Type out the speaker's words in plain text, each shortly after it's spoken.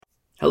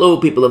Hello,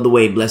 people of the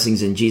way,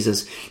 blessings in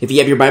Jesus. If you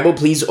have your Bible,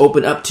 please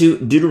open up to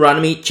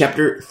Deuteronomy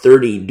chapter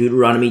 30.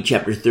 Deuteronomy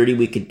chapter 30,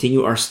 we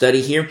continue our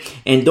study here.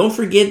 And don't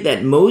forget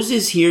that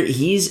Moses here,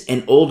 he's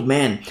an old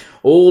man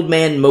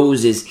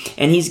Moses.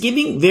 And he's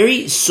giving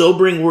very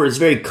sobering words,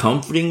 very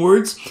comforting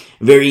words,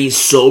 very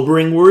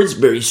sobering words,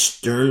 very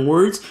stern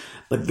words,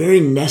 but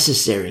very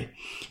necessary.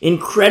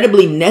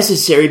 Incredibly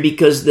necessary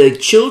because the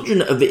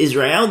children of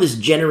Israel, this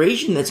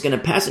generation that's going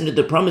to pass into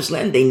the promised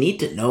land, they need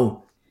to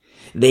know.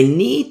 They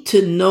need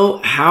to know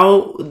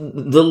how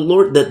the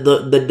Lord,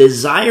 the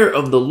desire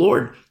of the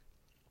Lord.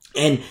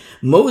 And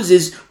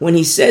Moses, when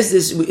he says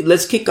this,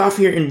 let's kick off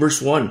here in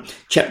verse 1,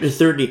 chapter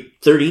 30,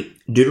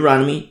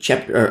 Deuteronomy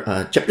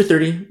chapter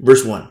 30,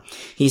 verse 1.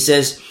 He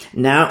says,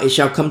 "Now it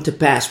shall come to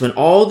pass when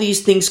all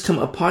these things come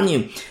upon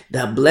you,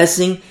 the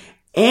blessing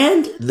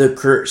and the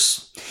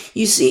curse."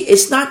 You see,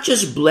 it's not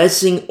just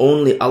blessing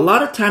only. A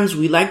lot of times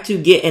we like to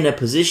get in a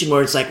position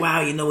where it's like,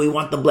 wow, we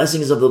want the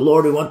blessings of the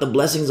Lord. We want the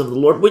blessings of the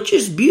Lord, which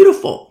is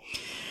beautiful.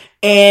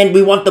 And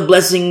we want the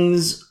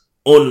blessings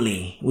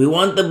only. We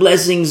want the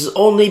blessings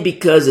only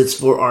because it's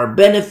for our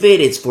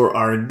benefit. It's for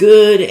our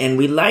good. And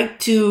we like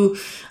to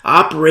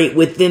operate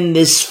within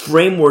this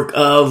framework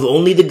of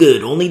only the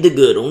good, only the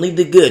good, only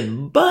the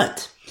good.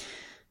 But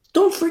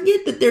don't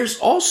forget that there's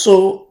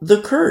also the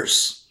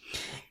curse.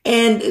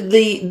 And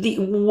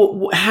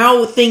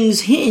how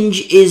things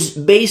hinge is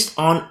based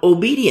on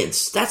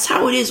obedience. That's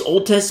how it is,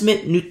 Old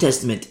Testament, New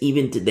Testament,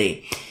 even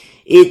today.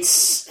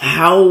 It's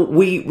how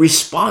we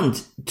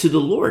respond to the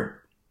Lord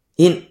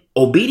in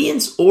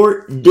obedience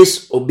or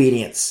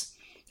disobedience.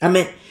 I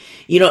mean,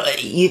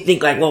 you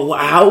think like, well,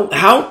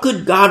 how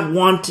could God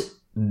want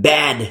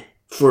bad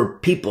for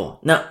people?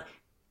 Now,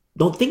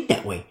 don't think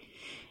that way.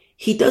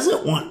 He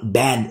doesn't want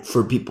bad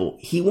for people.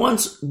 He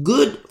wants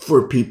good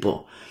for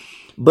people.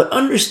 But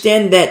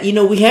understand that,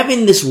 we have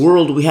in this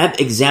world, we have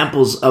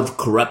examples of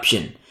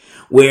corruption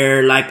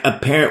where like a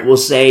parent will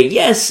say,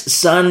 yes,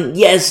 son,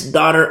 yes,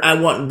 daughter, I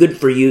want good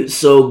for you.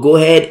 So go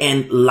ahead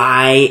and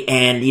lie.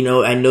 And,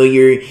 I know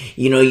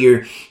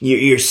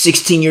you're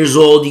 16 years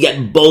old. You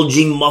got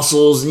bulging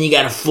muscles and you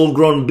got a full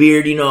grown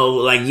beard,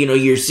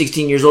 you're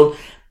 16 years old.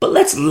 But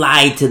let's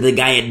lie to the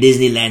guy at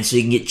Disneyland so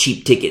you can get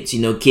cheap tickets.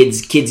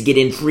 Kids get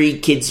in free,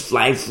 kids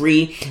fly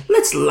free.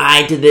 Let's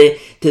lie to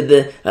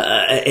the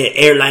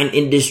airline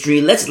industry.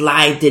 Let's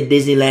lie to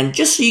Disneyland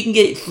just so you can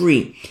get it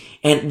free.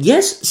 And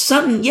yes,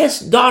 son,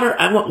 yes, daughter,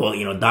 I want,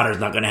 daughter's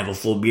not going to have a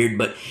full beard,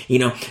 but,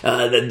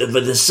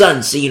 the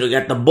son,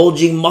 got the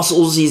bulging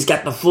muscles. He's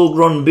got the full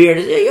grown beard.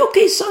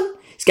 Okay, son.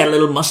 He's got a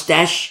little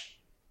mustache.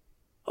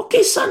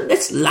 Okay, son,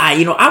 let's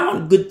lie. I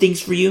want good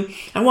things for you.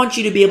 I want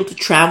you to be able to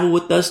travel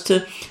with us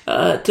to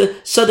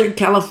Southern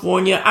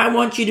California. I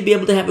want you to be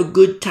able to have a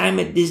good time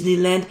at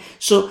Disneyland.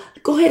 So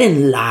go ahead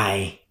and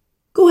lie.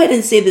 Go ahead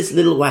and say this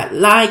little white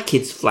lie.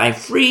 Kids fly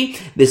free.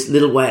 This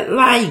little white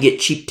lie, you get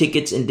cheap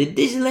tickets into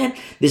Disneyland.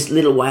 This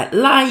little white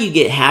lie, you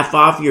get half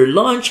off your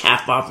lunch,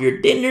 half off your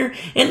dinner.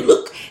 And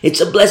look, it's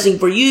a blessing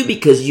for you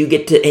because you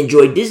get to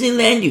enjoy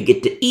Disneyland. You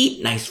get to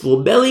eat, nice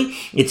full belly.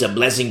 It's a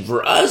blessing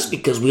for us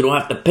because we don't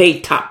have to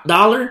pay top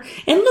dollar.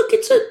 And look,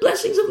 it's a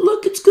blessing of,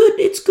 look, it's good,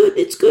 it's good,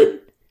 it's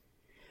good.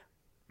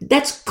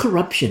 That's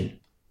corruption.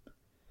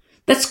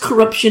 That's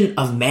corruption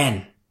of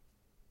man.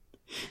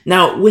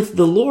 Now, with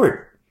the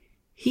Lord,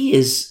 He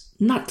is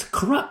not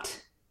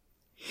corrupt.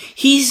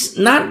 He's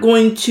not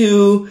going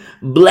to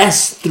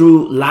bless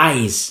through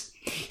lies.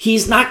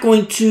 He's not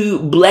going to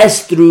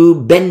bless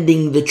through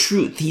bending the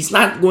truth. He's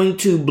not going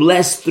to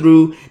bless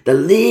through the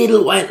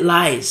little white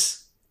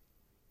lies.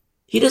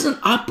 He doesn't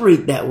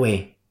operate that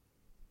way.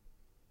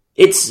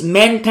 It's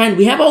mankind.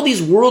 We have all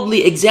these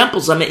worldly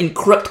examples. In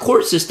corrupt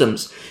court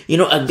systems.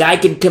 A guy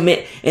can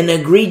commit an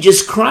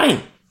egregious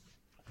crime.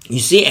 You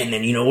see, and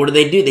then, what do?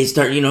 They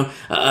start,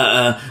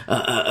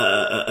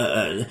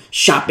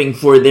 shopping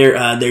for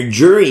their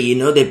jury,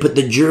 they put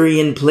the jury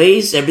in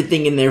place,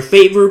 everything in their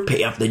favor,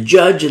 pay off the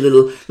judge, a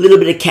little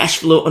bit of cash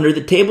flow under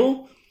the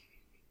table.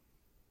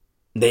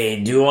 They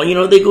do all,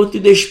 they go through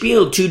their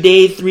spiel, 2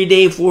 day, 3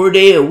 day, 4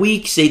 day, a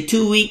week, say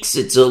 2 weeks.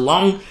 It's a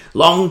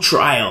long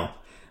trial.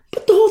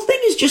 But the whole thing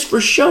is just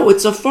for show.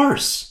 It's a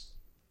farce.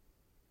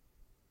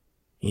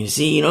 You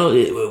see,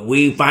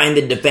 we find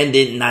the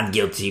defendant not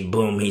guilty.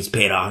 Boom, he's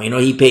paid off.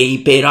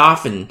 He paid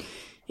off and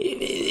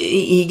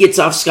he gets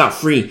off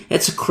scot-free.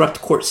 That's a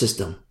corrupt court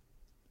system.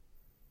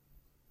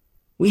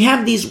 We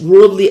have these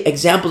worldly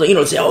examples,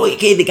 say,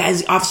 okay, the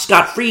guy's off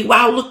scot-free.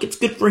 Wow, look, it's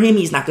good for him.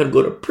 He's not going to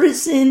go to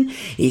prison.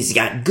 He's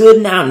got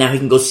good now. Now he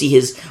can go see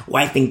his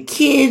wife and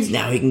kids.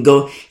 Now he can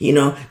go,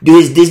 do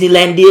his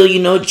Disneyland deal,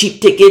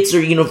 cheap tickets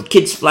or,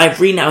 kids fly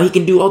free. Now he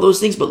can do all those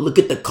things. But look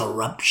at the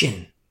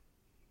corruption.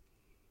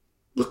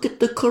 Look at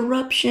the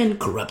corruption.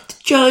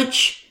 Corrupt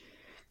judge.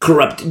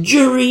 Corrupt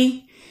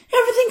jury.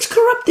 Everything's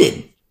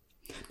corrupted.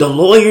 The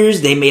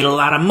lawyers, they made a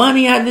lot of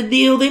money out of the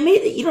deal. They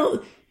made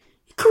it,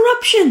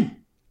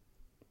 corruption.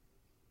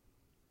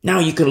 Now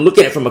you can look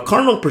at it from a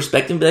carnal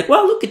perspective and be like,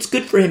 well, look, it's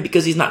good for him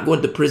because he's not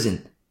going to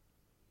prison.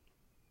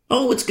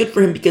 Oh, it's good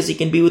for him because he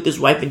can be with his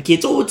wife and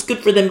kids. Oh, it's good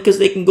for them because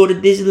they can go to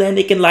Disneyland.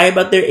 They can lie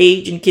about their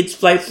age and kids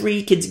fly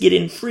free. Kids get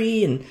in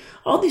free and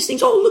all these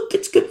things. Oh, look,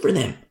 it's good for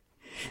them.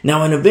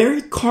 Now, in a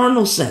very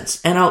carnal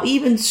sense, and I'll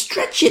even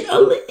stretch it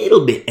a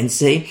little bit and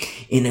say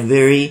in a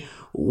very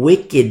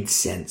wicked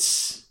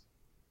sense,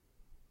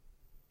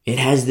 it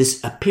has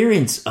this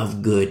appearance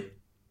of good.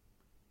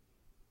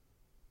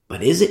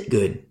 But is it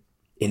good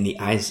in the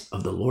eyes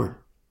of the Lord?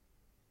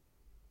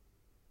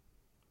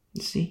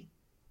 You see?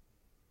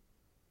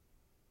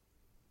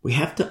 We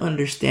have to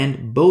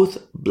understand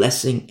both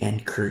blessing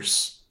and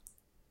curse,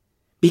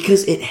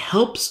 because it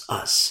helps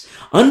us.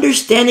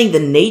 Understanding the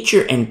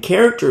nature and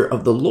character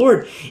of the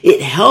Lord,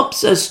 it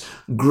helps us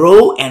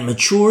grow and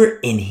mature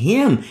in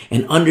Him,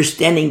 and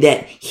understanding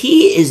that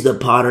He is the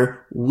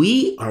potter,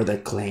 we are the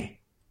clay.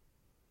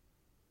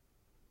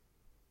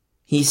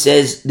 He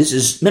says, this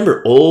is,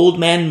 remember, old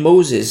man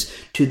Moses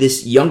to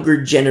this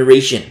younger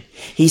generation.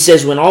 He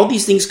says, when all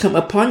these things come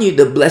upon you,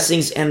 the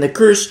blessings and the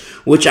curse,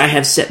 which I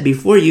have set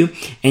before you,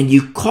 and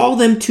you call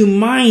them to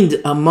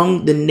mind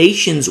among the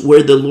nations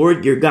where the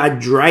Lord your God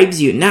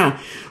drives you. Now,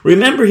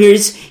 remember here,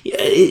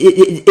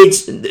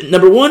 it's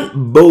number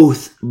one,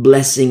 both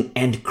blessing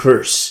and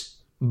curse.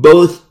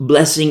 Both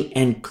blessing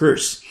and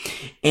curse.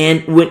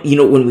 And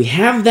when we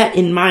have that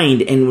in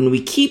mind, and when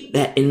we keep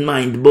that in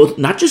mind, both,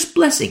 not just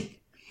blessing,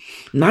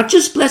 not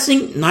just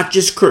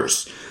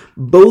curse,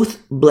 both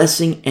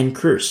blessing and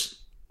curse.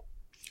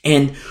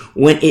 And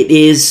when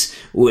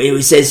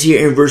it says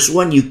here in verse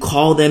 1, you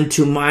call them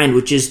to mind,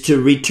 which is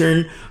to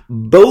return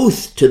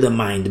both to the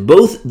mind,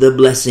 both the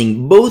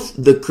blessing, both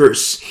the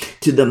curse,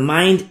 to the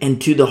mind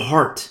and to the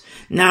heart.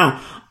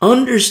 Now,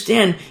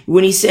 understand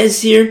when he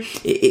says here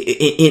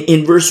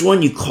in verse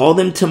 1, you call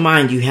them to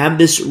mind. You have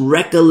this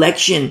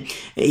recollection.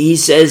 He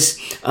says,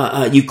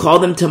 you call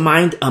them to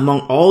mind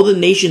among all the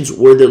nations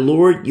where the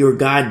Lord your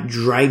God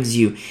drives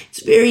you.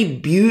 It's very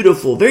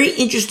beautiful, very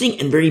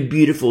interesting and very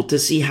beautiful to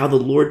see how the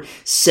Lord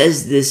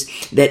says this,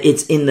 that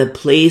it's in the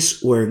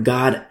place where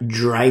God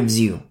drives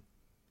you.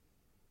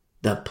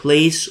 The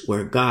place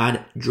where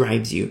God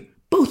drives you.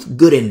 Both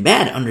good and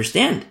bad,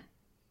 understand.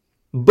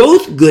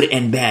 Both good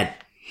and bad.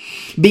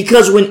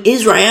 Because when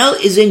Israel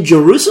is in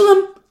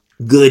Jerusalem,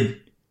 good.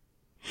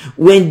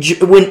 When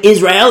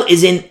Israel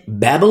is in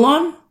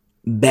Babylon,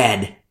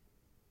 bad.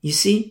 You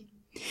see?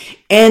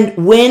 And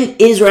when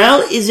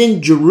Israel is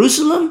in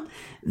Jerusalem,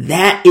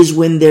 that is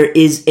when there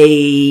is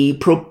a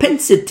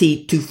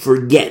propensity to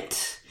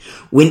forget.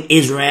 When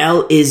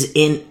Israel is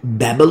in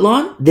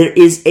Babylon, there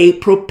is a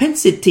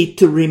propensity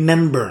to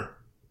remember.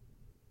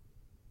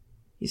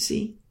 You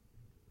see?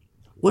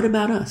 What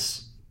about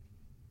us?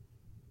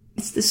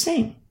 It's the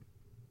same.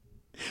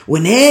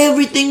 When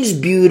everything's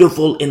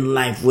beautiful in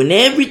life, when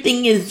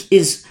everything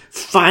is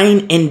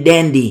fine and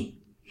dandy,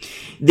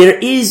 there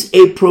is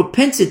a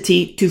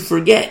propensity to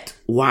forget.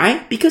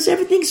 Why? Because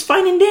everything's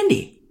fine and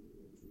dandy.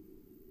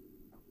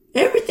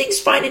 Everything's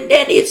fine and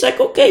dandy. It's like,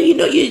 okay,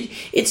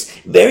 it's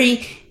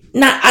very,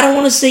 I don't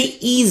want to say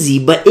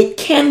easy, but it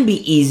can be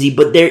easy,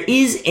 but there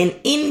is an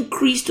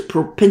increased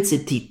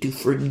propensity to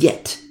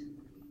forget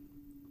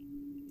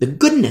the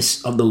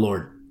goodness of the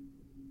Lord.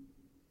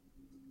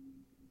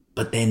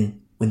 But then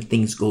when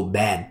things go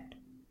bad,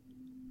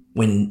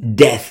 when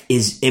death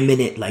is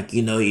imminent, like,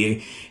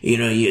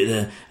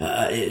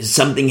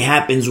 something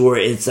happens where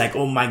it's like,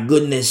 oh my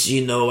goodness,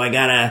 I'm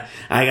gonna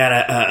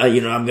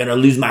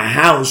lose my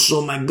house.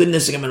 Oh my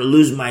goodness, I'm gonna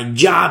lose my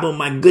job. Oh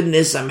my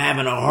goodness, I'm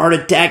having a heart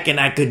attack and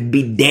I could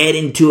be dead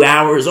in 2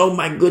 hours. Oh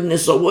my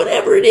goodness, or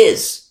whatever it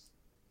is.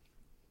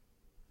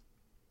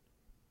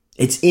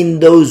 It's in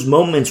those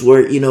moments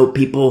where,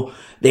 people,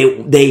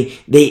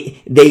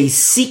 they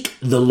seek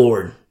the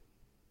Lord.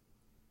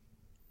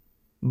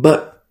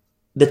 But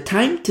the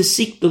time to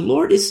seek the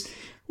Lord is,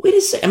 wait a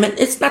second.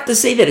 It's not to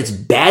say that it's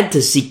bad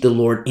to seek the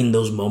Lord in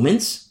those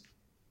moments,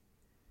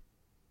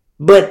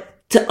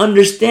 but to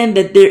understand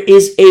that there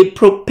is a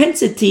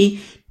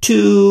propensity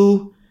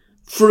to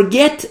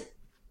forget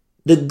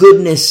the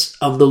goodness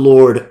of the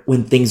Lord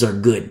when things are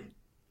good.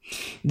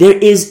 There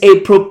is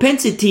a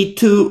propensity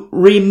to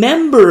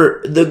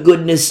remember the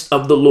goodness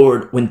of the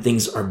Lord when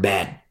things are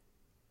bad.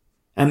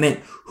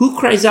 Who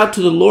cries out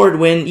to the Lord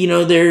when,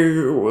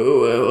 they're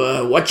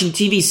watching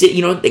TV,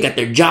 they got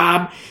their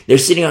job, they're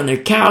sitting on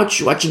their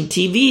couch watching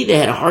TV, they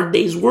had a hard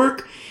day's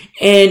work,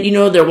 and,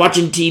 they're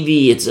watching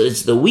TV, it's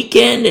the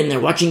weekend, and they're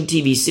watching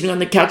TV, sitting on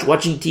the couch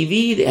watching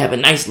TV, they have a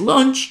nice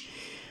lunch.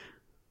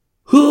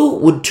 Who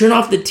would turn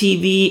off the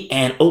TV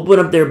and open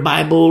up their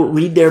Bible,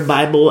 read their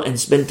Bible, and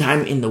spend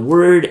time in the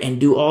Word,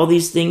 and do all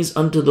these things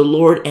unto the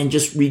Lord, and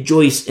just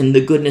rejoice in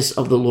the goodness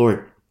of the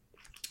Lord?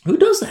 Who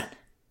does that?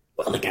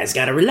 Well, the guy's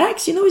got to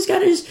relax. He's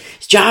got his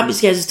job. He's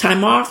got his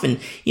time off. And,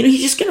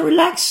 he's just going to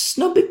relax.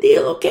 No big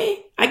deal.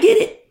 Okay. I get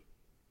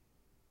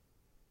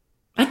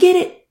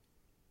it.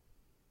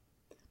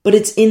 But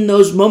it's in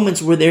those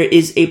moments where there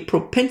is a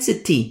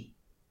propensity.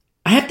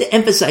 I have to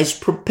emphasize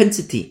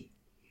propensity.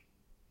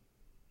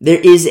 There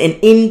is an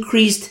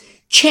increased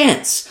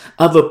chance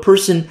of a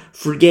person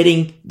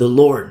forgetting the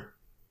Lord.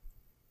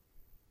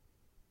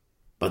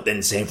 But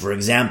then say, for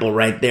example,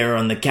 right there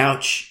on the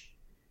couch,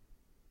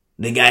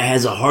 the guy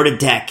has a heart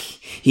attack.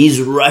 He's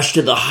rushed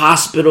to the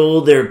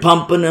hospital. They're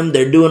pumping him.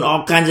 They're doing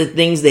all kinds of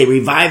things. They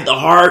revive the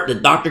heart. The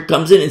doctor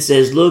comes in and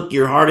says, look,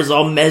 your heart is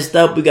all messed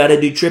up. We got to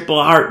do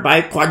triple heart,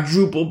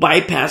 quadruple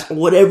bypass,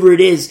 whatever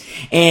it is.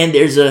 And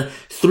there's a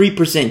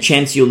 3%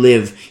 chance you'll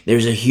live.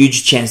 There's a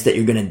huge chance that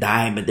you're going to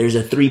die, but there's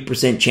a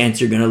 3% chance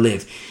you're going to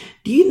live.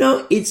 Do you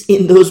know it's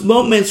in those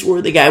moments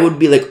where the guy would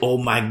be like, oh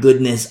my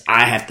goodness,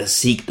 I have to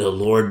seek the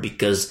Lord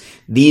because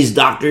these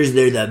doctors,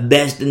 they're the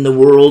best in the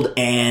world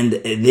and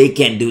they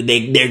can't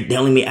they're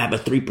telling me I have a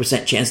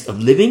 3% chance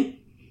of living?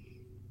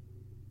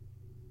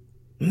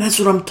 And that's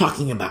what I'm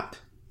talking about.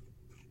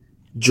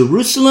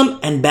 Jerusalem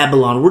and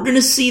Babylon. We're going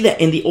to see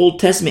that in the Old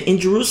Testament. In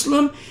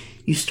Jerusalem,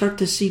 you start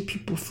to see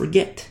people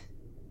forget.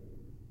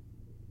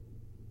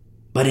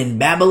 But in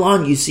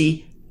Babylon, you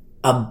see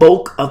a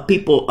bulk of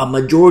people, a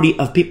majority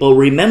of people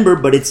remember,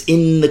 but it's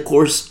in the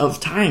course of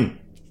time.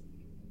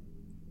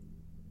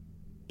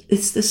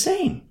 It's the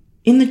same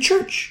in the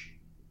church.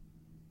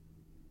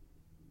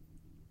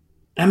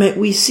 I mean,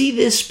 we see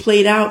this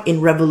played out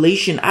in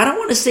Revelation. I don't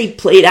want to say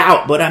played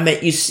out, but I mean,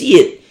 you see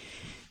it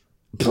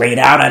played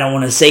out. I don't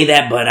want to say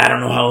that, but I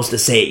don't know how else to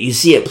say it. You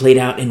see it played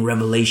out in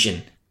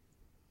Revelation.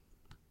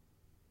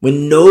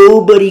 When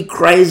nobody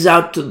cries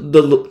out to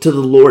the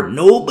Lord,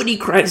 nobody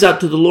cries out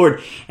to the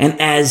Lord.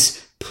 And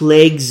as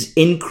plagues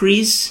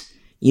increase,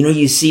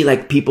 you see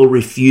like people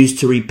refuse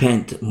to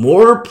repent.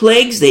 More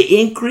plagues, they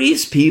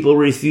increase, people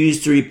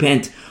refuse to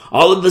repent.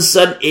 All of a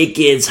sudden it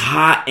gets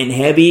hot and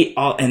heavy,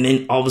 and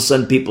then all of a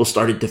sudden people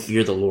started to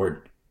fear the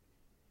Lord.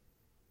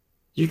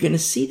 You're going to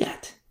see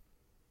that.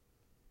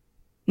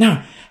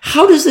 Now,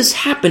 how does this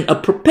happen?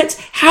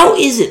 How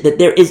is it that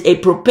there is a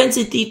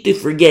propensity to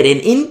forget, an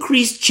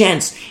increased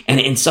chance, and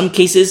in some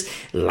cases,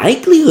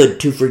 likelihood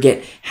to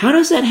forget? How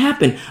does that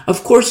happen?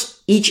 Of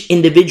course, each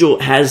individual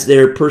has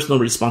their personal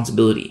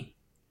responsibility.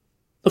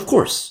 Of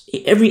course,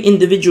 every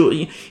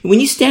individual, when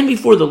you stand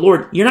before the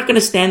Lord, you're not going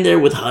to stand there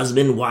with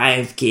husband,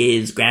 wife,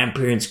 kids,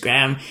 grandparents,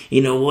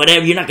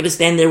 whatever. You're not going to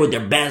stand there with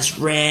their best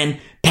friend,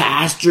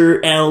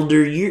 pastor,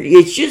 elder.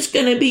 It's just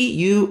going to be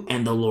you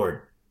and the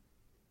Lord.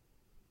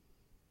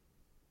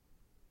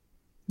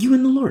 You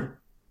and the Lord.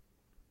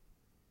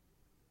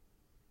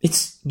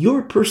 It's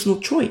your personal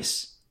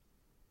choice.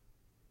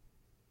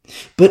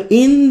 But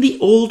in the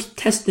Old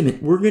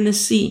Testament, we're going to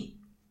see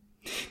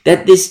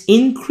that this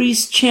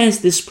increased chance,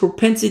 this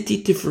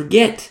propensity to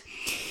forget,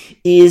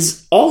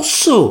 is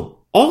also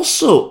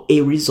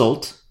a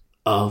result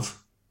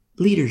of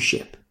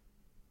leadership.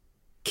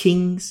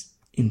 Kings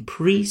and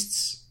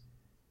priests,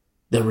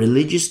 the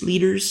religious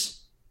leaders,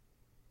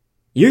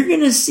 you're going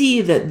to see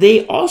that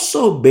they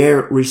also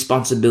bear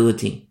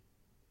responsibility.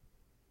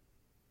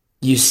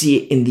 You see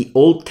it in the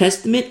Old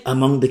Testament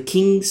among the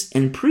kings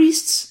and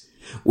priests.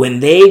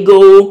 When they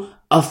go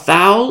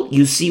afoul,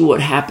 you see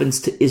what happens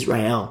to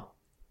Israel.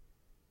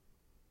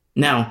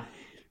 Now,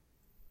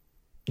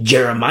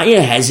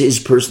 Jeremiah has his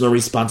personal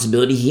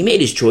responsibility. He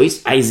made his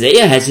choice.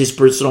 Isaiah has his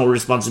personal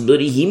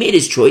responsibility. He made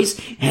his choice.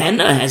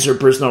 Hannah has her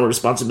personal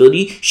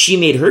responsibility. She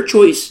made her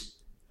choice.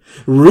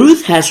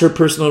 Ruth has her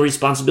personal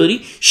responsibility.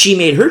 She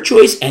made her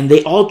choice, and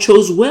they all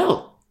chose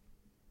well.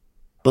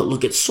 But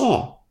look at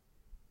Saul.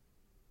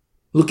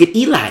 Look at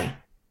Eli.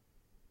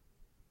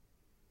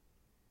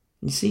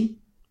 You see?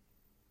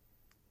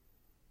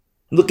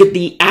 Look at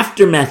the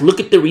aftermath. Look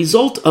at the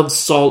result of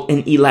Saul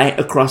and Eli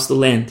across the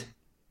land.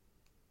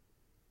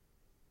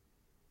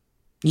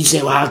 You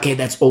say, well, okay,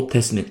 that's Old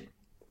Testament.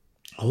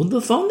 Hold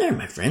the phone there,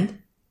 my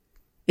friend.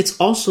 It's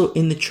also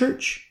in the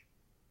church.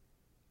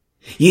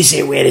 You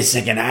say, wait a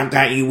second, I've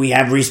got you. We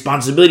have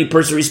responsibility,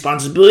 personal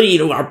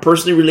responsibility, our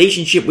personal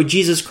relationship with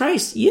Jesus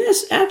Christ.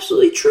 Yes,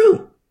 absolutely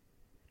true.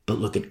 But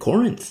look at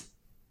Corinth.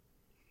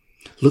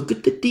 Look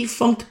at the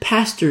defunct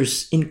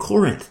pastors in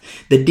Corinth,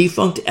 the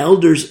defunct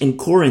elders in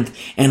Corinth,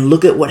 and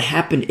look at what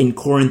happened in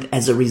Corinth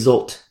as a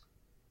result.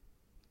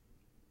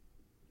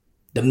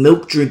 The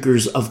milk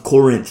drinkers of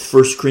Corinth,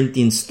 1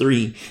 Corinthians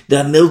 3.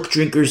 The milk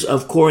drinkers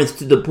of Corinth,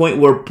 to the point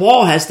where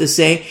Paul has to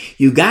say,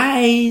 you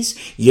guys,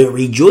 you're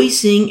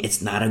rejoicing.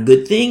 It's not a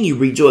good thing. You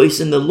rejoice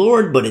in the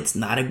Lord, but it's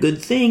not a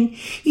good thing.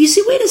 You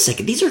see, wait a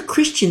second. These are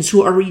Christians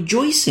who are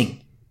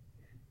rejoicing.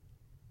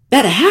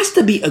 That has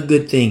to be a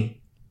good thing.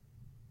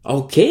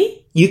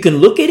 Okay, you can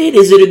look at it.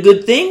 Is it a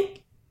good thing?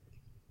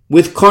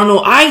 With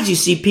carnal eyes, you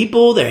see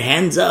people, their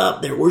hands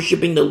up, they're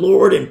worshiping the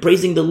Lord and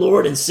praising the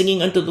Lord and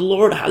singing unto the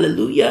Lord.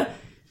 Hallelujah.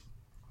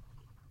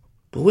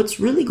 But what's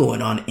really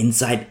going on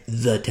inside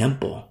the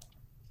temple?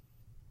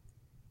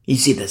 You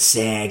see the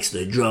sex,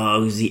 the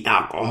drugs, the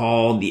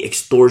alcohol, the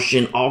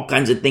extortion, all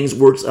kinds of things,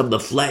 works of the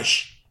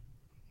flesh.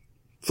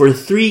 For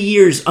 3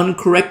 years,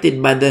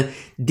 uncorrected by the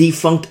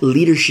defunct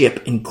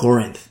leadership in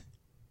Corinth.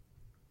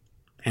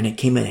 And it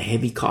came at a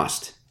heavy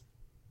cost.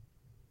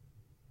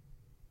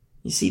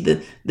 You see,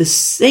 the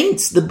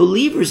saints, the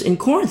believers in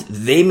Corinth,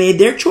 they made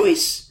their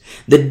choice.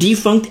 The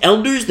defunct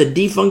elders, the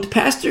defunct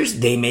pastors,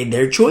 they made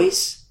their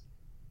choice.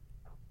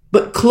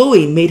 But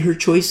Chloe made her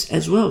choice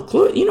as well.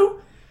 Chloe,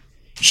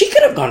 She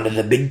could have gone to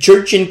the big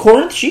church in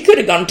Corinth. She could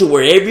have gone to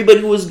where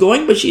everybody was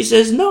going, but she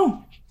says,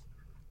 no.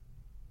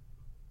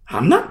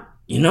 I'm not,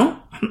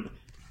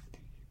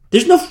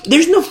 there's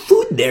no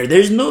food there.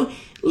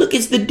 Look,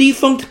 it's the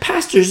defunct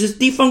pastors, it's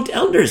defunct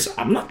elders.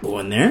 I'm not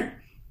going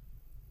there.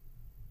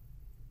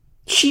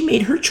 She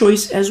made her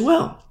choice as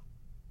well.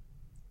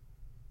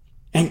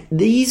 And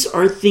these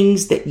are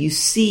things that you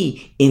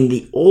see in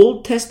the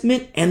Old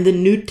Testament and the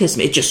New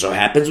Testament. It just so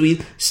happens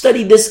we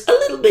studied this a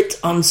little bit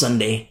on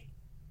Sunday.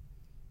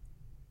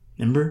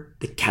 Remember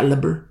the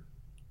caliber?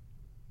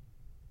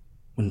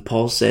 When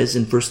Paul says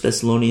in 1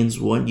 Thessalonians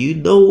 1, you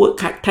know what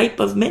type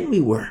of men we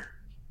were.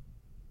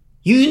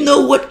 You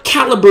know what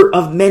caliber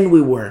of men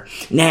we were.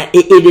 Now,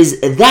 it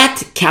is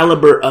that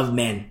caliber of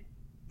men.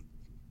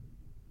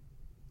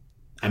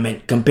 I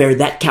mean, compare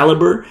that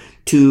caliber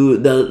to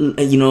the,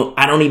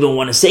 I don't even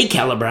want to say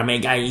caliber. I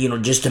mean,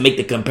 just to make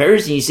the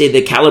comparison, you say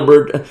the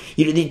caliber,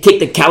 you take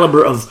the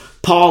caliber of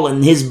Paul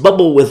and his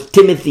bubble with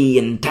Timothy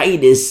and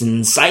Titus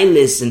and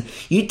Silas, and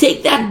you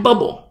take that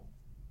bubble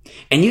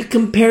and you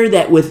compare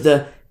that with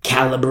the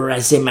caliber. I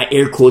say my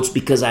air quotes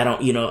because I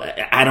don't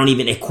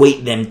even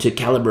equate them to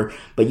caliber,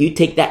 but you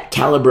take that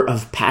caliber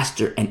of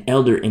pastor and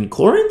elder in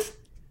Corinth,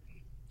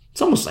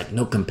 it's almost like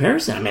no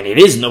comparison. I mean, it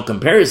is no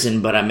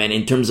comparison, but I mean,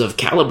 in terms of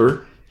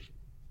caliber,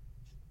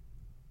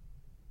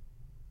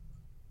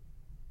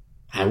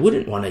 I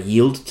wouldn't want to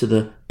yield to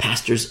the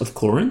pastors of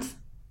Corinth.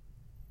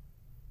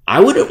 I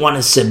wouldn't want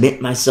to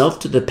submit myself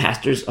to the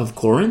pastors of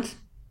Corinth.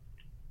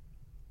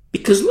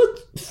 Because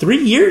look,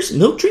 3 years,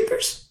 milk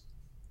drinkers.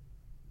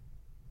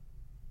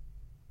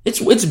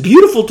 It's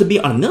beautiful to be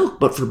on milk,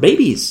 but for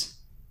babies.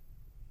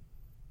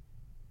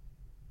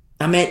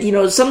 I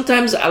mean,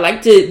 sometimes I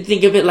like to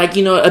think of it like,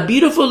 a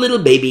beautiful little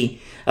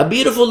baby. A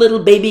beautiful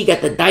little baby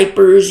got the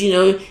diapers,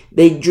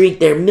 they drink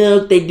their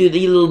milk, they do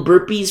the little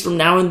burpees from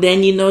now and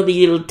then, they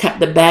little tap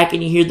the back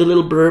and you hear the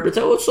little burp. It's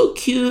so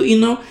cute,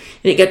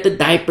 They got the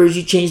diapers,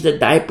 you change the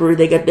diaper,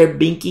 they got their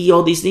binky,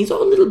 all these things.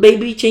 Oh, little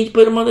baby,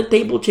 put them on the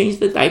table, change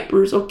the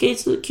diapers. Okay,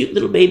 it's a cute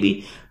little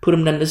baby, put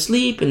them down to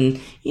sleep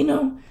and,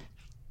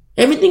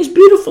 everything's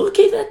beautiful.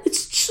 Okay,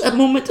 it's just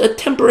a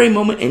temporary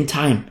moment in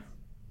time.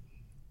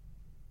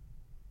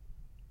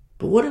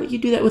 But what if you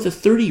do that with a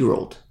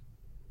 30-year-old?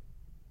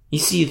 You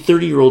see a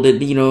 30-year-old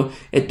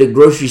at the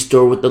grocery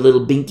store with the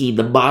little binky,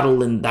 the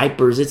bottle and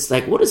diapers. It's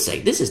like, what is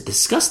that? This is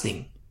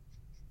disgusting.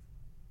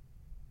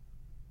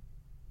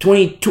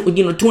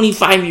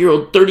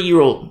 25-year-old,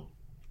 30-year-old,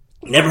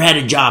 never had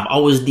a job,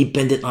 always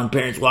dependent on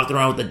parents, walking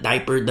around with the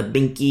diaper, the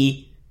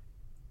binky,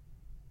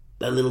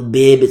 the little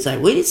bib. It's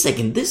like, wait a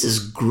second, this is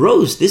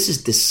gross. This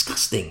is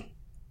disgusting.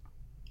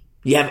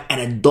 You have an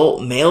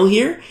adult male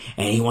here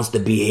and he wants to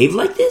behave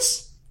like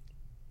this?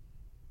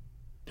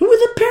 Who were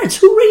the parents?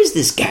 Who raised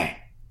this guy?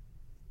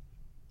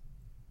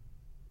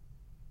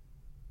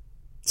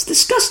 It's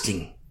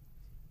disgusting.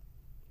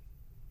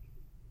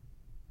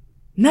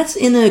 And that's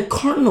in a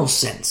carnal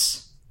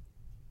sense.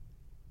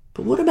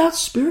 But what about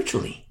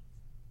spiritually?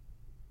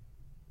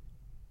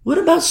 What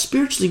about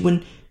spiritually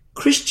when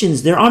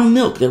Christians, they're on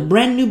milk, they're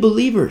brand new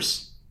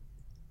believers.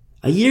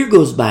 A year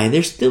goes by,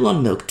 they're still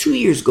on milk. 2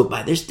 years go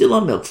by, they're still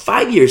on milk.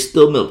 5 years,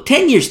 still milk.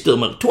 10 years, still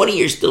milk. 20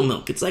 years, still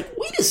milk. It's like,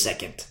 wait a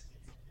second.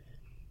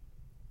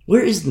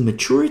 Where is the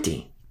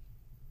maturity?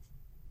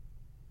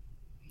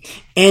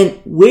 And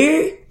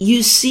where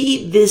you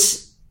see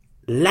this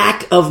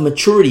lack of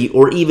maturity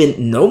or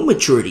even no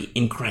maturity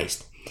in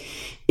Christ,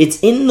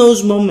 it's in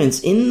those moments,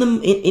 in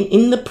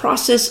the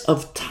process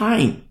of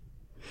time,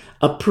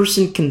 a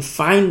person can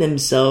find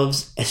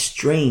themselves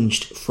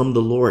estranged from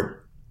the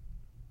Lord.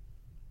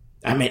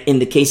 I mean, in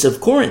the case of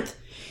Corinth,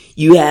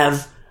 you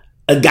have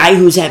a guy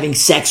who's having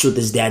sex with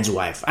his dad's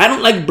wife. I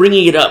don't like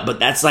bringing it up, but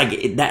that's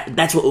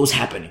what was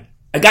happening.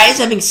 A guy is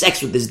having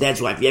sex with his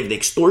dad's wife. You have the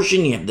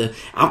extortion, you have the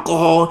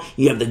alcohol,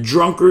 you have the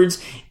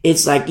drunkards.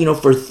 It's like,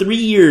 for 3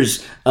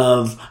 years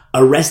of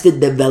arrested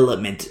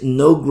development,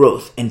 no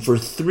growth. And for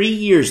 3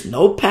 years,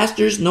 no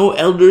pastors, no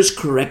elders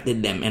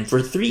corrected them. And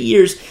for 3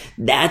 years,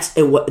 that's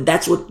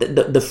what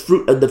the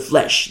fruit of the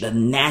flesh, the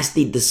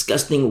nasty,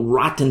 disgusting,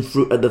 rotten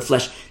fruit of the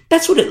flesh,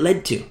 that's what it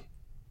led to.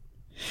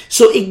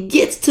 So it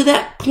gets to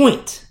that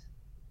point.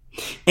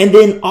 And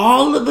then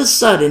all of a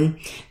sudden,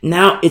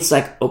 now it's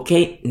like,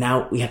 okay,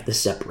 now we have to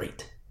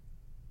separate.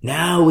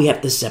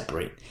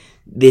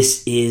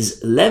 This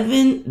is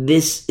leaven,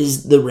 this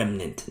is the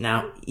remnant.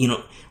 Now,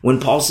 when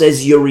Paul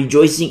says your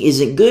rejoicing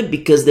isn't good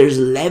because there's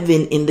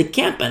leaven in the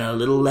camp, and a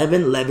little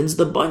leaven leavens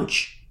the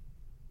bunch.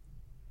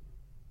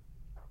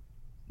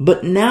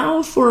 But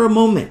now for a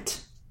moment,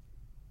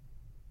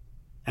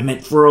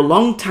 for a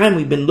long time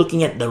we've been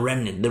looking at the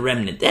remnant.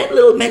 That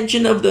little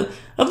mention of the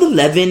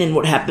leaven and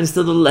what happens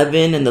to the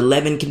leaven, and the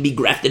leaven can be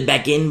grafted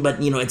back in, but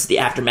it's the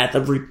aftermath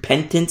of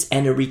repentance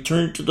and a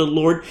return to the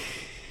Lord.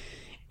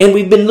 And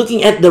we've been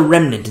looking at the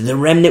remnant. The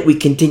remnant, we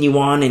continue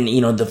on, and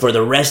for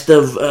the rest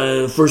of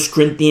 1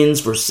 Corinthians,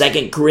 for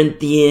 2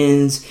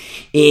 Corinthians,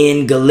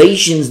 in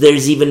Galatians,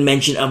 there's even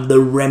mention of the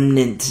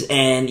remnant,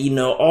 and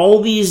all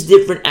these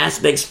different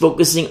aspects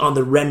focusing on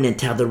the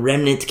remnant, how the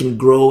remnant can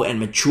grow and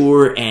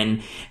mature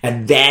and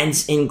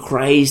advance in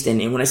Christ.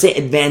 And when I say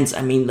advance,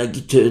 I mean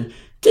like to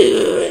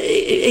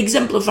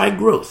exemplify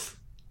growth.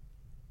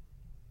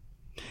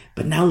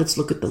 But now let's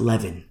look at the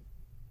leaven.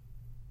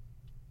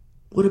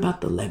 What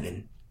about the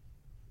leaven?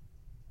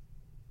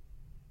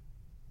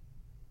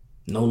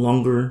 No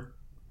longer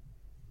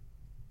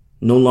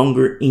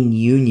in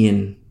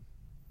union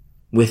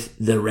with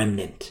the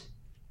remnant.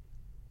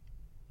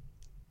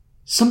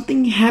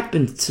 Something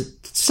happens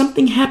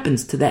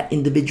to that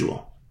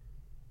individual.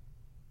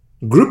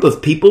 Group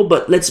of people,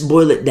 but let's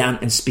boil it down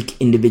and speak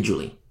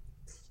individually.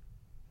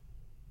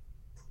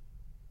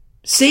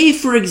 Say,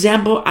 for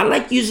example, I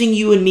like using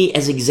you and me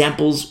as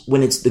examples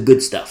when it's the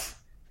good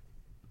stuff.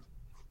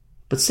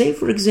 But say,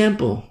 for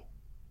example,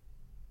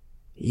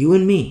 you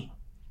and me,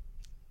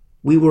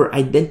 we were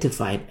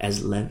identified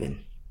as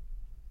leaven.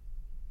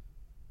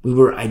 We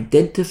were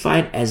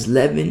identified as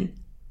leaven.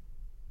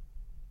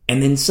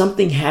 And then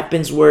something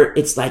happens where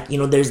it's like,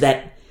 there's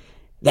that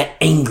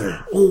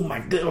anger. Oh my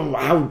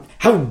God,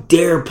 how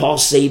dare Paul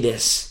say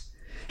this?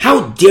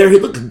 How dare he?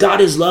 Look, God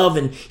is love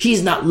and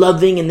he's not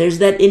loving. And there's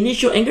that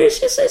initial anger.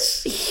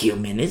 It's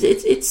human.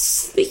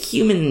 It's the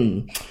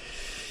human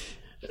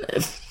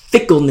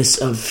fickleness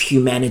of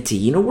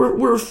humanity.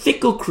 We're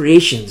fickle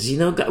creations.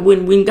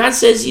 When God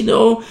says,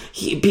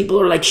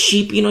 people are like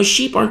sheep,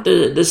 sheep aren't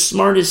the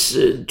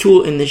smartest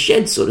tool in the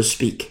shed, so to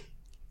speak.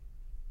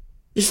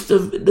 Just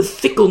the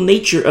fickle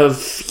nature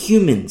of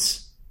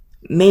humans,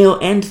 male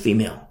and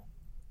female.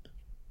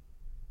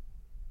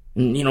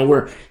 And,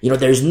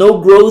 there's no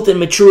growth and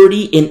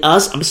maturity in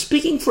us. I'm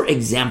speaking for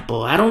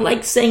example. I don't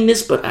like saying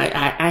this, but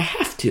I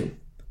have to.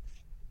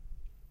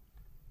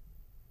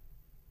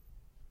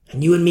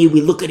 And you and me,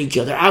 we look at each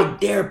other. How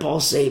dare Paul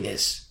say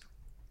this?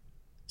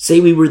 Say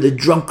we were the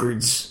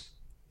drunkards.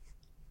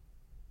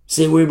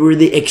 Say we were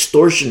the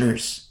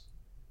extortioners.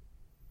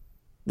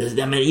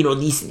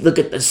 Look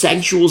at the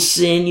sexual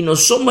sin,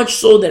 so much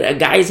so that a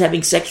guy is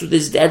having sex with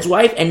his dad's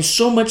wife, and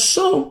so much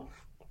so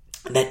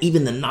that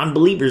even the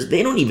non-believers,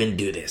 they don't even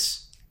do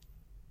this.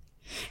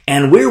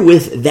 And we're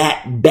with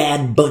that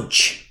bad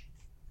bunch.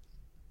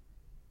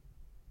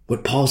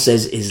 What Paul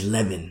says is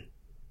leaven.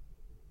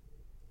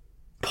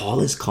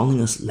 Paul is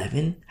calling us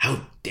leaven?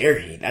 How dare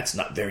he? That's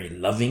not very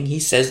loving. He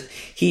says,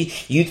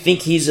 you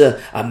think he's a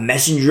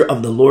messenger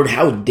of the Lord?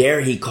 How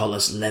dare he call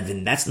us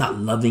leaven? That's not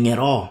loving at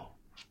all.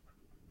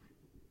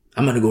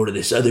 I'm going to go to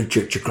this other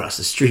church across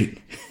the street.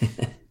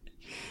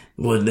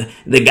 Well,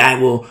 the guy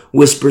will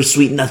whisper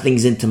sweet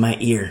nothings into my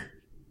ear.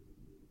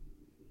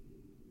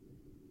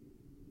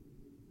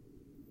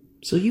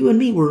 So you and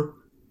me were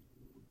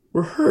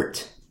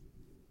hurt.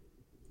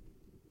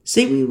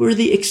 Say we were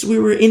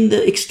in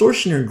the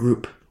extortioner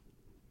group.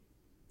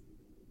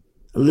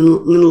 A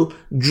little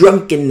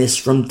drunkenness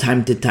from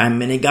time to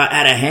time, and it got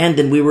out of hand,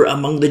 and we were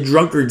among the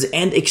drunkards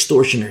and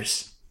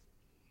extortioners.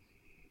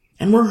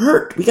 And we're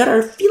hurt. We got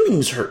our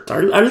feelings hurt.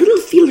 Our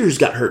little feelers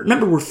got hurt.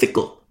 Remember, we're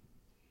fickle.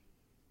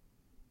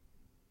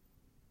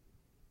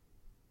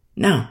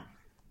 Now,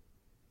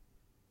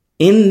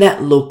 in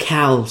that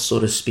locale, so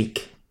to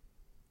speak,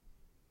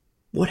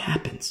 what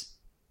happens?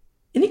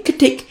 And it could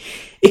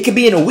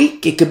be in a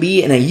week, it could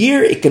be in a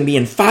year, it can be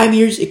in 5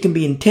 years, it can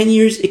be in 10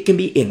 years, it can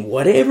be in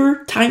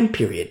whatever time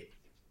period.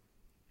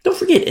 Don't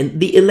forget,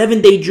 the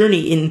 11-day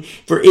journey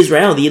for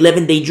Israel, the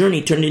 11-day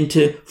journey turned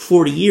into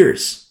 40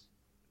 years.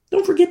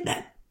 Don't forget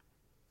that.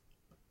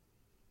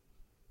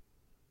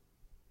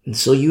 And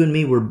so you and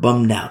me were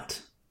bummed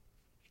out.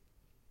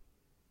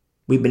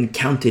 We've been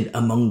counted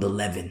among the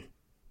leaven.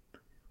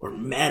 We're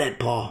mad at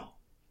Paul.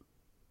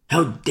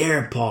 How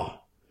dare Paul?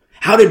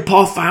 How did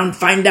Paul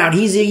find out?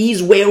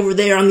 He's way over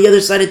there on the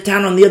other side of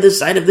town,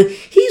 he's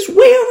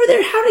way over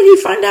there. How did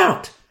he find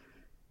out?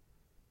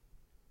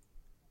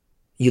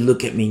 You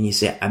look at me and you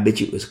say, I bet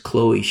you it was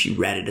Chloe. She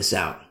ratted us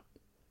out.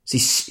 See,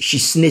 she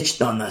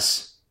snitched on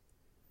us.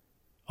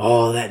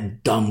 Oh,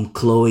 that dumb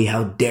Chloe.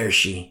 How dare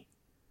she?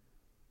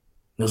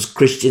 Those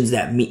Christians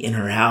that meet in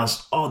her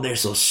house. Oh, they're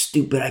so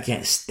stupid. I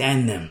can't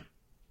stand them.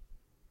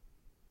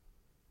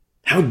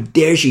 How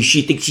dare she?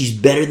 She thinks she's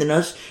better than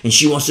us, and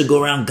she wants to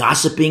go around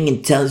gossiping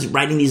and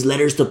writing these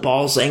letters to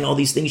Paul, saying all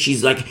these things.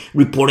 She's like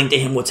reporting to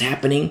him what's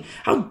happening.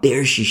 How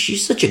dare she?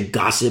 She's such a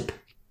gossip.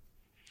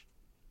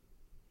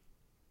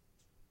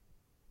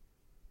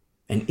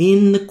 And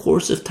in the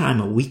course of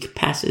time, a week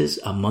passes,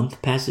 a month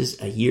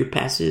passes, a year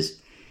passes,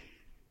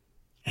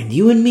 and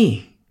you and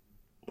me,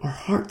 our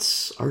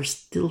hearts are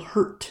still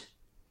hurt.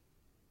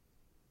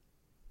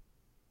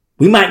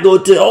 We might go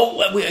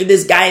to,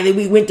 this guy,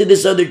 we went to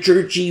this other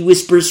church. He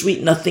whispers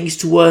sweet nothings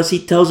to us. He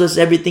tells us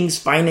everything's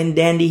fine and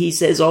dandy. He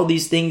says all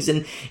these things,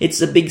 and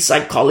it's a big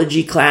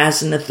psychology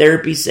class and a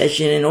therapy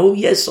session. And oh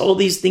yes, all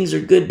these things are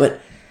good. But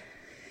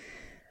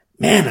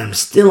Man, I'm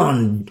still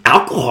on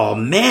alcohol.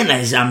 Man,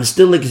 I'm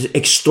still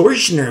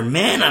extortioner.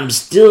 Man, I'm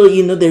still,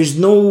 there's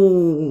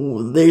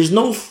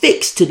no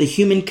fix to the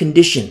human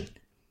condition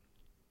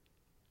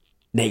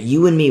that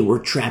you and me were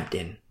trapped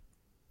in.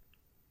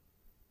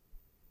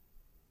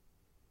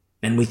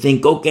 And we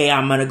think, okay,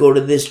 I'm going to go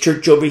to this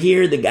church over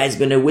here. The guy's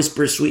going to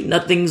whisper sweet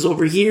nothings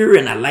over here.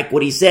 And I like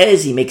what he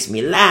says. He makes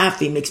me laugh.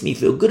 He makes me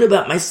feel good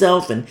about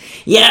myself. And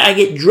yeah, I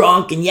get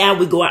drunk. And yeah,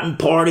 we go out and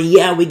party.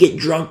 Yeah, we get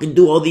drunk and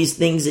do all these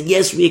things. And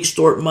yes, we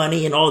extort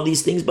money and all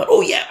these things. But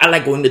oh yeah, I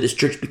like going to this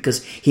church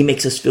because he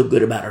makes us feel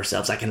good about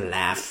ourselves. I can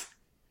laugh.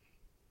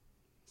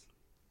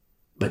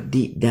 But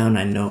deep down,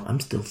 I know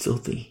I'm still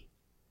filthy.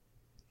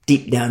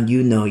 Deep down,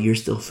 you know you're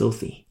still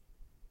filthy.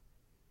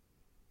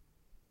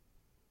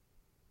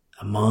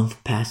 A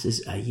month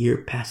passes, a year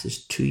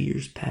passes, 2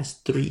 years pass,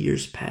 3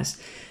 years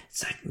pass.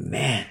 It's like,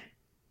 man,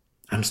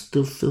 I'm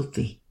still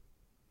filthy.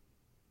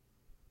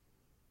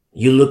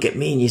 You look at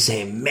me and you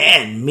say,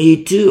 man,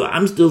 me too.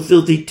 I'm still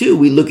filthy too.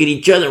 We look at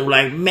each other and we're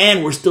like,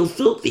 man, we're still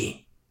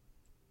filthy.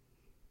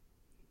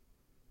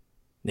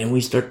 Then we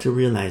start to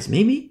realize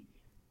maybe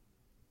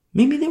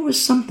there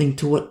was something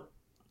to what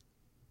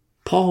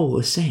Paul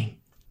was saying.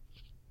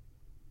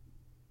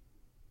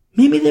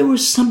 Maybe there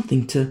was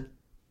something to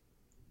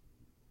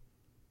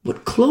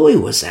what Chloe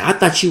was saying. I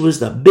thought she was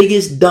the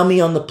biggest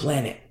dummy on the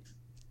planet.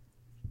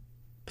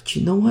 But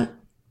you know what?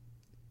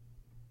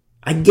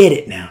 I get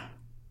it now.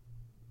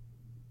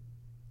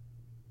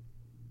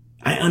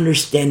 I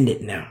understand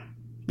it now.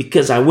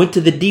 Because I went to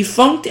the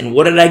defunct, and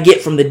what did I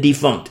get from the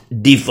defunct?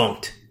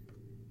 Defunct.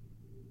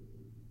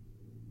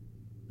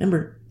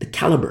 Remember, the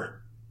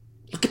caliber.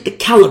 Look at the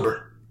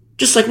caliber.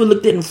 Just like we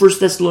looked at in 1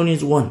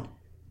 Thessalonians 1.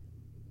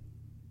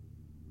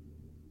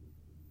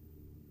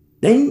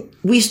 Then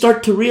we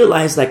start to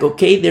realize like,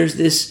 okay, there's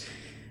this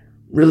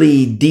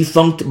really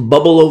defunct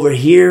bubble over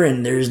here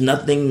and there's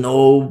nothing,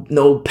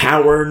 no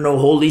power, no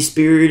Holy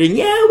Spirit. And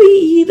yeah,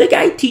 the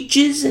guy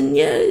teaches and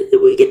yeah,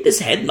 we get this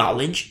head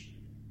knowledge,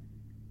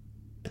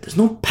 but there's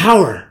no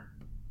power.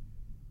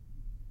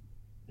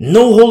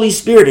 No Holy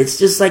Spirit. It's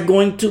just like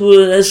going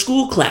to a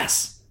school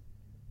class.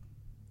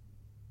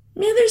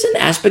 Yeah, there's an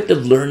aspect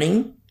of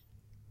learning.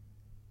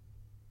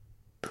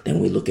 But then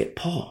we look at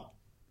Paul.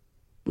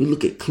 We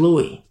look at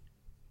Chloe.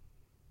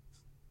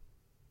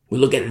 We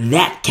look at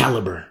that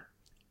caliber.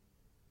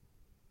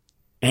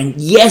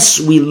 And yes,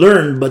 we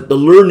learn, but the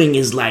learning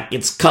is like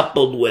it's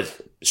coupled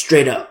with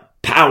straight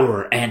up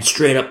power and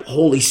straight up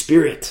Holy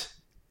Spirit.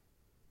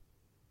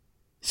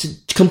 It's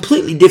a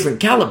completely different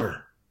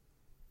caliber.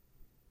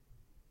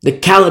 The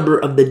caliber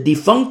of the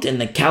defunct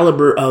and the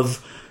caliber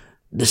of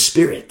the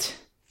Spirit.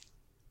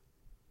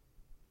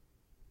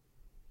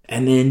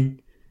 And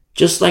then,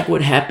 just like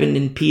what happened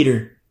in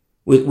Peter,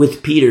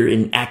 with Peter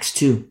in Acts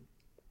 2,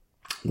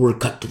 we're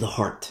cut to the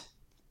heart.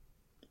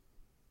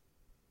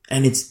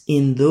 And it's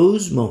in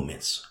those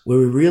moments where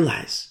we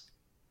realize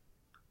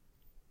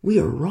we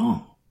are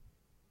wrong.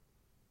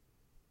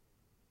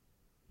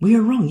 We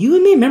are wrong. You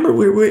and me, remember,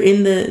 we're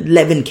in the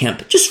leaven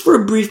camp just for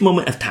a brief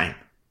moment of time.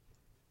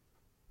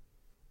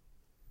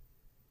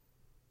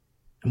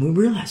 And we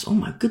realize, oh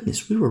my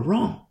goodness, we were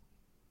wrong.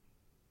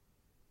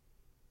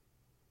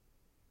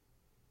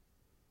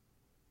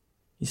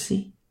 You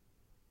see?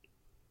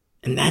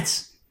 And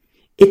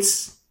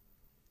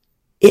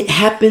it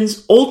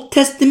happens Old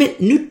Testament,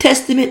 New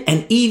Testament,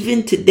 and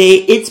even today.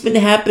 It's been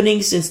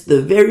happening since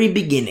the very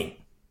beginning.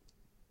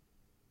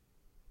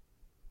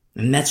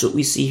 And that's what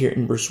we see here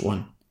in verse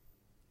 1.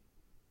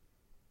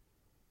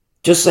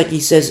 Just like he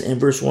says in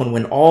verse 1,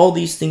 when all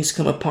these things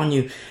come upon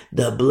you,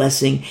 the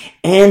blessing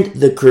and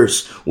the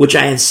curse, which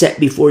I have set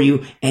before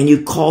you, and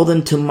you call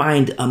them to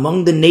mind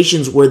among the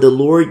nations where the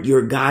Lord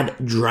your God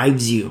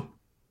drives you.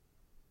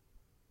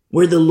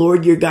 Where the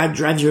Lord your God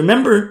drives you.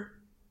 Remember,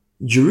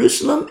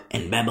 Jerusalem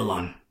and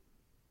Babylon.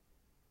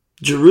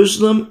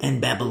 Jerusalem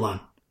and Babylon.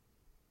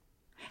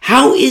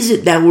 How is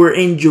it that we're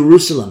in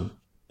Jerusalem?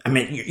 I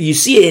mean, you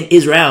see it in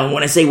Israel. And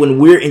when I say when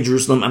we're in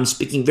Jerusalem, I'm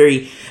speaking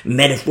very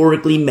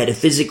metaphorically,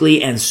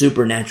 metaphysically, and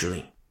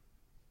supernaturally.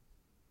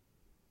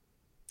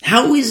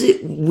 How is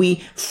it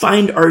we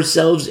find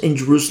ourselves in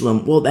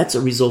Jerusalem? Well, that's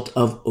a result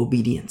of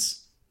obedience.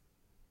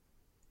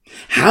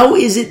 How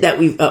is it that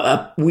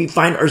we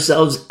find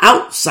ourselves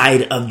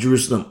outside of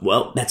Jerusalem?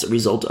 Well, that's a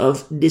result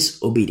of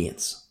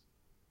disobedience.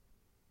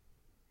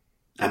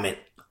 I mean,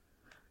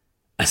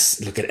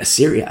 look at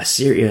Assyria.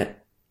 Assyria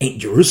ain't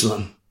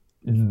Jerusalem.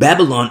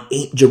 Babylon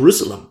ain't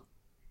Jerusalem.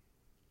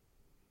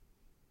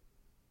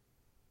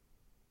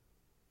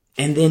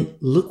 And then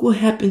look what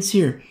happens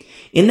here.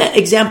 In that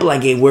example I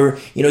gave where,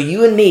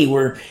 you and me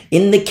were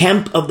in the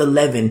camp of the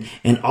leaven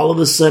and all of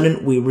a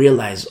sudden we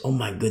realize, oh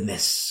my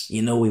goodness,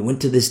 we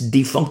went to this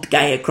defunct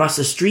guy across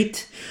the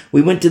street.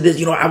 We went to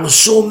this, I was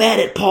so mad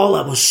at Paul.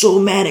 I was so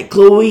mad at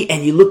Chloe.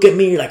 And you look at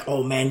me, you're like,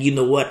 oh man, you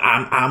know what?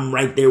 I'm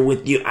right there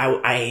with you.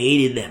 I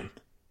hated them.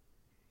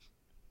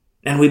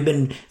 And we've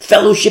been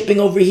fellowshipping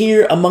over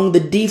here among the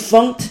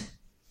defunct.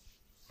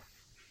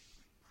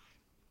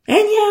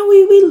 And yeah,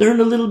 we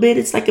learn a little bit.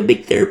 It's like a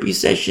big therapy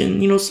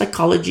session,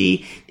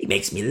 psychology. It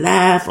makes me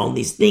laugh, all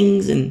these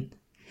things, and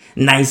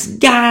nice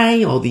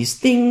guy, all these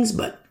things,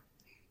 but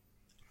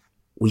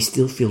we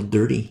still feel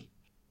dirty.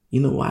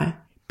 You know why?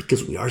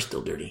 Because we are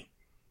still dirty.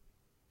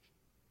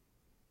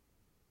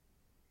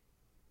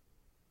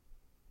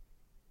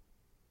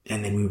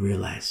 And then we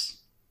realize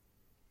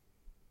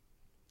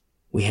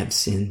we have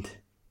sinned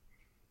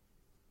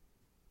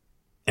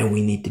and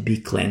we need to be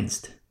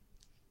cleansed.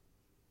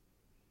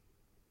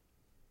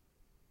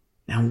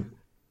 Now,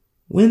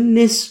 when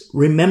this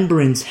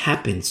remembrance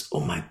happens,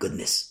 oh my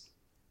goodness,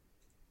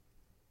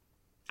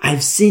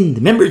 I've sinned.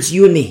 Remember, it's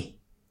you and me.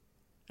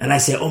 And I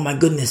say, oh my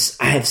goodness,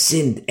 I have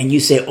sinned. And you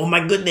say, oh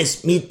my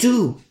goodness, me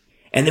too.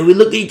 And then we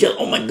look at each other,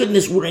 oh my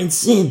goodness, we're in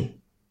sin.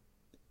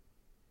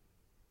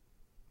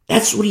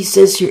 That's what he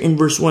says here in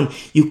verse 1.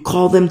 You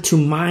call them to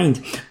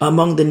mind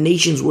among the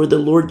nations where the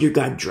Lord your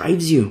God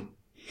drives you.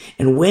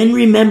 And when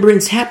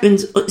remembrance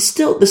happens,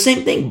 still the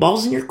same thing.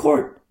 Ball's in your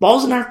court.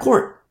 Ball's in our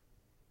court.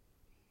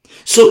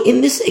 So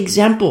in this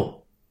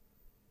example,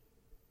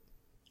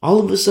 all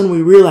of a sudden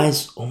we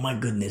realize, oh my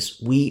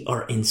goodness, we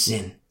are in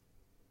sin.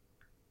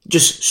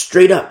 Just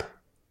straight up.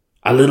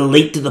 A little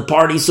late to the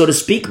party, so to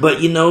speak, but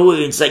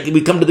it's like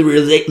we come to the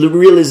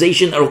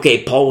realization that,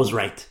 okay, Paul was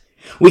right.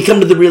 We come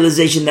to the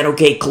realization that,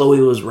 okay,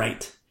 Chloe was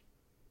right.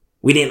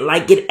 We didn't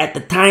like it at the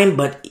time,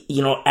 but,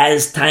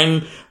 as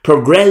time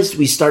progressed,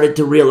 we started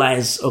to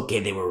realize, okay,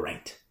 they were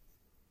right.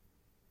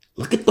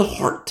 Look at the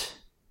heart.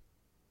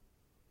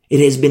 It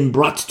has been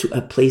brought to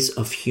a place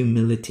of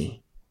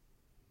humility.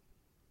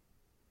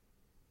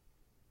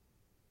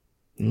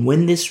 And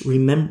when this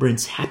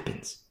remembrance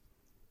happens,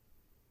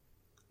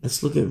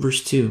 let's look at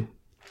verse 2.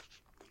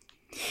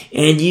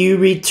 And you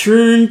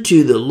return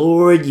to the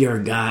Lord your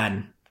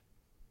God.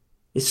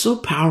 It's so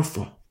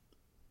powerful.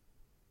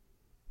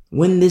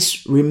 When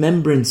this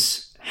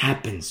remembrance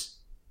happens.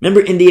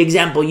 Remember in the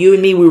example, you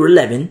and me, we were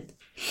 11.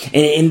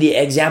 And in the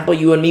example,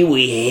 you and me,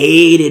 we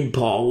hated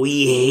Paul.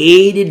 We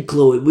hated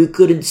Chloe. We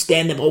couldn't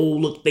stand them. Oh,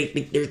 look, they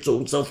think they're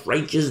so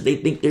self-righteous. They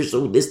think they're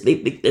so this. They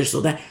think they're so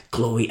that.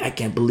 Chloe, I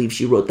can't believe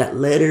she wrote that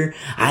letter.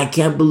 I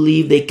can't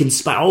believe they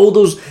conspire. All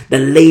the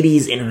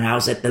ladies in her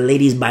house at the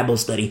ladies' Bible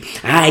study.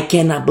 I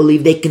cannot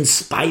believe they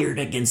conspired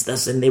against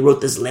us and they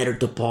wrote this letter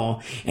to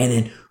Paul. And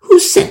then who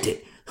sent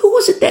it? Who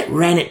was it that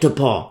ran it to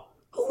Paul?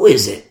 Who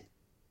is it?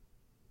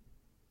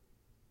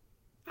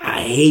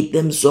 I hate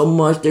them so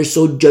much. They're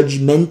so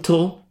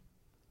judgmental.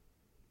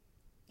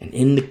 And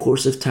in the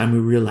course of time, we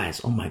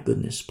realize, oh my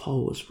goodness,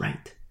 Paul was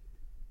right.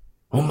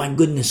 Oh my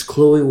goodness,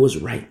 Chloe was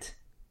right.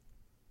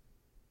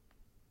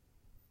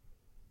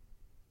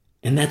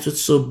 And that's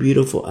what's so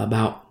beautiful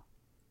about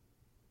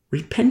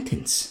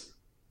repentance.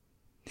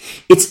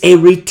 It's a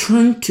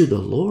return to the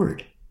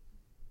Lord.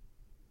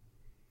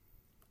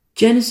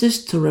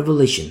 Genesis to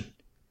Revelation.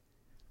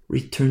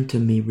 Return to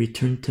me,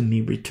 return to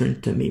me, return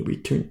to me,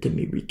 return to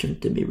me, return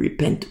to me.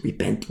 Repent,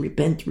 repent,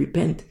 repent,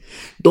 repent.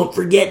 Don't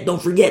forget,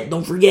 don't forget,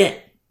 don't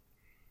forget.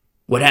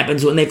 What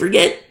happens when they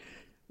forget?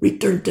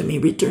 Return to me,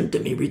 return to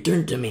me,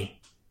 return to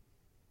me.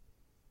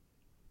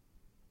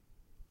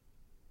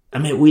 I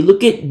mean, we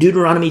look at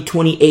Deuteronomy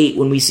 28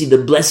 when we see the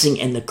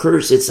blessing and the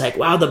curse. It's like,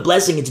 wow, the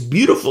blessing, it's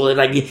beautiful. And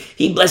like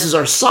he blesses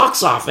our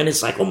socks off. And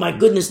it's like, oh my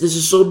goodness, this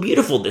is so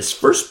beautiful. This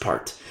first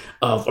part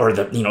of, or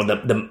the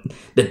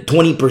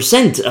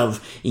 20%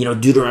 of,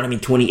 Deuteronomy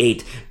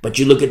 28. But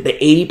you look at the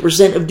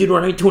 80% of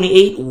Deuteronomy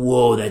 28.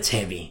 Whoa, that's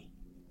heavy.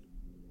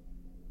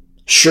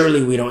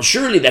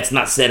 Surely that's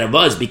not said of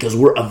us because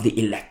we're of the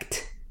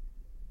elect.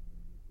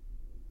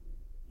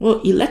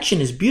 Well, election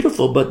is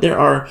beautiful, but there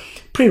are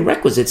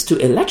prerequisites to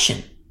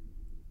election.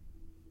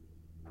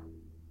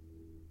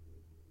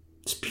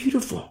 It's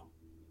beautiful.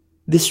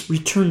 This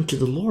return to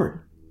the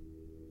Lord.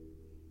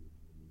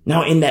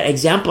 Now, in that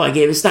example I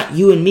gave, it's not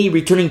you and me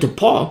returning to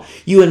Paul,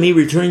 you and me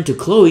returning to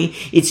Chloe.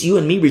 It's you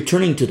and me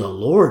returning to the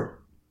Lord.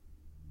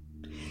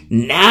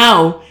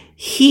 Now,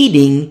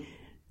 heeding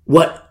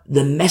what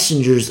the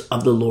messengers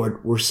of the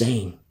Lord were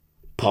saying,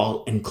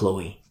 Paul and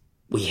Chloe.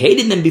 We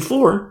hated them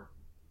before,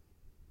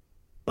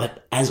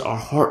 but as our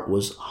heart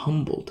was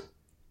humbled,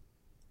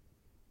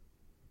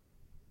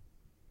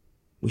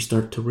 we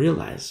start to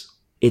realize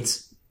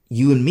it's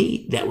you and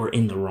me that were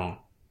in the wrong.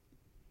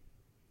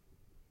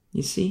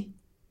 You see?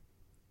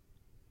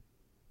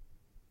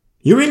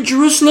 You're in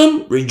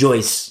Jerusalem,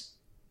 rejoice.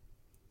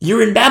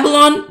 You're in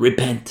Babylon,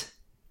 repent.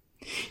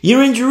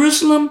 You're in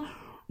Jerusalem,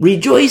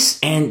 rejoice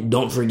and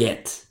don't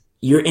forget.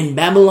 You're in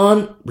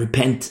Babylon,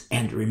 repent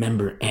and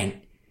remember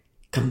and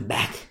come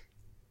back.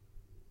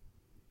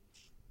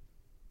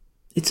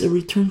 It's a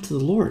return to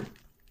the Lord.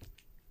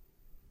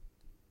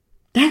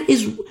 That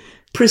is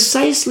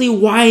precisely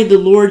why the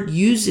Lord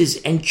uses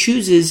and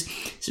chooses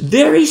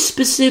very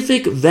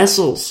specific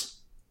vessels.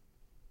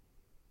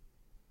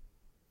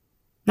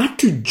 Not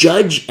to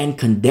judge and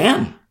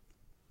condemn,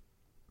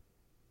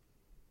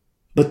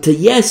 but to,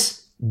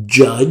 yes,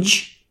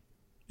 judge.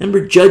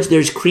 Remember, judge,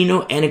 there's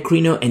krino,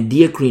 anakrino, and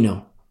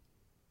diakrino.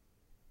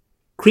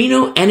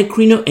 Krino,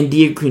 anakrino, and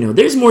diakrino.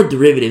 There's more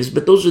derivatives,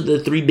 but those are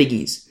the three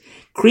biggies.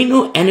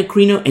 Krino,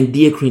 anakrino, and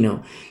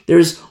diakrino.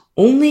 There's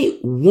only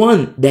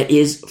one that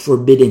is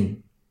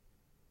forbidden.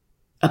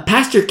 A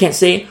pastor can't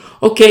say,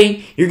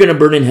 okay, you're going to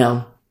burn in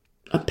hell.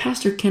 A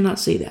pastor cannot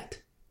say that.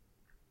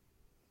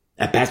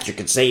 A pastor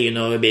could say,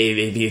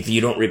 if you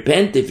don't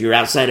repent, if you're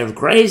outside of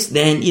Christ,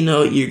 then,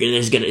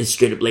 it's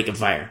straight up lake of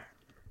fire.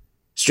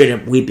 Straight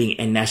up weeping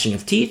and gnashing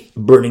of teeth,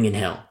 burning in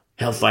hell.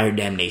 Hellfire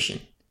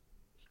damnation.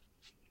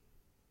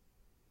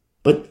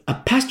 But a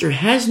pastor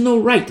has no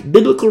right,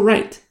 biblical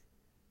right,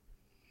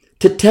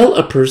 to tell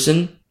a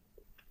person,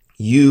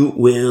 you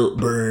will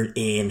burn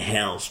in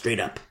hell, straight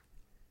up.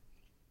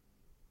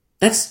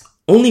 That's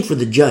only for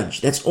the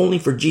judge. That's only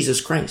for Jesus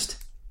Christ.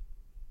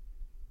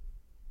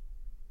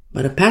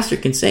 But a pastor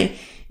can say,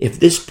 if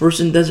this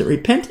person doesn't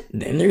repent,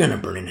 then they're going to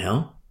burn in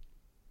hell.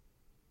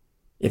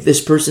 If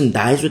this person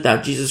dies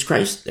without Jesus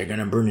Christ, they're going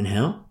to burn in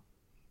hell.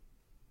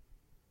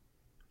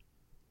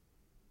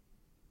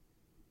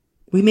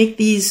 We make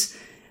these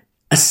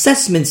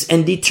assessments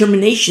and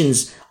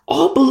determinations,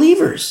 all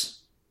believers.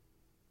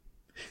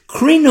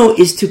 Krino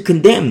is to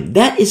condemn.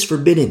 That is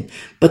forbidden.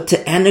 But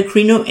to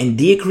anakrino and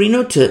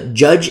diakrino, to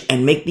judge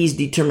and make these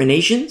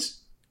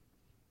determinations,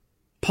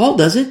 Paul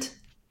does it.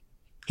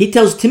 He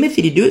tells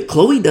Timothy to do it.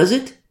 Chloe does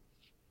it.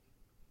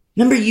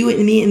 Remember you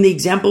and me in the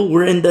example?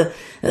 We're in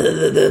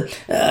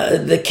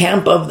the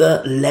camp of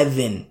the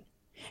leaven.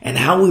 And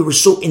how we were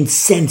so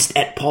incensed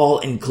at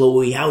Paul and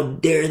Chloe. How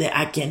dare they?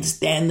 I can't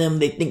stand them.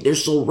 They think they're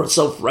so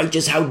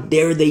self-righteous. How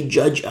dare they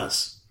judge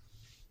us?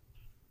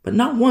 But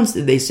not once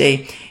did they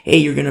say, hey,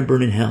 you're going to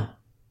burn in hell.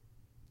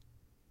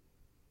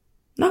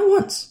 Not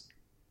once.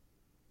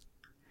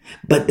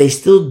 But they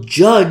still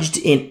judged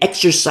in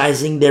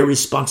exercising their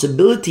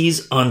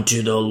responsibilities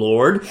unto the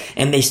Lord.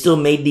 And they still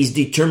made these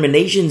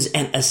determinations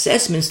and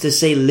assessments to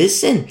say,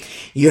 listen,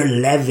 you're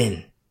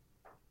leaven.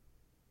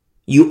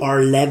 You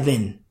are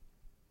leaven.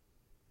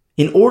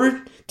 In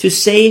order to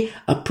say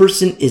a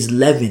person is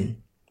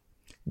leaven,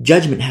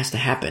 judgment has to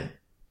happen.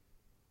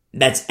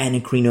 That's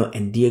anakrino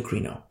and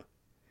diakrino.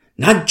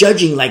 Not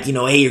judging like,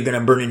 hey, you're going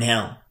to burn in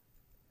hell.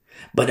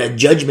 But a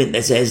judgment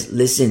that says,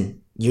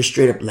 listen, you're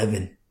straight up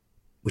leaven,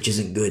 which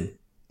isn't good.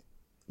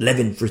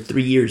 Leaven for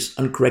 3 years,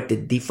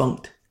 uncorrected,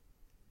 defunct.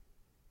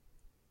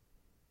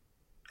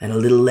 And a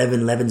little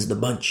leaven leavens the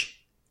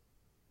bunch.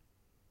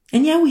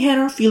 And yeah, we had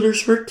our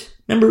feelers hurt.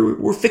 Remember,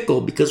 we're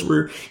fickle because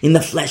we're in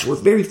the flesh. We're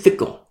very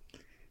fickle.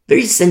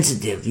 Very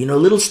sensitive,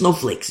 little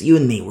snowflakes. You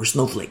and me, we're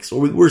snowflakes.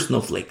 Or we were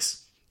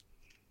snowflakes.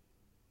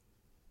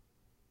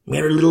 We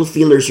had our little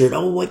feelers hurt.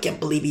 Oh, I can't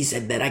believe he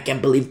said that. I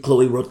can't believe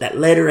Chloe wrote that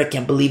letter. I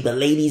can't believe the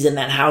ladies in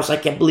that house. I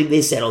can't believe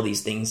they said all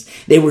these things.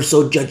 They were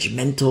so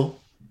judgmental.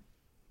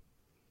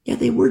 Yeah,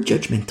 they were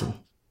judgmental.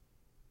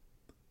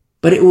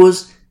 But it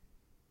was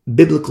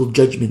biblical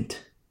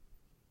judgment.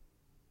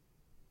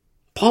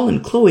 Paul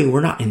and Chloe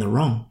were not in the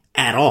wrong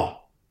at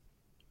all.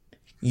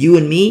 You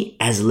and me,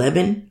 as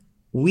leaven,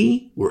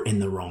 we were in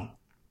the wrong.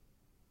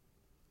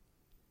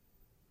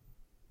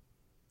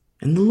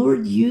 And the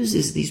Lord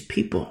uses these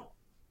people.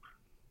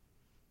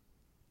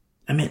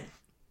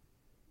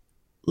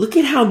 Look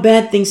at how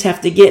bad things have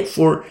to get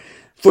for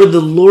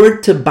the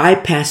Lord to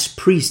bypass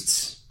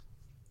priests.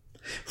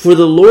 For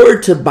the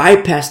Lord to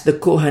bypass the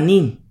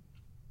Kohanim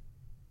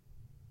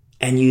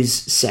and use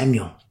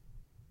Samuel.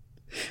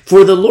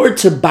 For the Lord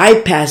to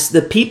bypass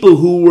the people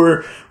who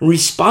were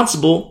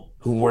responsible,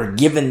 who were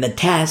given the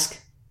task,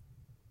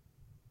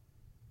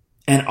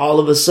 and all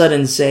of a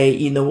sudden say,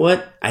 you know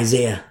what?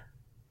 Isaiah,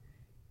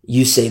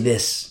 you say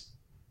this.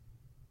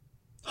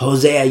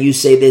 Hosea, you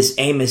say this.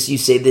 Amos, you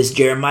say this.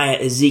 Jeremiah,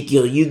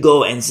 Ezekiel, you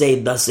go and say,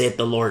 thus saith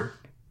the Lord.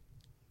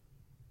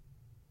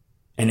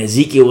 And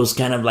Ezekiel was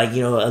kind of like,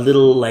 a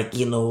little like, I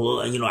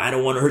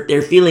don't want to hurt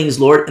their feelings,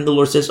 Lord. And the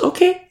Lord says,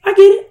 okay, I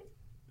get it.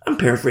 I'm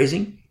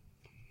paraphrasing.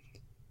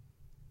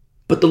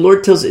 But the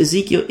Lord tells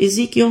Ezekiel,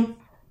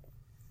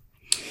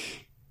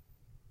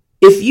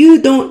 if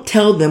you don't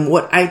tell them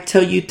what I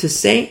tell you to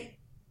say,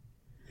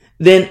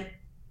 then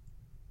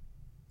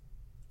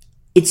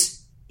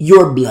it's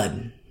your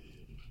blood.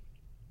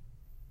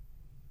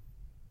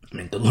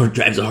 The Lord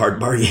drives a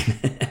hard bargain.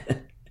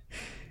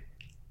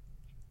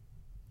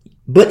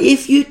 But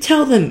if you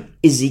tell them,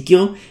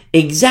 Ezekiel,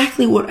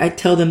 exactly what I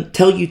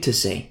tell you to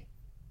say,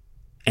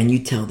 and you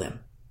tell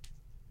them,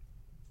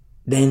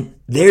 then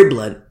their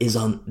blood is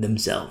on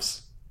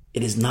themselves.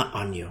 It is not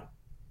on you.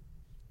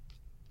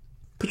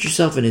 Put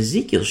yourself in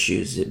Ezekiel's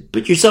shoes.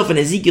 Put yourself in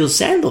Ezekiel's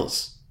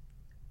sandals.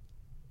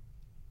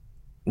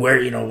 Where,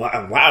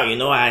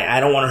 I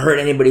don't want to hurt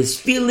anybody's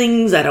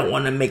feelings. I don't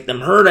want to make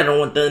them hurt. I don't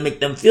want to make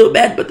them feel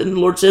bad. But then the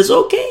Lord says,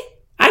 okay,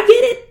 I get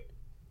it.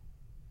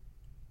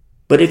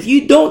 But if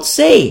you don't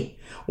say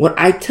what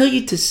I tell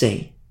you to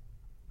say,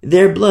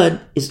 their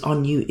blood is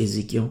on you,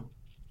 Ezekiel.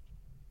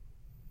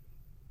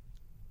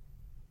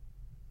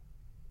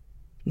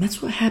 And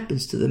that's what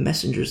happens to the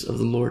messengers of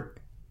the Lord.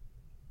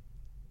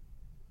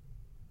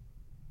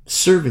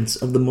 Servants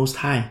of the Most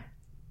High.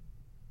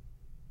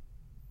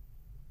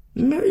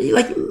 Remember,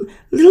 like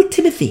little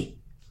Timothy.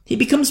 He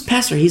becomes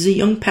pastor. He's a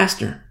young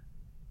pastor.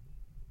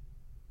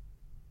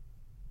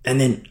 And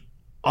then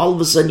all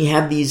of a sudden you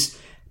have these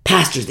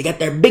pastors. They got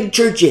their big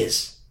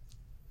churches.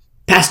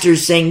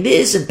 Pastors saying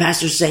this and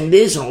pastors saying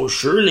this. Oh,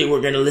 surely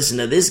we're going to listen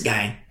to this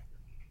guy.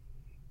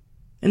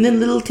 And then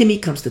little Timmy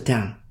comes to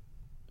town.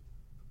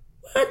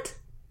 What?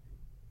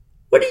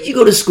 Where did you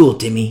go to school,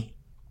 Timmy?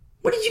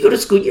 Where did you go to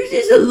school? You're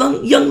just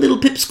a young little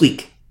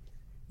pipsqueak.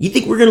 You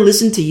think we're going to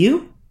listen to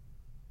you?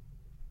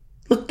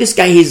 Look, this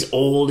guy, he's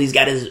old. He's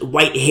got his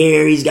white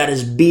hair. He's got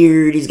his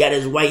beard. He's got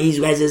his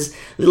he has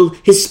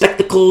his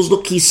spectacles.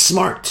 Look, he's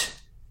smart.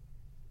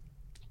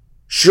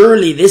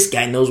 Surely this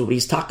guy knows what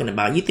he's talking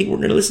about. You think we're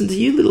going to listen to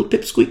you, little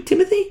pipsqueak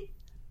Timothy?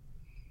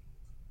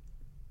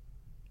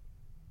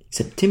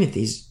 Except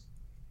Timothy's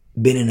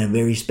been in a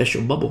very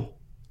special bubble.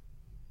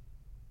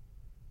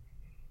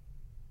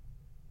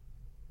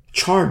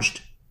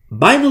 Charged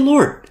by the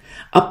Lord.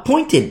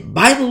 Appointed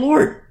by the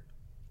Lord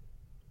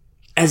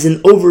as an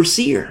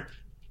overseer.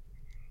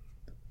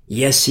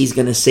 Yes, he's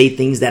going to say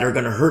things that are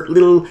going to hurt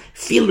little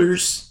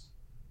feelers.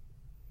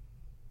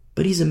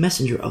 But he's a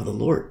messenger of the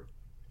Lord.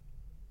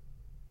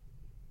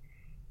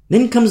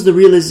 Then comes the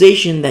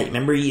realization that,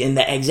 remember in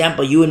that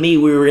example, you and me,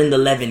 we were in the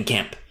leaven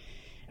camp.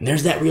 And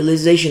there's that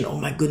realization, oh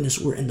my goodness,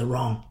 we're in the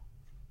wrong.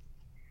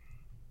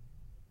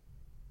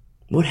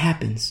 What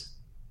happens?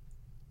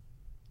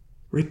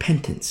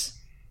 Repentance.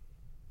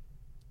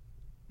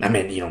 I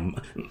mean,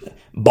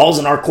 balls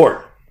in our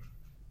court.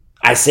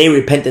 I say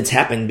repentance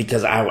happened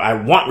because I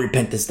want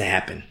repentance to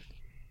happen.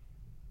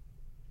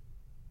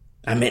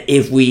 I mean,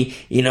 if we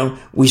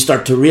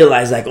start to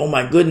realize like, oh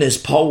my goodness,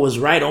 Paul was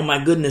right. Oh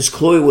my goodness,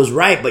 Chloe was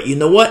right. But you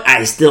know what?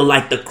 I still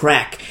like the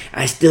crack.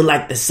 I still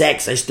like the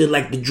sex. I still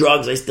like the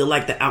drugs. I still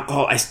like the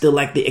alcohol. I still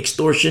like the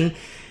extortion.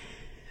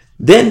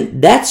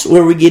 Then that's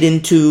where we get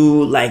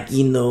into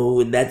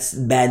that's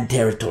bad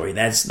territory.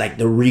 That's like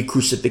the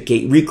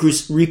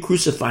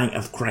recrucifying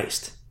of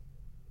Christ.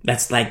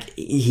 That's like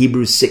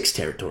Hebrews 6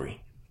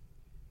 territory,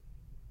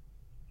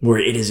 where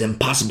it is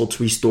impossible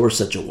to restore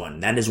such a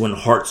one. That is when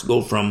hearts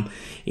go from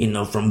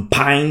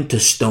pine to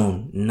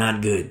stone.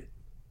 Not good.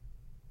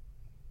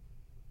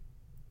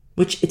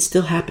 Which it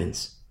still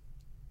happens.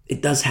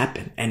 It does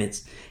happen, and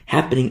it's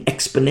happening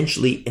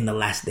exponentially in the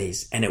last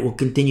days, and it will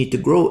continue to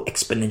grow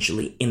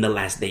exponentially in the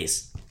last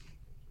days.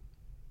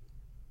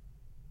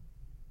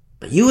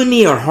 But you and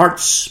me, our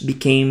hearts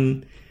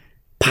became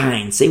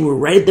pine. Say we're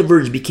right at the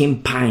verge,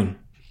 became pine.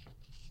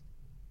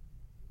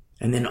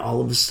 And then all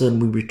of a sudden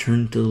we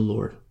return to the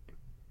Lord.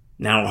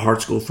 Now our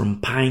hearts go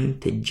from pine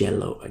to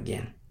jello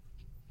again.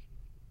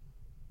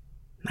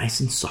 Nice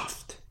and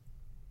soft.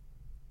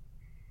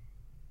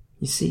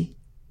 You see?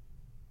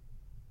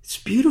 It's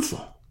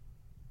beautiful.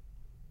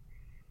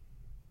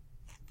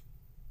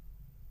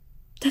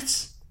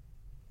 That's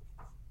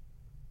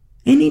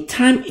any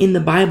time in the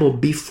Bible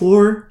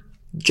before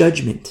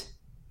judgment,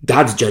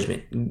 God's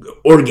judgment,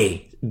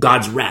 orge,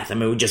 God's wrath. I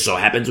mean, it just so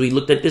happens we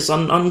looked at this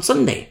on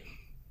Sunday.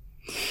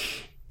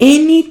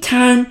 Any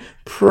time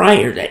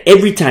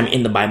every time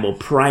in the Bible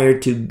prior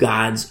to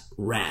God's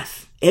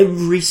wrath,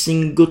 every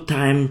single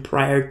time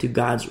prior to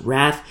God's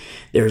wrath,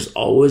 there's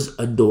always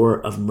a door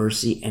of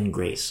mercy and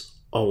grace.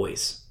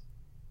 Always.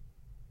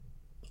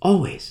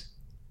 Always.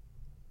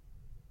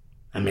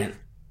 I mean,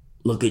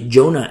 look at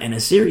Jonah and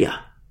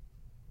Assyria.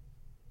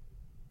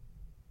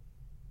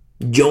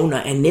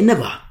 Jonah and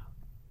Nineveh.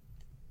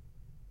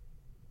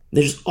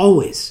 There's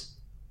always.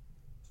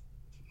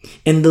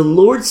 And the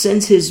Lord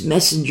sends his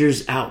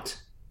messengers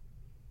out.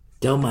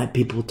 Tell my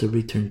people to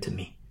return to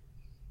me.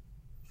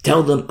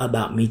 Tell them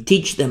about me.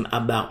 Teach them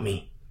about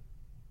me.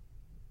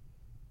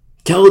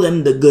 Tell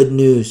them the good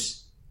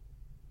news.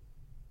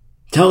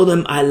 Tell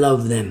them I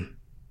love them.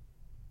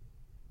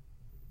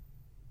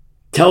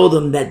 Tell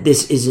them that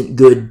this isn't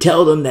good.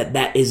 Tell them that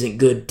that isn't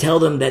good. Tell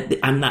them that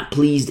I'm not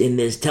pleased in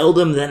this. Tell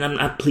them that I'm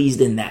not pleased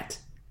in that.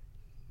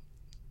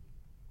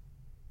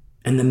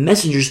 And the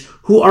messengers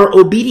who are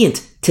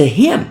obedient to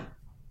him.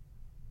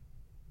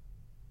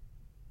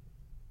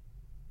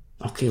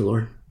 Okay,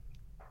 Lord,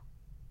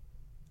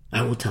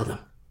 I will tell them.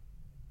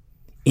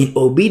 In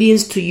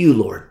obedience to you,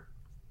 Lord,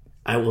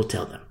 I will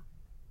tell them.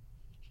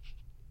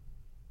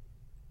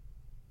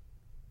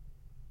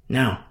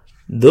 Now,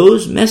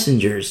 those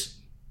messengers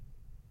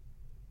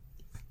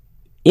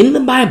in the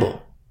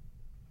Bible,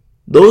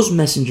 those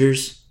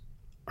messengers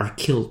are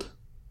killed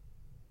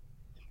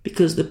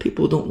because the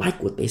people don't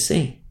like what they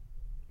say.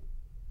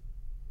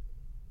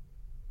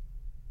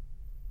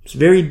 It's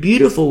very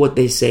beautiful what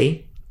they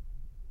say.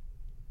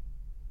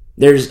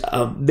 There's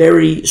a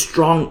very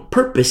strong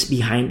purpose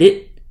behind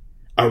it,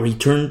 a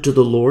return to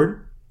the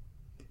Lord.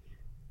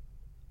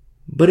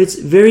 But it's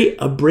very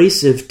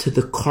abrasive to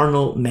the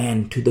carnal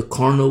man, to the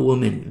carnal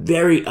woman.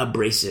 Very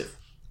abrasive.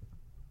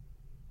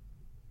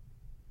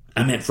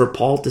 I meant for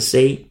Paul to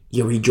say,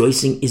 your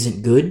rejoicing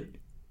isn't good.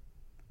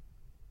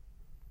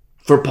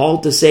 For Paul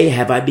to say,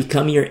 have I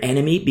become your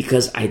enemy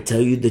because I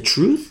tell you the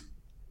truth?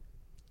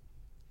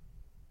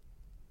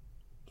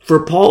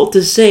 for Paul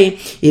to say,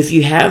 if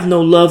you have no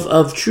love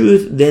of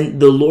truth, then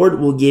the Lord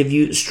will give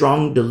you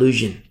strong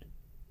delusion.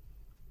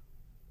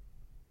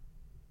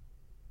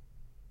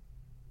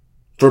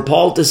 For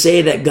Paul to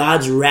say that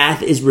God's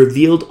wrath is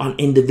revealed on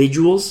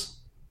individuals.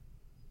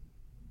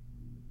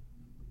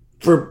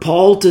 For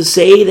Paul to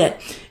say that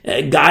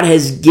God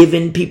has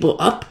given people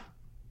up.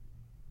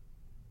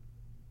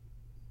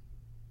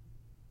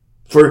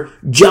 For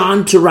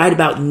John to write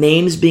about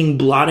names being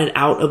blotted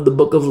out of the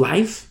book of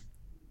life.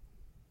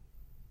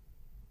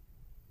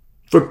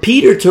 For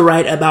Peter to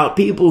write about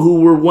people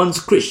who were once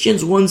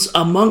Christians, once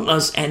among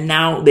us, and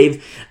now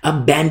they've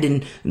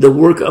abandoned the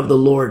work of the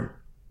Lord.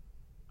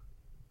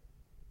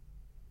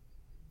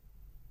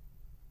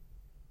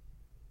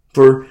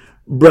 For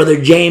Brother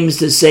James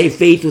to say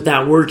faith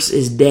without works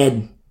is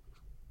dead.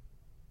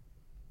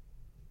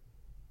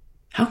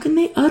 How can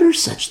they utter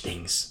such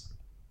things?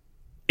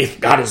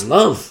 If God is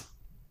love.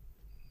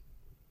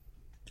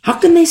 How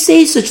can they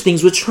say such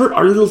things which hurt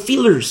our little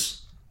feelers?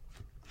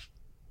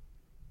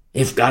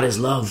 If God is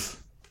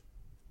love.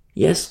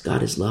 Yes,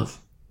 God is love.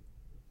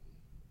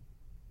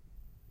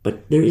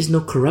 But there is no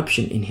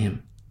corruption in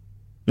him.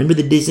 Remember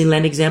the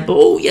Disneyland example?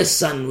 Oh, yes,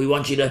 son, we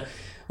want you to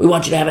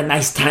have a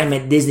nice time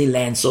at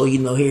Disneyland. So,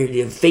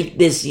 here, fake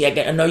this.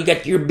 I know you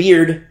got your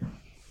beard.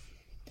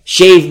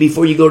 Shave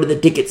before you go to the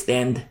ticket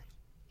stand.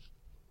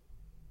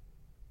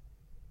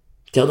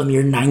 Tell them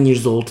you're 9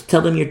 years old.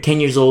 Tell them you're 10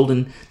 years old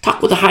and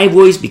talk with a high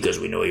voice because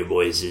we know your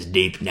voice is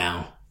deep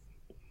now.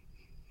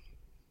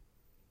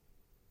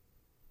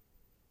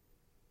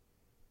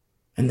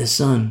 And the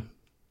son,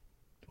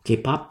 okay,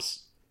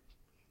 Pops,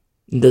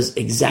 does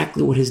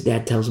exactly what his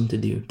dad tells him to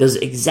do. Does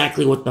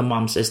exactly what the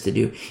mom says to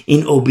do.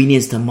 In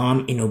obedience to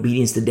mom, in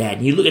obedience to dad.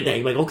 And you look at that,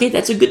 you're like, okay,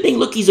 that's a good thing.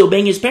 Look, he's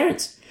obeying his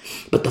parents.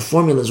 But the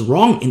formula is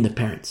wrong in the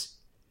parents.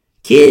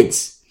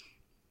 Kids,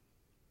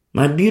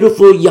 my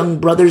beautiful young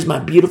brothers, my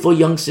beautiful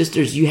young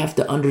sisters, you have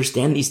to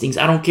understand these things.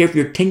 I don't care if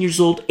you're 10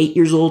 years old, 8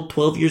 years old,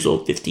 12 years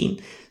old,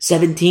 15,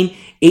 17,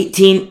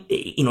 18.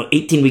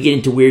 18 we get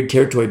into weird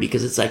territory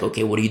because it's like,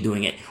 okay, what are you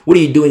doing it? What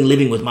are you doing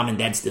living with mom and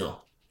dad still?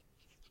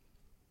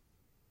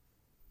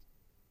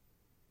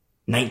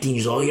 19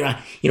 years old,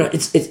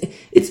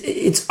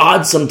 it's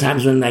odd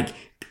sometimes when like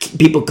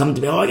people come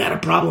to me, oh, I got a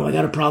problem.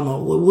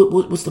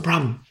 What's the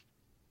problem?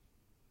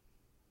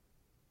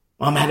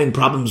 Well, I'm having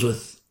problems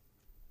with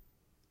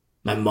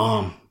my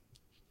mom.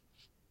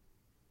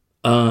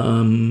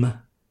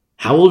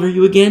 How old are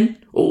you again?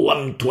 Oh,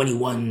 I'm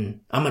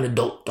 21. I'm an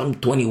adult. I'm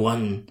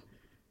 21.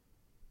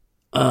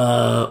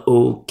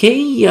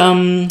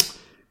 Okay.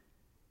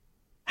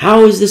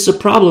 How is this a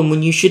problem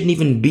when you shouldn't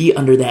even be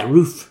under that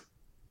roof?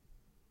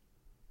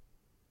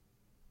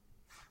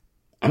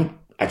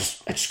 I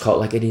just call it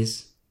like it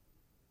is.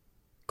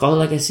 Call it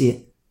like I see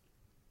it.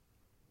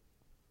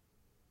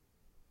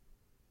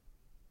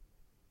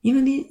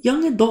 The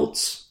young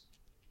adults.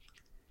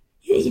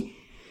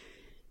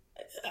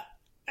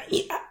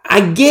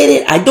 I get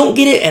it. I don't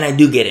get it, and I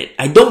do get it.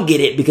 I don't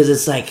get it because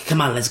it's like,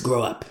 come on, let's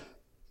grow up.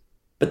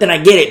 But then I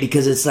get it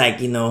because it's like,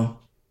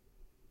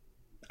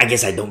 I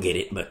guess I don't get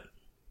it, but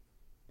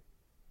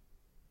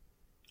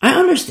I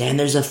understand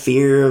there's a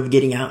fear of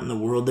getting out in the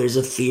world. There's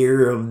a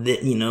fear of,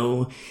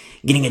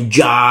 getting a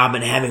job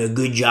and having a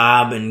good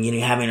job and,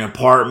 having an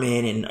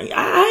apartment. And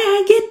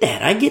I get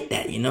that. I get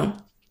that,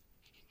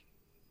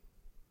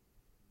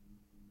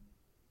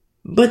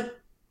 But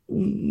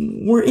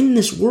we're in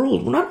this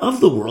world. We're not of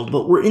the world,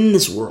 but we're in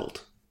this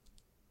world.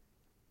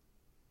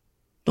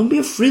 Don't be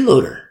a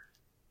freeloader.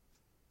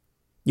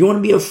 You want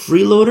to be a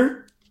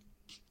freeloader?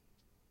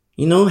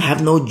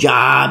 Have no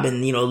job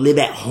and, live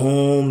at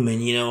home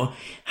and,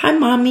 hi,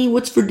 mommy,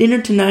 what's for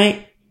dinner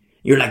tonight?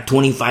 You're like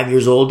 25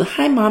 years old.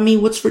 Hi, mommy,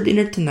 what's for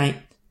dinner tonight?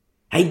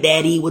 Hi,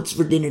 daddy, what's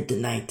for dinner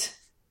tonight?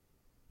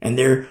 And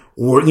they're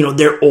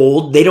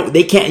old.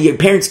 Your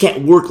parents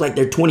can't work like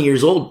they're 20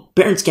 years old.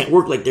 Parents can't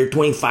work like they're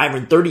 25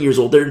 or 30 years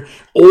old. They're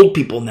old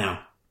people now.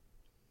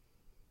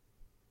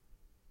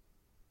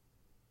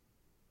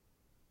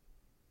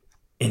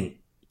 And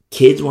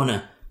kids want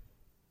to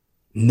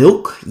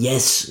milk?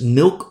 Yes,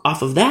 milk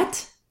off of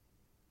that.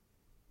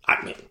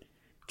 I mean,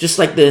 just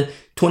like the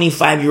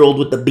 25-year-old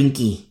with the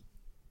binky.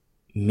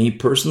 Me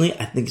personally,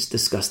 I think it's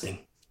disgusting.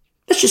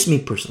 That's just me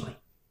personally.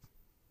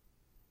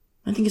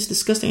 I think it's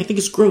disgusting. I think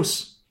it's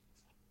gross.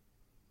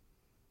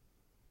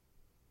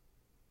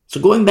 So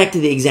going back to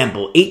the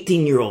example,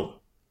 18-year-old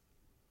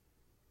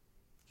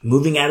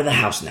moving out of the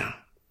house now.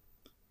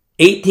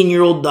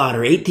 18-year-old daughter,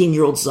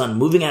 18-year-old son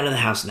moving out of the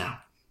house now.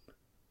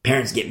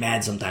 Parents get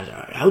mad sometimes.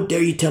 How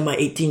dare you tell my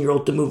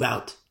 18-year-old to move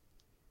out?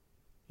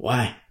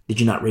 Why? Did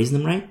you not raise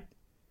them right?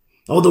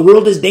 Oh, the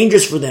world is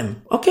dangerous for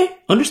them. Okay,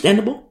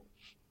 understandable.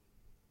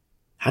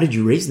 How did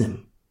you raise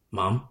them,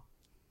 Mom?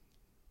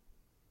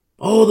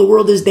 Oh, the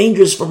world is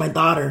dangerous for my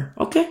daughter.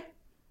 Okay.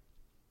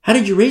 How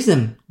did you raise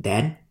them,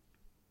 Dad?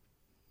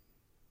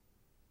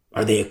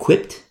 Are they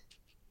equipped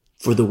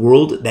for the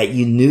world that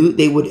you knew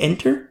they would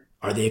enter?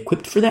 Are they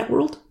equipped for that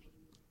world?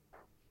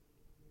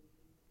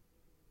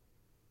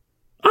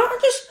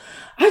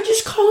 I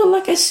just call it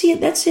like I see it.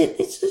 That's it.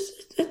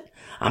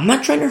 I'm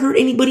not trying to hurt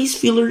anybody's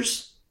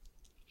feelers.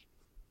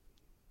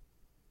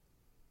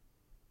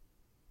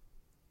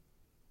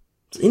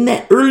 In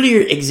that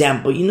earlier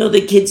example,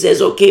 the kid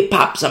says, okay,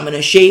 Pops, I'm going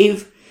to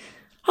shave.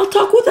 I'll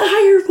talk with a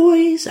higher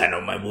voice. I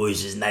know my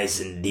voice is nice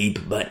and deep,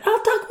 but I'll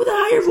talk with a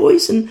higher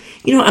voice. And,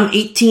 I'm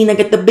 18. I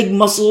got the big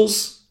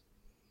muscles.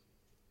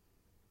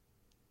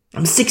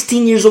 I'm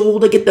 16 years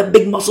old. I get the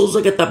big muscles.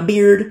 I got the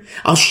beard.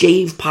 I'll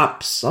shave,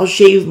 Pops. I'll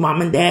shave,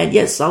 Mom and Dad.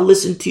 Yes, I'll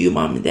listen to you,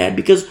 Mom and Dad,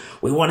 because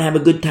we want to have a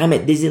good time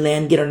at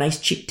Disneyland, get our nice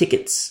cheap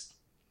tickets.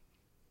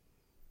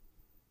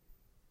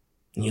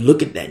 And you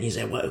look at that and you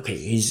say, well, okay,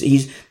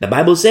 the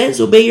Bible says,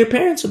 obey your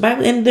parents.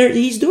 And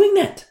he's doing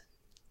that.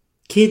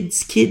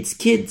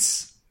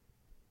 Kids.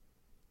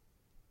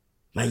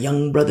 My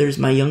young brothers,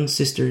 my young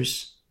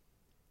sisters.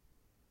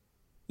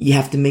 You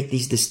have to make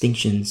these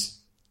distinctions.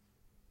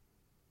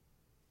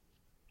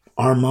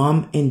 Are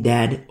mom and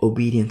dad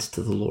obedient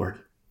to the Lord?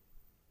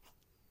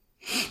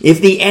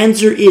 If the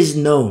answer is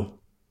no,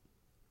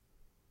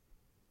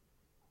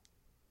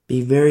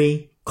 be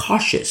very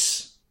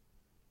cautious.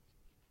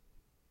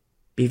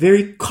 Be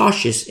very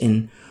cautious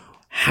in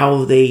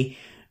how they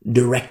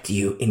direct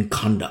you in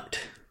conduct.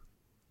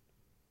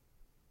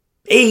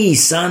 Hey,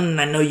 son,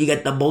 I know you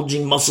got the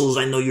bulging muscles.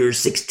 I know you're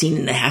 16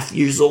 and a half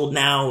years old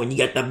now, and you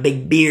got the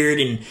big beard,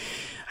 and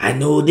I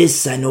know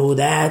this, I know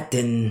that,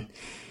 and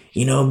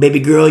baby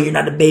girl, you're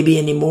not a baby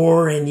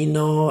anymore. And,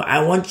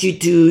 I want you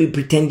to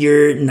pretend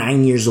you're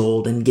 9 years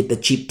old and get the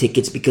cheap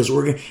tickets because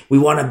we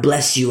want to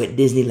bless you at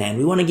Disneyland.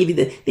 We want to give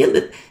you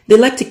they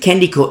like to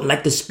candy coat and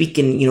like to speak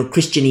in,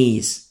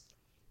 Christianese.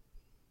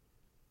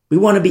 We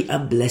want to be a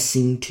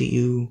blessing to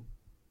you.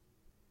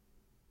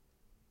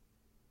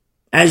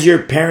 As your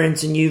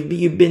parents, and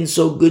you've been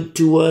so good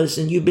to us,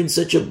 and you've been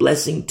such a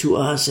blessing to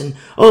us, and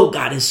oh,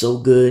 God is so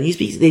good. And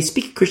they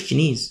speak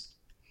Christianese.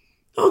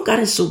 Oh, God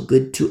is so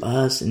good to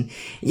us. And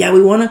yeah,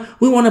 we want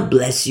to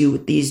bless you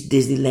with these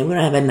Disneyland. We're going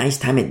to have a nice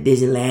time at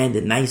Disneyland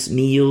and nice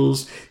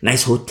meals,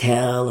 nice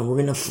hotel. And we're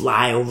going to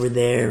fly over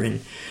there.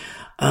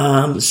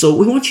 And, so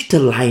we want you to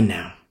lie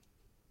now.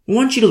 We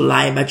want you to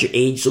lie about your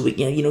age so we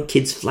can,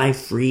 kids fly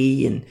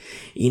free and,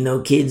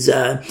 kids,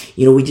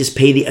 we just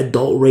pay the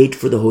adult rate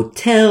for the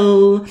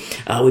hotel.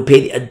 We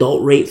pay the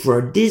adult rate for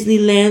our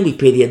Disneyland. We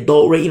pay the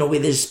adult rate,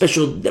 there's a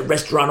special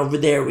restaurant over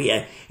there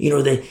where,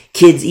 the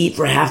kids eat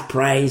for half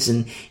price.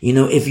 And,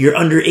 if you're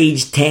under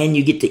age 10,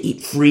 you get to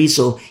eat free.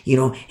 So,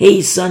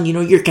 hey, son,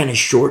 you're kind of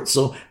short.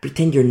 So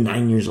pretend you're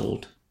 9 years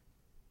old.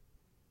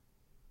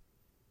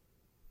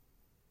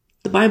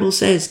 The Bible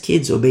says,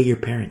 kids, obey your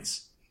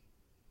parents.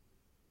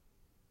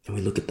 And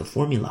we look at the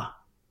formula.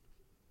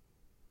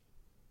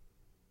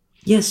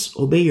 Yes,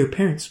 obey your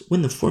parents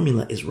when the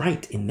formula is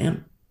right in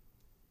them.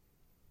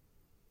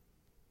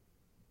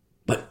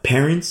 But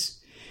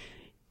parents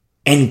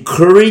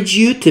encourage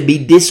you to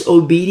be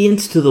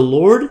disobedient to the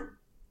Lord.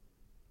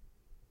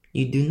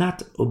 You do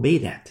not obey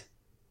that.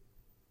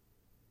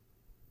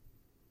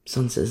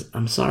 Son says,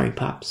 I'm sorry,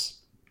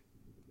 Pops.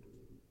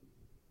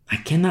 I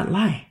cannot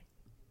lie.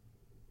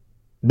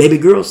 Baby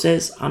girl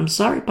says, I'm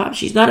sorry, Pops.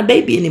 She's not a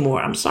baby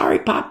anymore. I'm sorry,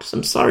 Pops.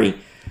 I'm sorry,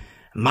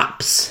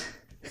 Mops.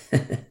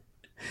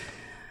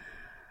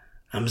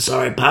 I'm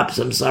sorry, Pops.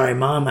 I'm sorry,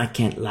 Mom. I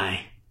can't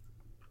lie.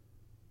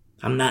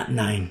 I'm not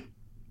 9.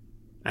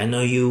 I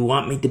know you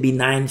want me to be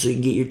 9 so you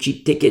can get your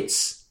cheap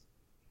tickets.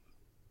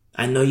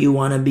 I know you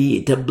want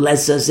to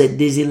bless us at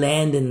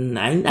Disneyland, and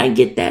I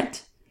get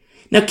that.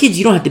 Now, kids,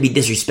 you don't have to be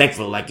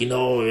disrespectful. Like,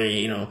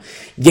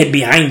 get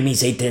behind me,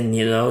 Satan.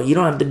 You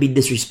don't have to be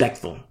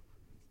disrespectful.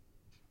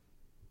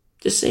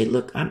 Just say,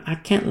 look, I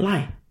can't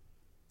lie.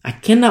 I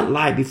cannot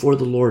lie before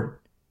the Lord.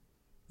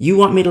 You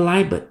want me to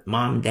lie, but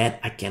Mom, Dad,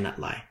 I cannot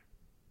lie.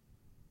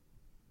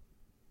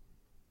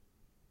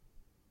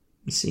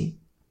 You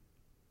see?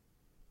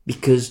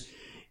 Because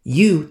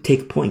you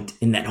take point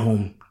in that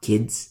home,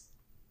 kids.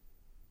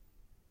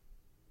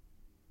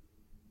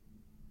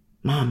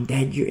 Mom,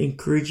 Dad, you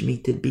encourage me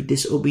to be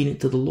disobedient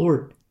to the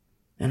Lord,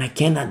 and I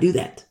cannot do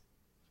that.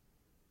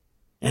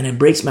 And it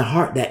breaks my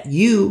heart that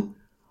you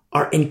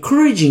are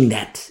encouraging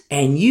that,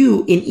 and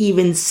you, in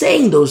even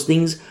saying those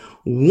things,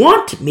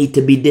 want me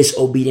to be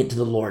disobedient to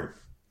the Lord.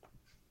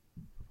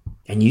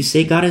 And you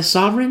say God is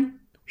sovereign?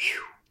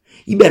 Whew.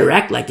 You better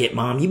act like it,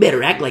 Mom. You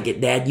better act like it,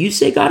 Dad. You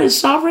say God is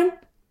sovereign?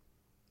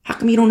 How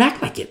come you don't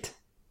act like it?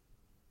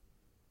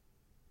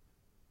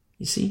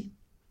 You see?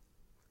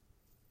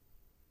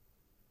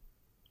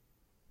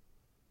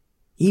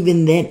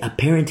 Even then, a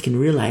parent can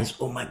realize,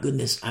 oh my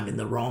goodness, I'm in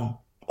the wrong.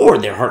 Or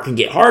their heart can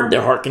get hard.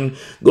 Their heart can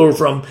go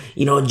from,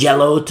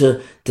 jello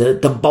to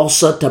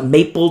balsa to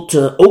maple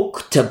to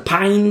oak to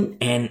pine.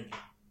 And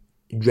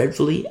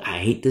dreadfully, I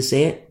hate to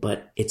say it,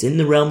 but it's in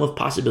the realm of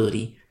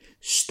possibility,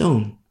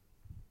 stone.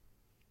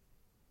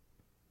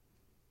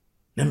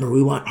 Remember,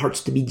 we want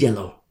hearts to be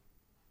jello.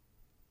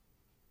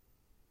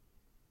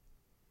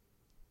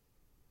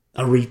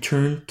 A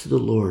return to the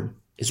Lord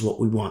is what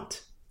we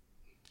want.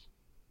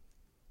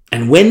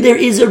 And when there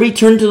is a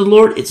return to the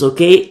Lord, it's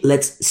okay.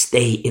 Let's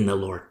stay in the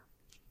Lord.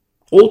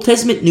 Old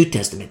Testament, New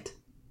Testament.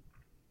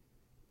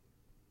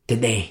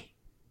 Today.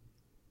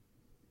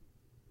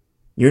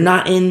 You're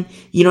not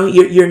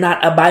you're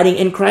not abiding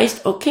in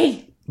Christ?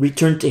 Okay.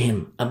 Return to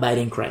Him. Abide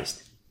in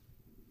Christ.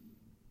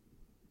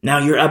 Now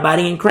you're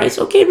abiding in Christ?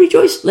 Okay,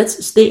 rejoice.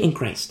 Let's stay in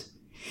Christ.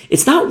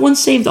 It's not once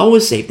saved,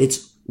 always saved.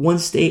 It's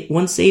once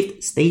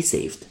saved, stay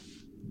saved.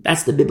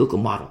 That's the biblical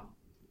model.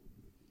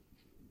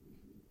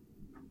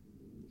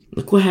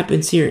 Look what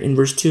happens here in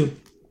verse 2.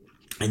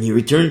 And you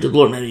return to the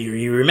Lord.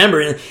 You remember,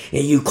 and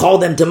you call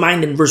them to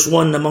mind in verse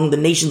 1, among the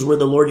nations where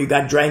the Lord your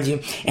God drives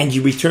you. And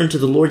you return to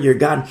the Lord your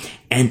God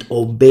and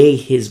obey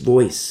His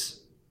voice,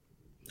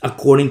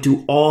 according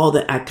to all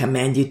that I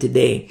command you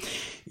today.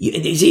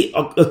 You see,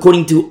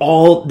 according to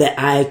all that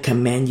I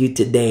command you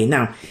today.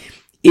 Now,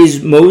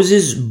 is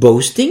Moses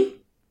boasting?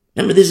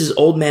 Remember, this is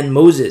old man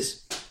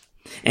Moses.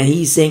 And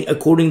he's saying,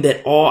 according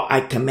that all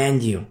I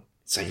command you.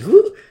 It's like,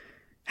 who?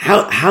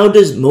 How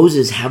does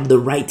Moses have the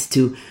right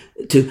to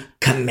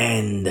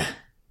command?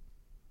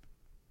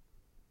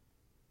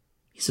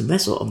 He's a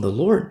vessel of the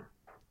Lord.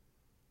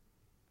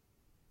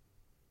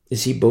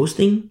 Is he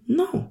boasting?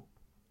 No.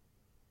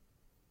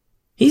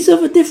 He's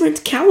of a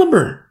different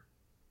caliber.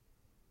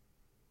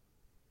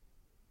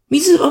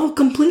 He's of a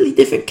completely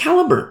different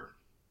caliber.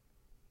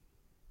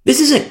 This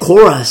isn't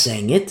Korah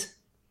saying it.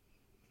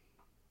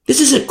 This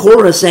isn't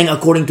Korah saying,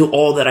 according to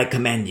all that I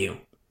command you.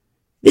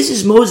 This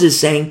is Moses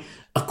saying,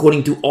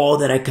 according to all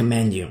that I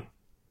command you.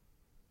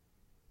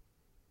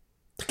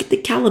 Look at the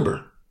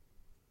caliber.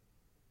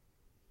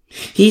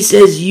 He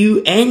says,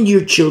 you and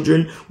your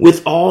children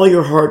with all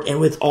your heart and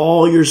with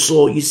all your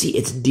soul. You see,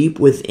 it's deep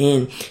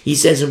within. He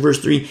says in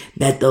verse 3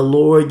 that the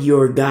Lord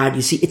your God,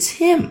 you see, it's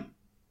Him.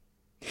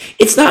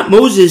 It's not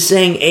Moses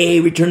saying, hey,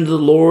 return to the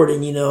Lord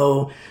and,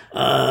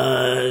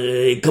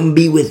 come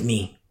be with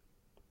me.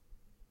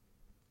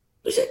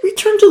 He said,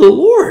 return to the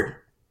Lord.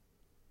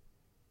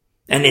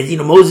 And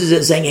Moses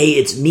isn't saying, hey,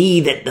 it's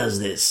me that does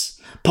this.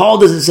 Paul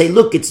doesn't say,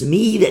 look, it's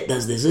me that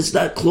does this. It's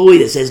not Chloe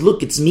that says,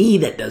 look, it's me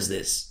that does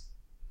this.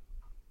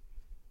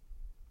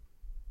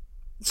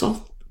 It's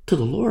all to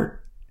the Lord.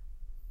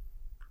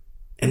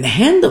 And the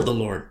hand of the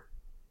Lord.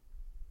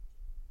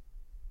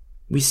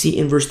 We see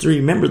in verse 3,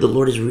 remember, the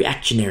Lord is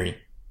reactionary.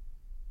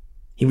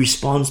 He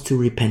responds to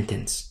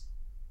repentance.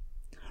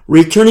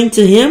 Returning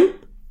to Him,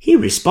 He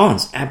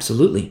responds,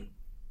 absolutely.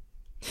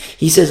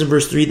 He says in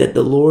verse 3 that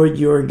the Lord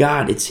your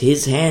God, it's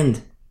His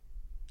hand,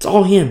 it's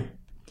all Him,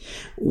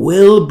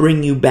 will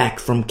bring you back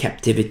from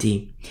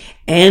captivity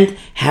and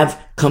have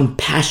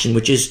compassion,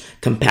 which is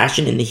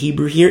compassion in the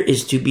Hebrew here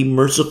is to be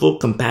merciful,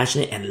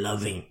 compassionate, and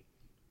loving.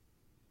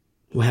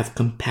 Will have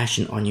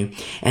compassion on you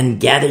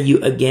and gather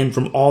you again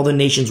from all the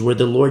nations where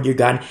the Lord your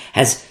God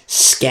has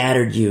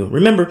scattered you.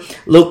 Remember,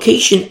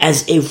 location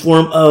as a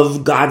form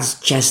of God's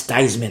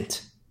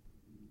chastisement.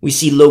 We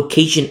see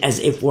location as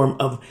a form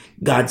of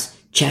God's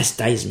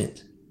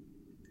chastisement.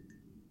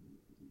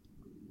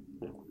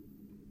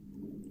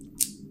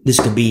 This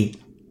could be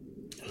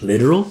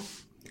literal.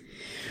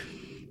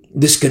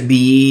 This could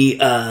be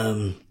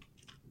a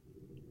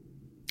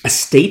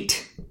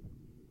state.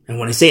 And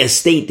when I say a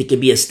state, it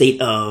could be a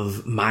state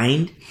of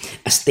mind,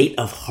 a state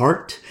of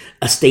heart,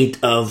 a state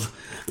of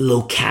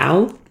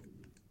locale.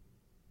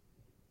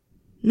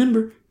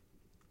 Remember,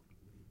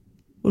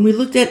 when we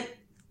looked at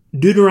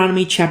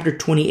Deuteronomy chapter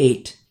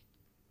 28,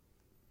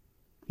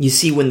 you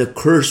see when the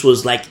curse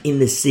was like in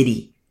the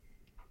city.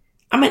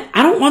 I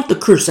don't want the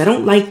curse. I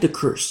don't like the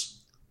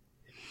curse.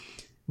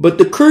 But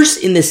the curse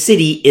in the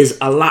city is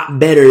a lot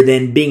better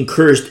than being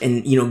cursed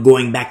and,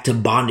 going back to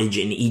bondage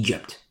in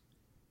Egypt.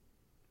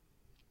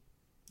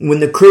 When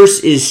the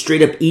curse is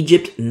straight up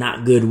Egypt,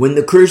 not good. When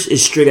the curse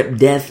is straight up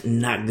death,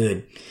 not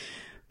good.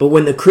 But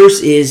when the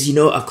curse is,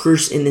 a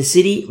curse in the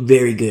city,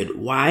 very good.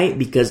 Why?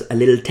 Because a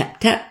little tap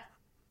tap,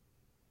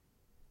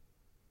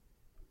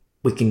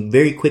 we can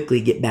very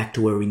quickly get back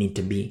to where we need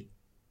to be.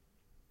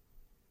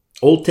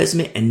 Old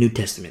Testament and New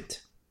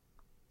Testament.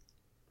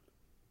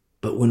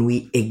 But when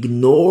we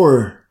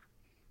ignore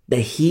the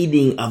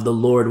heeding of the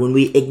Lord, when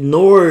we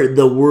ignore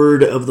the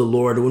word of the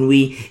Lord, when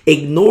we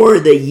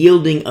ignore the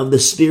yielding of the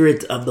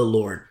Spirit of the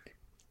Lord.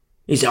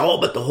 You say, oh,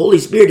 but the Holy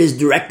Spirit is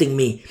directing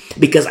me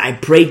because I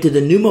prayed to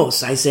the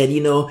pneumos. I said,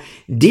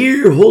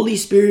 dear Holy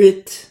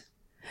Spirit,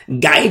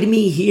 guide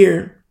me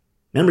here.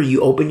 Remember,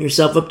 you open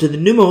yourself up to the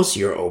pneumos,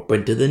 you're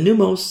open to the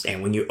pneumos.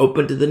 And when you're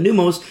open to the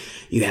pneumos,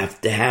 you have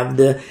to have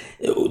the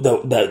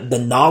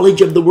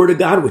knowledge of the Word of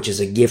God, which is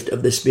a gift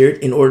of the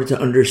Spirit, in order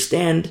to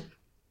understand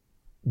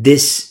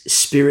this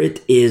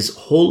spirit is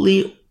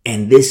holy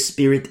and this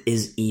spirit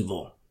is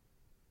evil.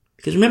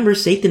 Because remember,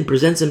 Satan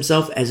presents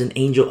himself as an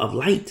angel of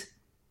light.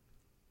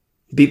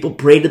 People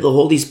pray to the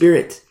Holy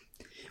Spirit.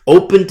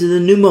 Open to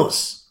the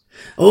pneumos.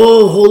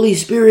 Oh, Holy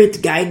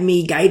Spirit, guide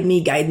me, guide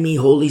me, guide me,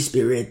 Holy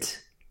Spirit.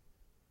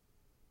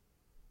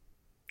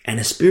 And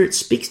a spirit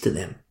speaks to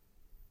them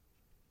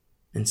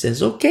and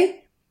says,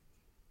 okay,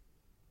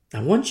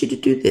 I want you to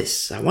do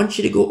this. I want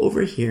you to go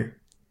over here.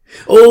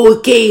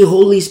 Okay,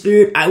 Holy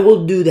Spirit, I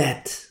will do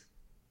that.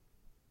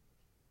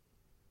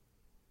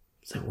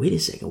 It's like, wait a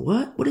second,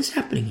 what? What is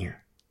happening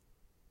here?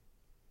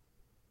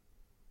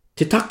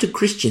 To talk to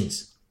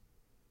Christians.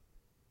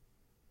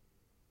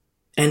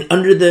 And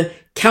under the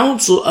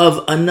counsel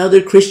of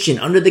another Christian,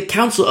 under the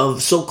counsel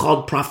of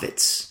so-called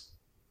prophets,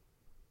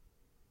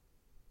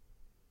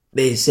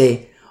 they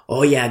say,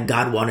 oh yeah,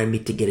 God wanted me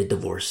to get a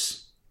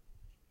divorce.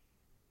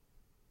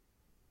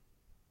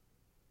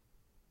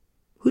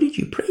 Who did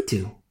you pray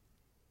to?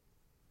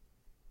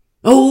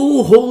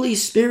 Oh, Holy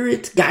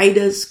Spirit, guide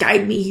us.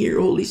 Guide me here,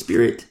 Holy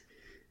Spirit.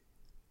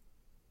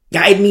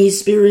 Guide me,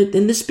 Spirit.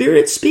 And the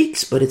Spirit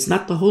speaks, but it's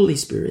not the Holy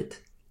Spirit.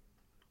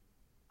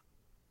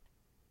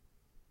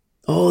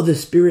 Oh, the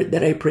Spirit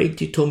that I prayed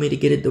to told me to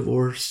get a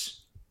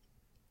divorce.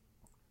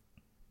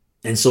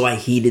 And so I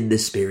heeded the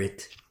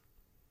Spirit.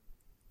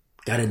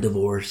 Got a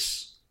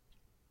divorce.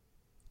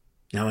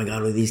 Now I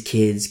got all these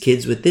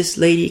kids with this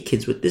lady,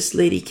 kids with this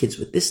lady, kids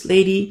with this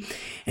lady.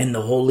 And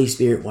the Holy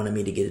Spirit wanted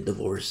me to get a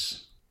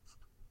divorce.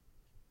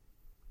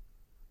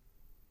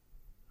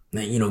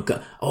 Now,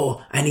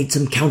 oh, I need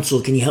some counsel.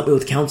 Can you help me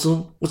with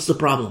counsel? What's the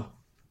problem?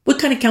 What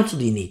kind of counsel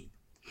do you need?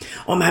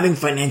 Oh, I'm having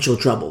financial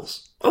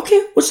troubles.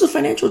 Okay, what's the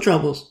financial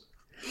troubles?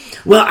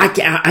 Well, I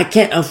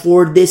can't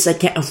afford this, I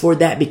can't afford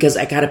that because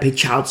I gotta pay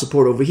child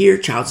support over here,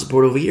 child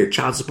support over here,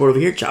 child support over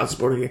here, child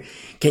support over here.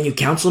 Can you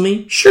counsel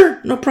me? Sure,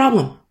 no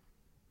problem.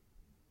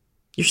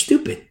 You're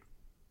stupid.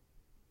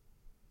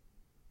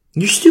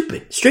 You're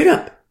stupid, straight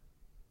up.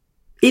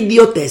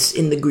 Idiotes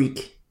in the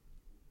Greek.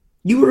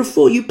 You were a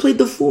fool, you played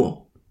the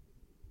fool.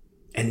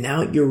 And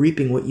now you're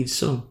reaping what you've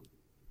sown.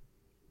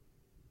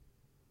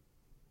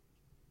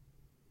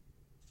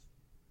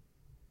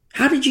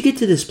 How did you get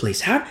to this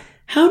place? How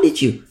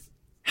did you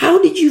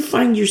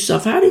find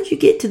yourself? How did you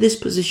get to this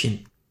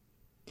position?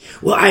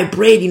 Well, I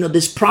prayed,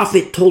 this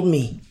prophet told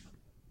me.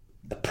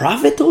 The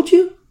prophet told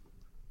you?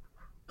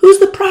 Who's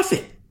the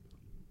prophet?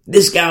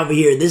 This guy over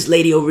here, this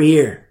lady over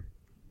here.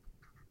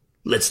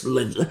 Let's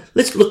look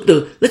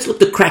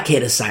the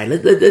crackhead aside.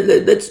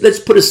 Let's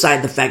put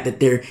aside the fact that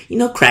they're,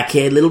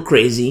 crackhead, little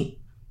crazy.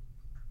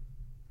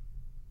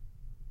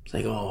 It's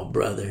like, oh,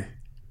 brother.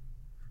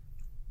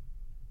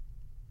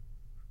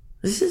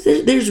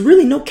 There's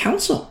really no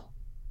counsel.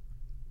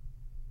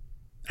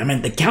 I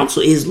mean, the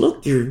counsel is,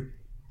 look, you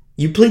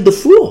played the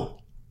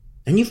fool.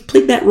 And you've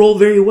played that role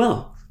very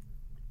well.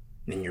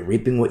 And you're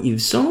reaping what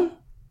you've sown.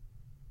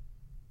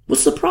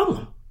 What's the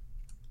problem?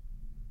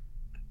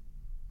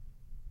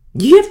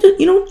 You have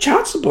to,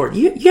 child support.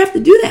 You have to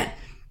do that.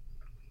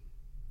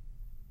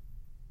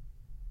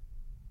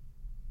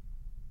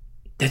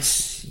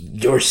 That's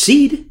your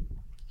seed.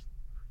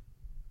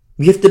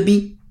 You have to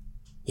be,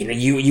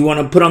 you want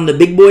to put on the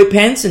big boy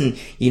pants and,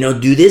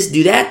 do this,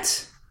 do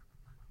that.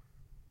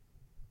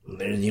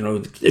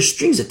 There's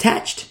strings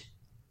attached.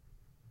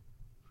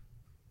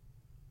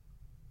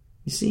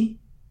 You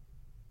see?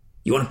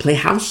 You want to play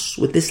house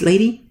with this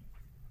lady?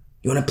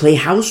 You want to play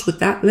house with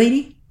that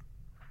lady?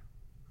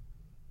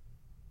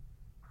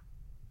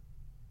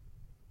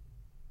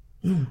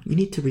 No, you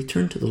need to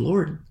return to the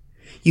Lord.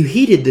 You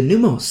heeded the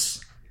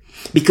pneumos.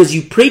 Because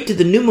you prayed to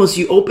the pneumos,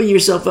 you open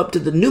yourself up to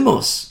the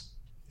pneumos.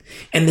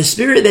 And the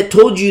spirit that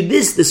told you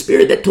this, the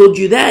spirit that told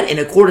you that, in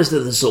accordance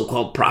to the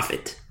so-called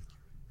prophet.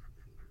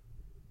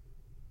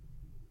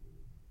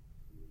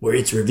 Where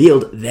it's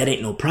revealed, that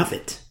ain't no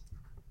prophet.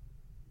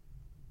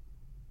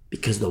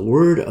 Because the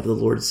word of the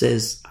Lord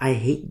says, I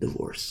hate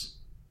divorce.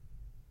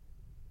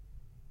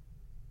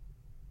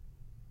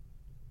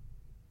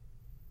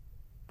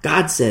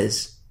 God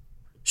says,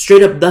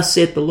 straight up, thus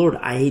saith the Lord,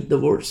 I hate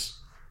divorce.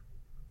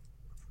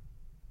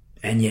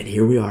 And yet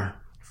here we are.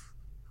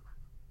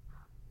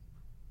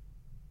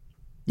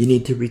 You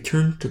need to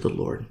return to the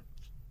Lord.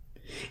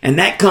 And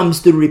that comes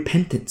through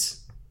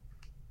repentance.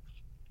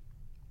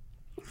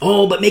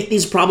 Oh, but make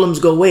these problems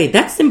go away.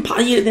 That's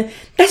impossible.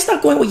 That's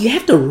not going away. You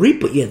have to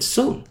reap what you have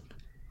sown.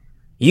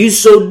 You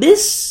sowed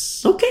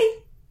this, okay.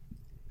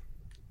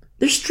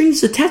 There's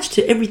strings attached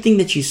to everything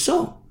that you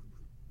sow.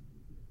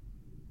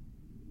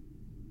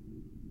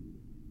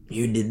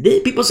 You did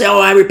this. People say,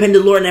 oh, I repented to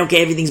the Lord, and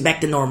okay, everything's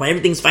back to normal.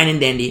 Everything's fine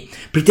and dandy.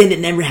 Pretend it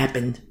never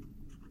happened.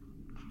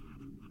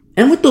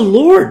 And with the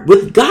Lord,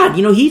 with God,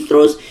 He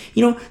throws,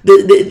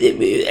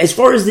 as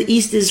far as the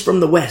east is from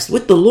the west,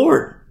 with the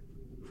Lord.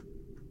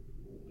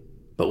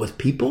 But with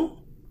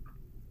people,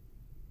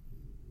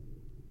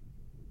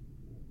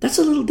 that's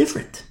a little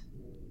different.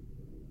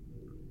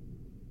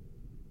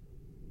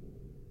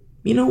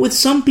 With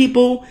some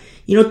people,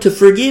 to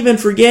forgive and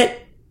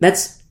forget,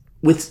 that's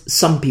with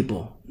some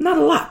people. Not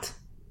a lot.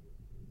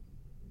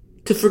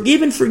 To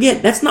forgive and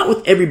forget, that's not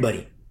with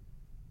everybody.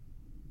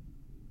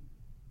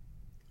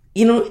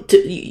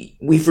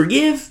 We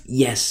forgive,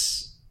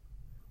 yes.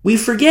 We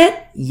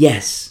forget,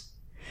 yes.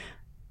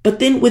 But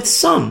then with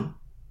some,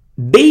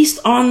 based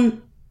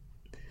on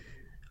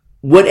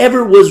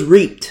whatever was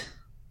reaped,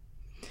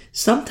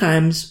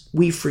 sometimes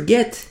we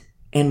forget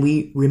and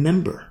we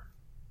remember.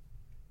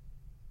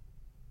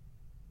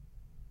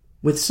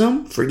 With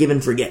some, forgive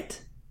and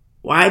forget.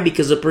 Why?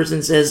 Because a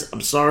person says,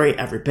 I'm sorry,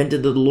 I've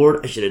repented to the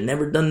Lord, I should have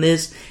never done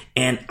this,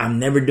 and I'm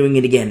never doing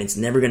it again. It's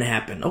never going to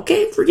happen.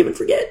 Okay, forgive and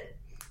forget.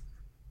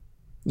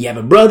 You have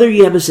a brother,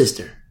 you have a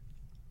sister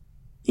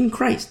in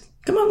Christ.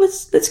 Come on,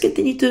 let's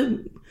continue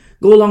to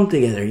go along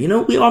together.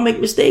 We all make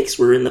mistakes.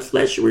 We're in the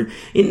flesh. We're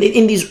in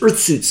these earth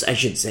suits, I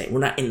should say.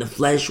 We're not in the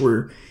flesh.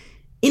 We're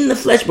in the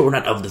flesh, but we're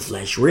not of the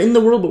flesh. We're in the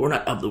world, but we're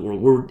not of the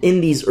world. We're in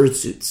these earth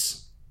suits.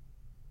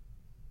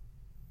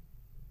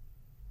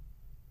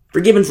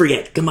 Forgive and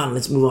forget. Come on,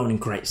 let's move on in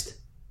Christ.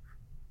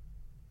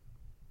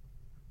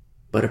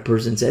 But a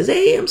person says,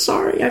 hey, I'm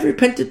sorry. I've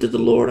repented to the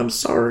Lord. I'm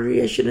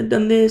sorry. I shouldn't have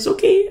done this.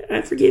 Okay,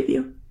 I forgive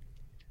you.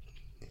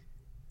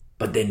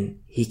 But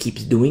then he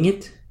keeps doing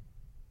it.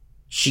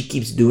 She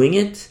keeps doing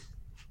it.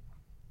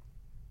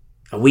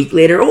 A week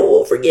later,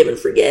 oh, forgive and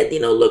forget.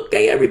 Look,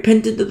 I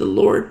repented to the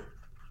Lord.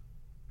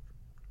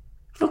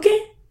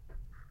 Okay.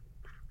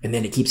 And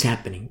then it keeps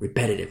happening,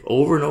 repetitive,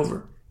 over and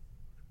over.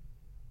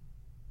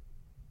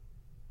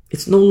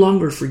 It's no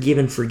longer forgive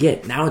and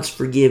forget. Now it's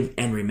forgive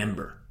and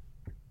remember.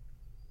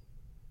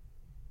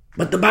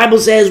 But the Bible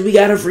says we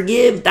got to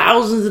forgive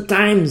thousands of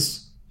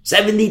times,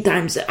 70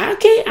 times.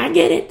 Okay, I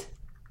get it.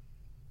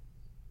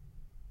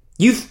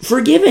 You've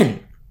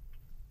forgiven.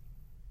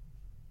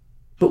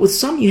 But with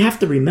some, you have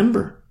to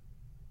remember.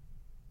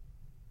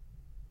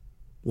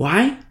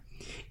 Why?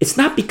 It's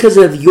not because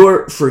of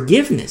your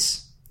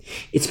forgiveness.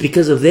 It's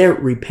because of their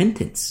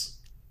repentance.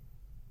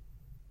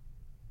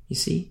 You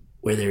see,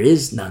 where there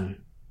is none.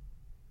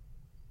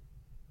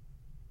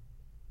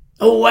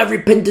 Oh, I've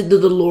repented to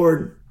the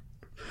Lord.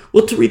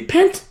 Well, to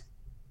repentance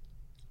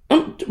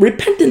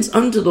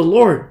unto the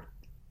Lord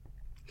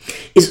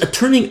is a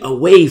turning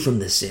away from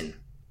the sin.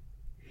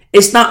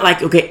 It's not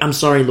like, okay, I'm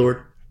sorry,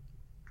 Lord.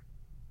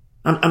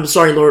 I'm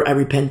sorry, Lord, I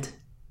repent.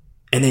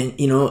 And then,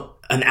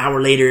 an hour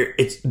later,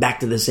 it's back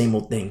to the same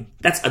old thing.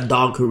 That's a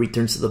dog who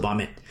returns to the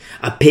vomit.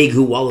 A pig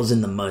who wallows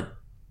in the mud.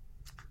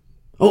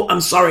 Oh,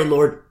 I'm sorry,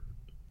 Lord.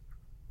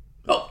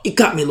 Oh, you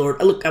caught me,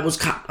 Lord. Look, I was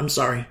caught. I'm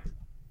sorry.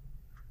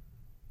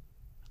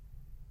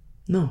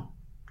 No.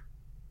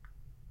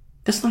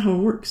 That's not how it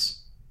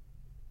works.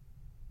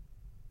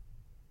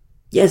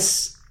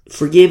 Yes,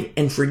 forgive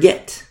and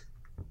forget.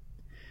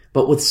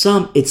 But with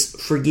some,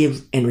 it's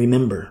forgive and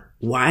remember.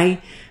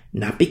 Why?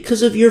 Not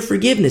because of your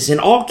forgiveness. In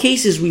all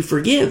cases, we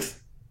forgive.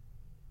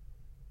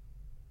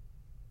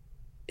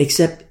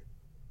 Except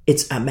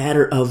it's a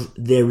matter of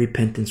their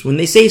repentance. When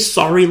they say,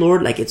 sorry,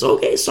 Lord, like it's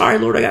okay, sorry,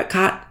 Lord, I got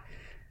caught.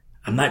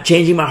 I'm not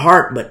changing my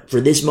heart, but for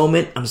this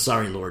moment, I'm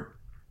sorry, Lord.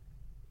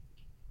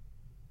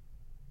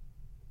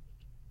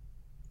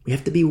 We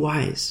have to be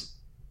wise.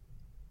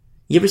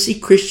 You ever see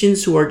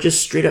Christians who are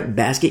just straight up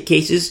basket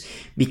cases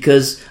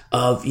because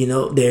of,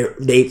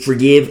 they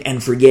forgive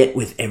and forget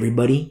with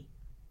everybody?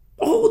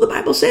 Oh, the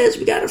Bible says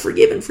we got to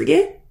forgive and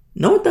forget.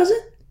 No, it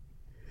doesn't.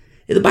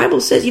 The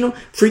Bible says,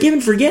 forgive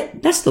and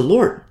forget. That's the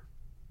Lord.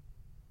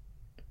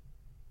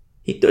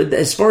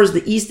 As far as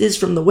the east is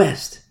from the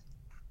west.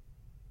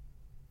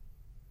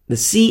 The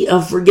sea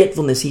of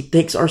forgetfulness. He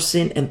takes our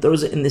sin and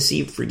throws it in the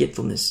sea of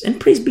forgetfulness. And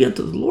praise be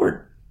unto the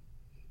Lord.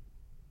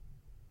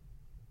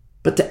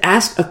 But to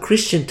ask a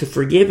Christian to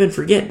forgive and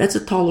forget, that's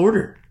a tall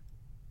order.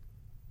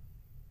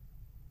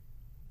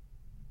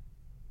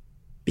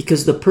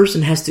 Because the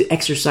person has to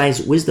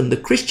exercise wisdom. The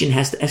Christian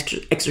has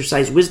to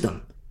exercise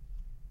wisdom.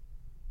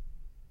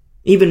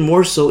 Even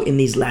more so in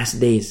these last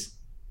days.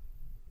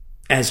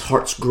 As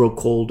hearts grow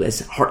cold, as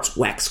hearts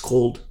wax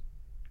cold.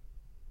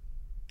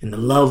 And the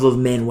love of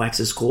men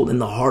waxes cold, and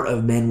the heart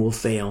of men will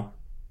fail.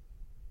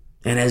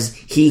 And as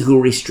he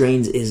who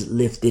restrains is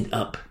lifted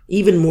up.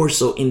 Even more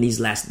so in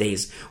these last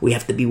days, we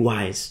have to be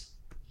wise.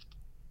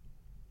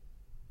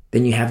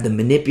 Then you have the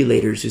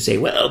manipulators who say,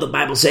 well, the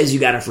Bible says you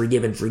got to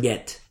forgive and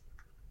forget.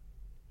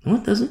 No,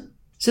 it doesn't. It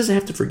says I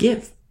have to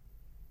forgive.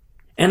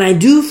 And I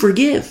do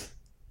forgive.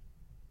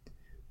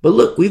 But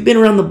look, we've been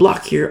around the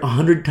block here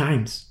 100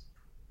 times.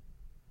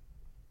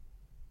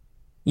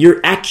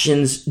 Your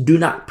actions do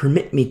not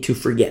permit me to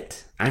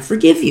forget. I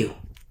forgive you.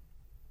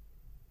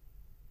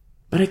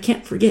 But I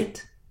can't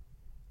forget.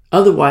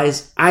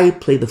 Otherwise, I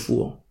play the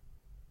fool.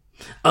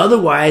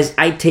 Otherwise,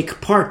 I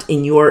take part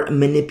in your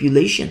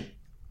manipulation.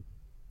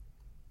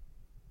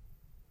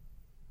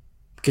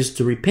 Because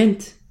to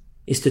repent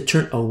is to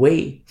turn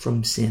away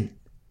from sin.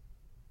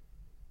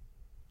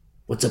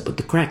 What's up with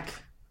the crack?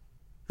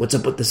 What's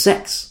up with the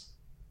sex?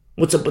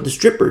 What's up with the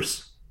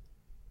strippers?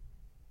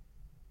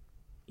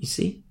 You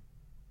see?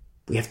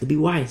 We have to be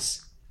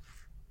wise.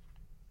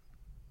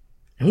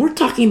 And we're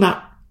talking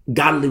about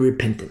godly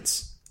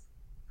repentance.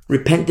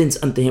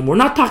 Repentance unto him. We're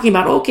not talking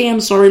about, okay, I'm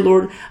sorry,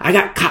 Lord. I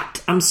got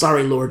caught. I'm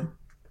sorry, Lord.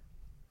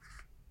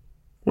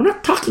 We're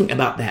not talking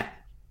about that.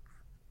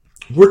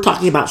 We're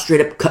talking about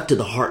straight up cut to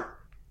the heart.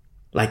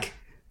 Like,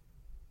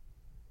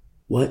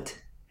 what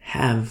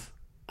have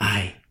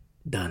I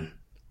done?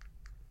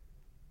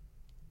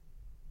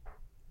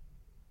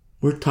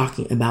 We're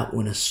talking about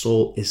when a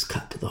soul is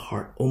cut to the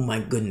heart. Oh my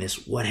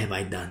goodness, what have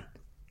I done?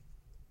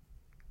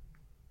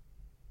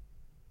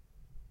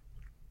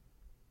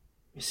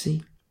 You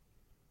see?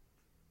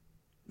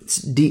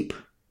 It's deep.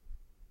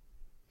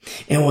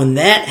 And when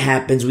that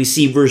happens, we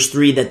see verse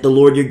 3 that the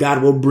Lord your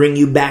God will bring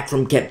you back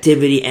from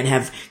captivity and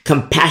have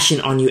compassion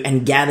on you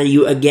and gather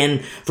you again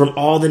from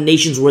all the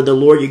nations where the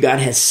Lord your God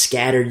has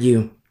scattered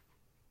you.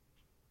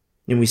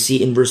 And we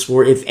see in verse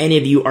 4, if any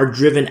of you are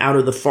driven out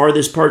of the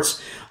farthest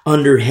parts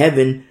under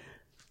heaven,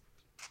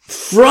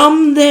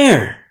 from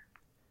there.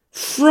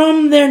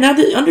 Now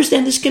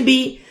understand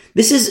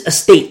this is a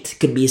state. It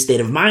could be a state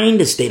of mind,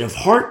 a state of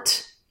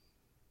heart,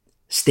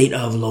 state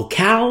of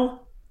locale.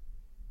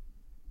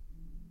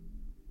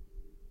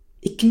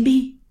 It can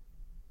be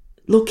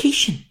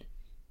location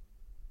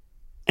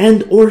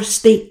and or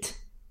state.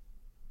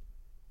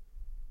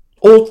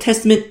 Old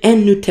Testament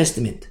and New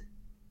Testament.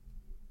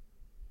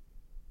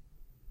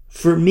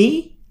 For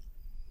me,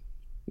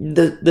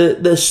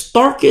 the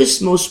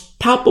starkest, most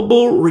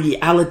palpable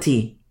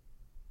reality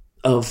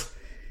of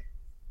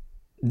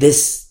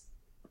this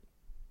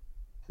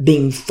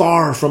being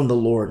far from the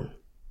Lord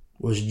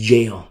was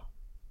jail.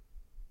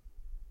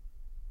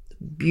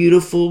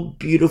 Beautiful,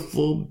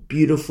 beautiful,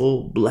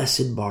 beautiful,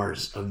 blessed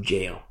bars of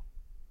jail.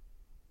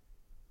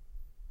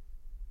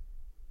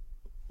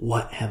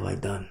 What have I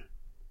done?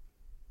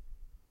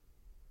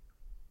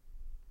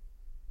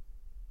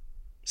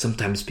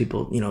 Sometimes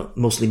people,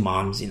 mostly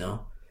moms,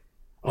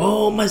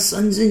 oh, my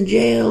son's in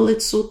jail.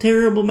 It's so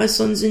terrible. My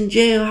son's in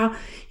jail. How,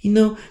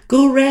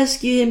 go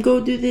rescue him.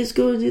 Go do this.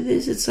 Go do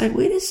this. It's like,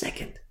 wait a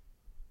second.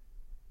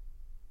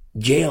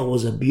 Jail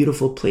was a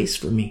beautiful place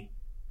for me.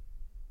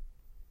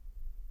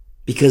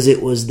 Because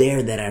it was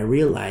there that I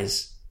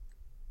realized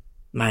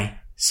my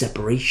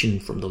separation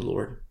from the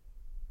Lord.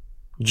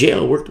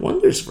 Jail worked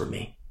wonders for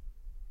me.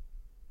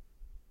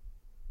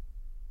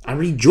 I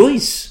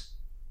rejoice.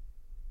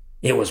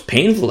 It was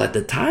painful at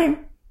the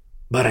time,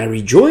 but I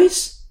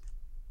rejoice.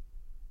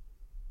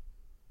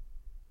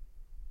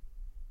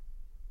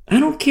 I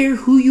don't care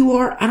who you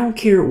are. I don't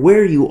care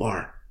where you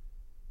are.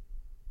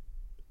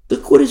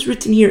 Look what is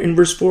written here in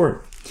verse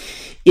 4.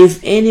 If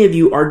any of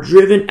you are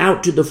driven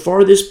out to the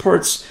farthest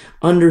parts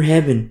under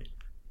heaven,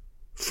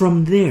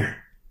 from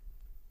there.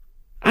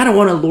 I don't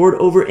want to lord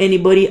over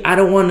anybody. I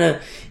don't want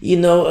to,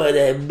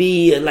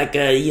 be like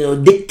a,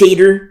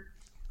 dictator.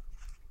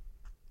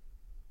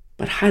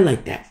 But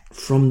highlight that.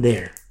 From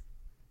there.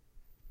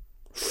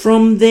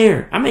 From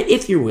there. I mean,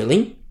 if you're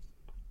willing.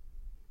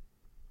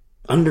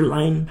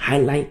 Underline,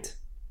 highlight.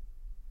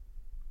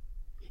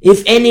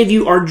 If any of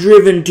you are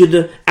driven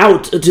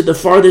out to the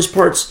farthest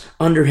parts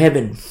under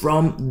heaven,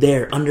 from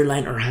there,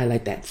 underline or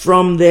highlight that.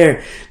 From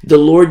there, the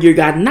Lord your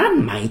God, not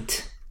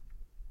might,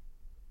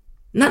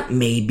 not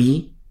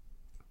maybe.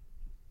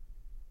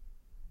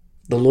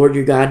 The Lord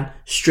your God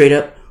straight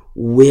up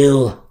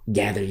will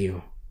gather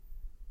you.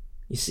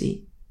 You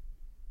see?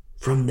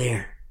 From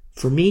there.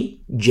 For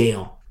me,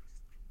 jail.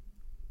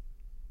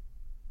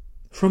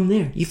 From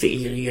there. You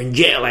figure you're in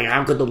jail. Like,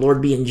 how could the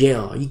Lord be in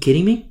jail? Are you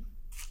kidding me?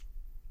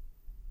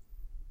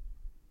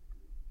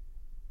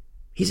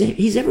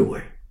 He's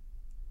everywhere.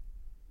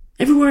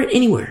 Everywhere and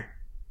anywhere.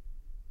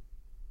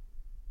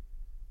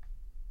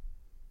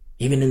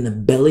 Even in the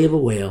belly of a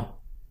whale,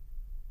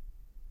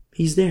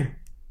 he's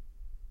there.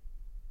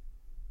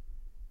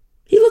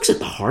 He looks at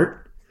the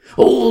heart.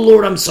 Oh,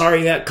 Lord, I'm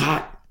sorry I got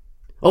caught.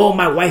 Oh,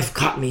 my wife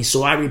caught me,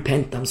 so I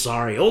repent. I'm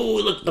sorry. Oh,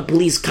 look, the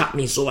police caught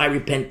me, so I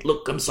repent.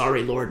 Look, I'm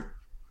sorry, Lord.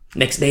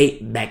 Next day,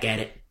 back at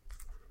it.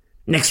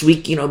 Next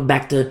week,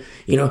 back to,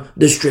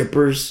 the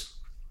strippers.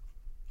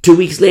 2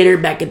 weeks later,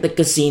 back at the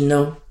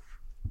casino.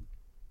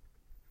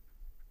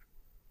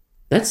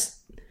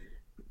 That's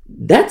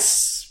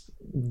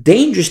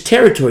dangerous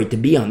territory to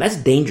be on. That's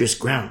dangerous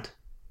ground.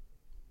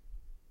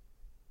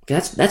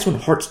 That's when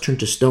hearts turn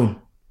to stone.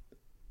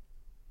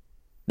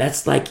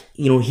 That's like,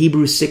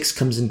 Hebrews 6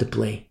 comes into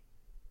play.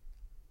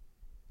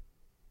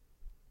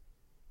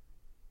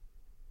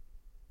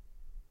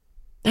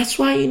 That's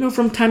why,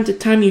 from time to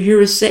time you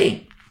hear us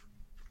say,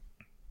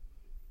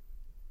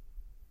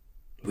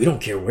 we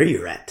don't care where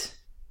you're at.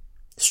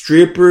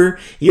 Stripper,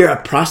 you're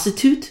a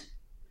prostitute.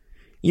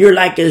 You're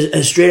like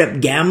a straight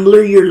up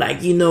gambler. You're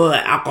like, an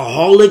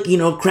alcoholic,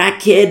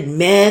 crackhead,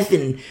 meth,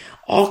 and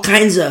all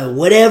kinds of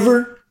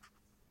whatever.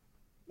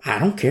 I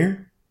don't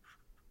care.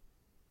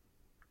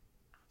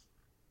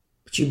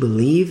 But you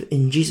believe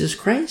in Jesus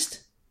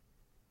Christ?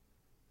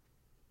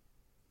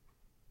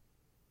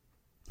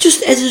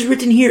 Just as is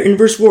written here in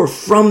verse 4,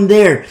 from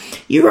there,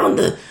 you're on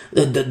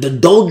the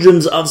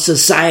doldrums of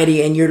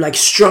society and you're like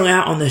strung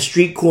out on the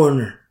street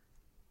corner.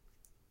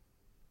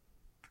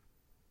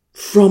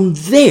 From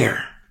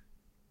there,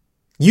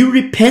 you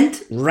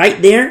repent right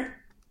there.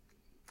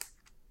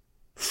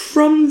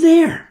 From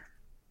there.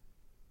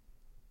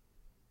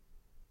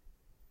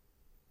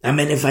 I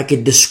mean, if I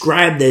could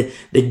describe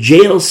the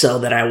jail cell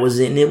that I was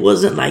in, it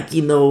wasn't like,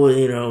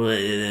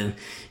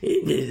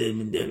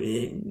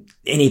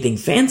 anything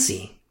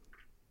fancy.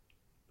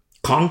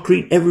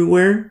 Concrete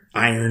everywhere,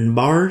 iron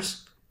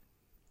bars,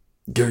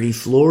 dirty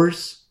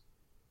floors.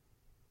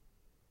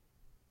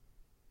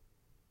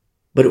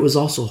 But it was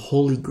also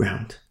holy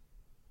ground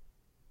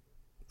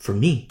for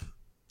me.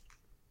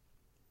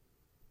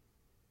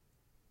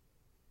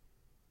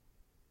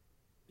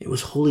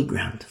 was holy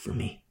ground for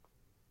me.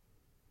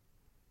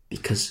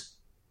 Because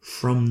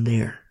from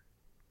there,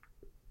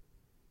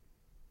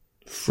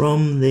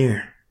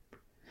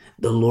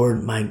 the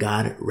Lord my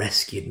God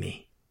rescued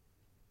me.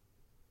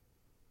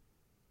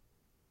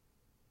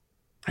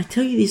 I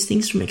tell you these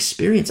things from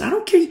experience. I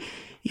don't care.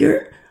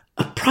 You're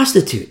a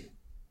prostitute.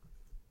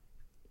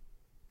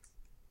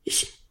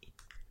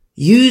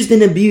 Used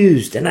and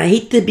abused. And I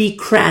hate to be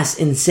crass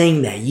in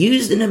saying that.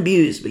 Used and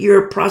abused. But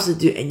you're a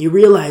prostitute and you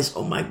realize,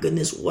 oh my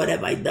goodness, what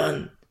have I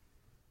done?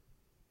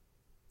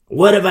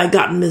 What have I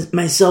gotten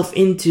myself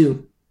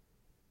into?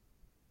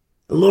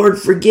 Lord,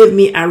 forgive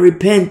me. I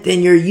repent.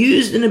 And you're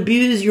used and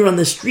abused. You're on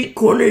the street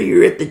corner.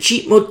 You're at the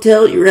cheap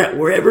motel. You're at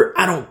wherever.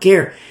 I don't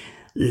care.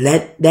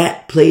 Let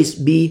that place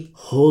be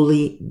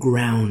holy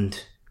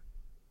ground.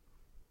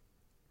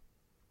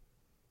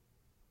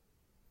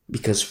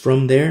 Because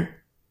from there,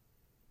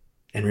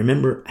 and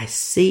remember, I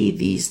say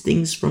these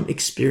things from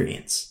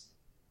experience,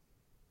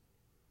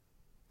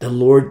 the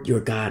Lord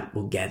your God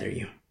will gather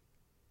you.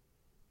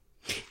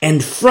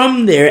 And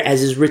from there,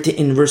 as is written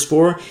in verse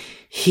 4,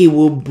 he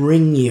will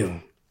bring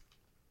you.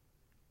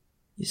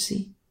 You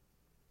see?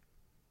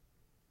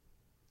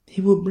 He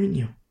will bring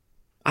you.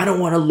 I don't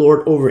want to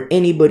lord over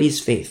anybody's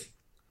faith,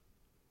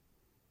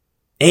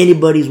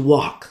 anybody's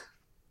walk.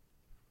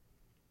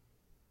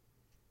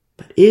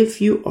 But if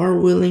you are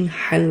willing,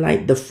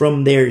 highlight the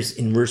from there's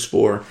in verse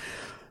 4.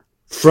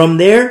 From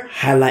there,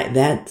 highlight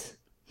that.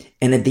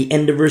 And at the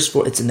end of verse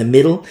 4, it's in the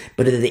middle,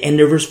 but at the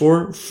end of verse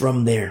 4,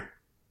 from there.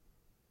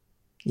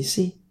 You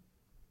see?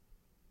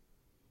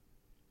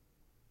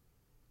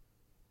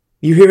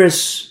 You hear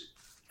us,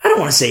 I don't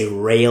want to say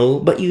rail,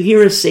 but you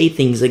hear us say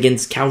things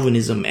against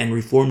Calvinism and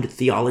Reformed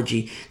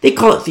theology. They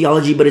call it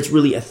theology, but it's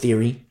really a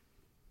theory.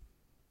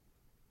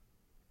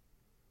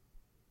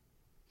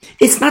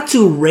 It's not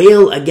to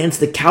rail against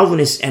the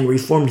Calvinist and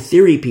Reformed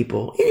theory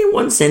people. In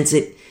one sense,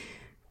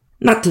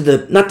 not to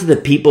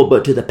the people,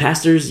 but to the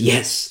pastors.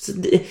 Yes,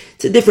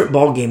 it's a different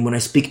ballgame when I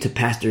speak to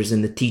pastors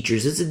and the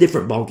teachers. It's a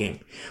different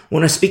ballgame.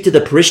 When I speak to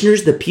the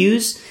parishioners, the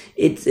pews,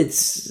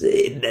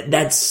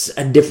 that's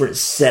a different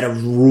set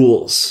of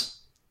rules.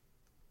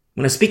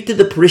 When I speak to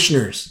the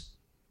parishioners,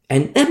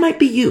 and that might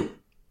be you.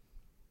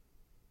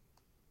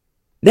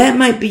 That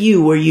might be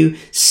you, where you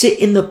sit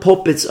in the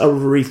pulpits of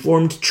a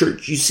Reformed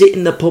church. You sit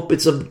in the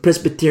pulpits of the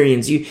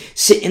Presbyterians. You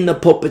sit in the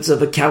pulpits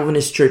of a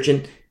Calvinist church.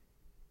 And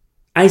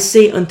I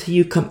say unto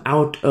you, come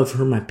out of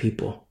her, my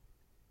people.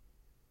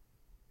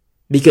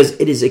 Because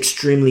it is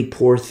extremely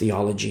poor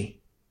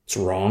theology. It's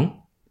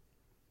wrong.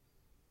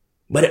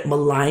 But it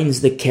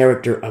maligns the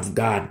character of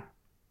God.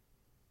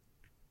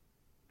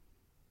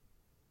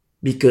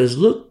 Because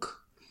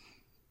look,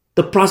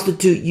 the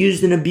prostitute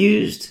used and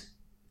abused.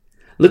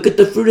 Look at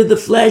the fruit of the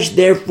flesh,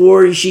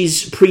 therefore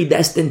she's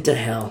predestined to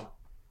hell.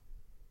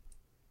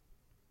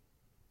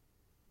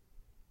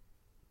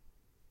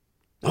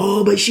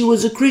 Oh, but she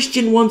was a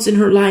Christian once in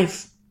her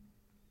life.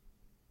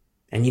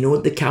 And you know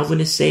what the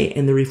Calvinists say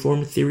and the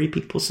Reformed theory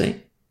people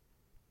say?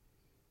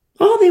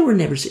 Oh, they were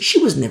never saved. She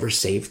was never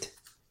saved.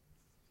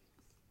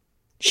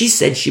 She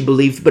said she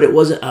believed, but it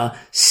wasn't a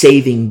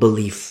saving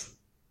belief.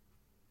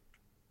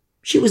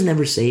 She was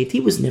never saved.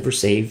 He was never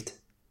saved.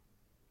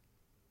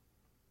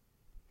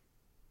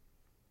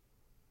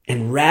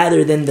 And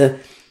rather than the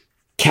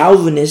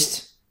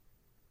Calvinist,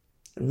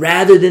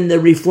 rather than the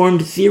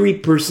Reformed theory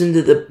person,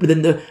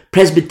 than the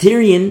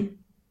Presbyterian,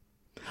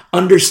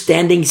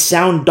 understanding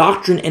sound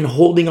doctrine and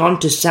holding on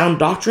to sound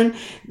doctrine,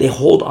 they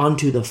hold on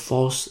to the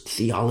false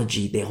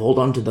theology. They hold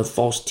on to the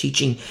false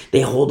teaching.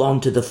 They hold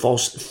on to the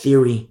false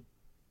theory.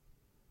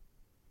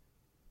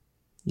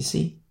 You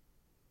see?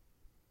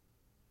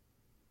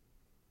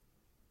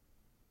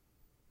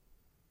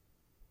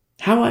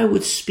 How I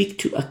would speak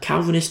to a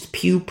Calvinist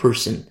pew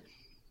person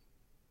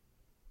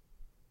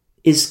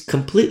is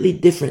completely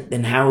different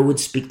than how I would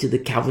speak to the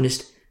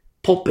Calvinist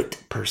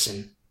pulpit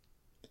person.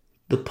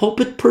 The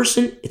pulpit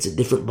person, it's a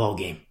different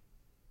ballgame.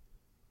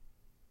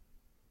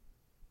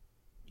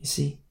 You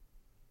see?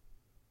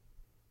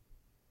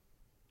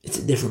 It's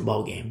a different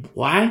ballgame.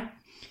 Why?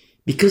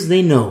 Because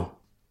they know.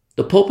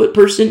 The pulpit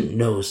person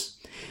knows.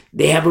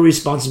 They have a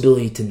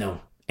responsibility to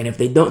know. And if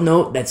they don't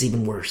know, that's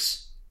even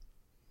worse.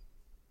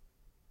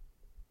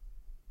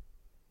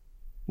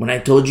 When I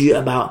told you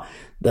about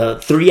the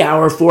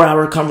 3-hour,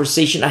 4-hour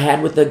conversation I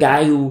had with a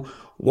guy who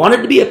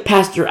wanted to be a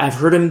pastor, I've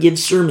heard him give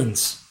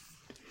sermons.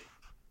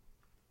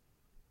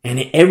 And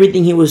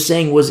everything he was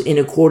saying was in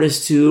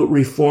accordance to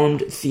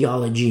Reformed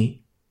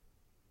theology.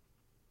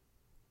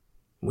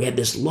 We had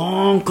this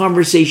long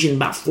conversation,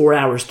 about 4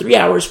 hours, 3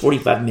 hours,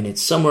 45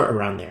 minutes, somewhere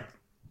around there.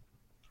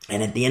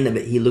 And at the end of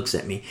it, he looks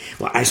at me.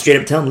 Well, I straight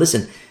up tell him,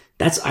 listen,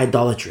 that's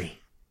idolatry.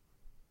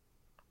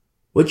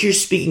 What you're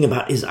speaking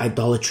about is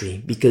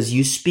idolatry because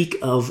you speak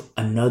of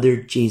another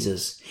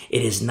Jesus.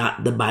 It is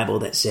not the Bible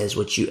that says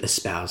what you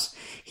espouse.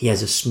 He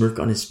has a smirk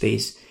on his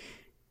face.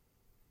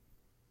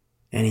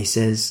 And he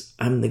says,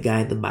 I'm the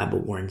guy the Bible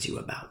warns you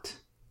about.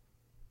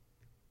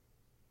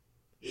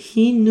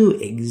 He knew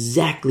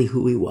exactly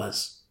who he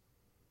was.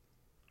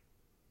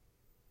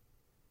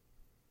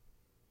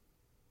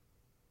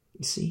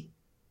 You see?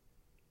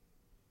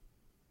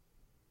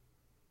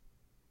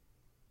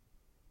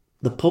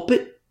 The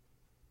pulpit,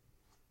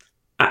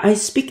 I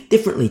speak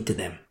differently to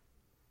them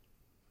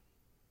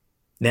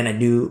than I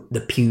do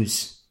the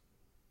pews.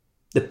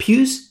 The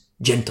pews,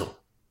 gentle.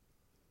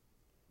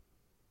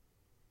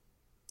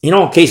 In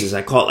all cases,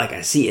 I call it like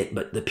I see it,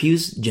 but the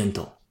pews,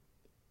 gentle.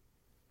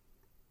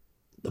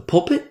 The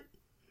pulpit,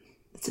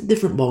 it's a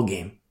different ball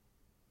game.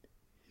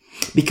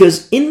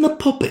 Because in the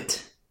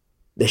pulpit,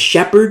 the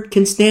shepherd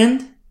can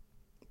stand.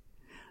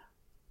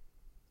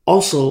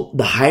 Also,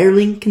 the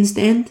hireling can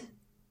stand.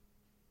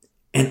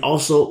 And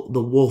also,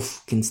 the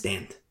wolf can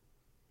stand.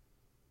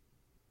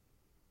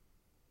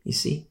 You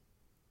see?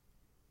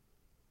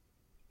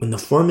 When the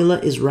formula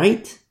is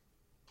right,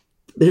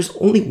 there's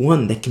only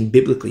one that can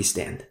biblically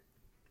stand.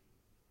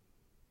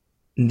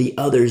 And the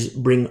others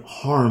bring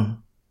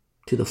harm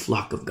to the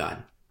flock of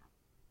God.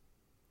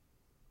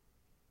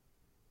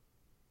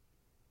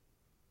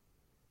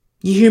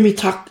 You hear me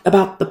talk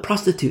about the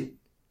prostitute.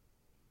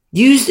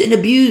 Used and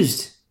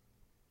abused.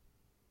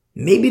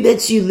 Maybe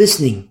that's you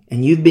listening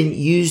and you've been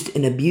used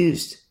and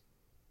abused.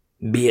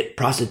 Be it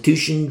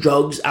prostitution,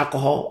 drugs,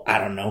 alcohol, I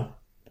don't know.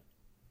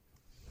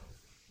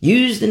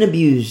 Used and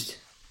abused.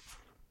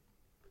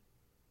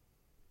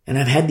 And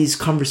I've had these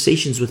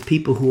conversations with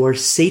people who are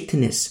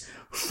Satanists,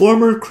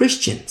 former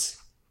Christians.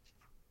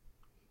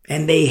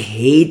 And they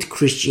hate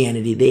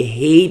Christianity. They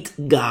hate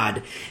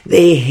God.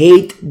 They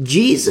hate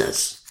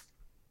Jesus.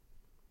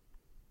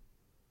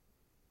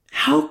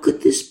 How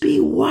could this be?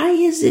 Why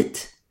is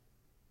it?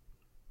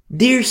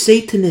 Dear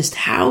Satanist,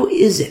 how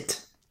is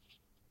it?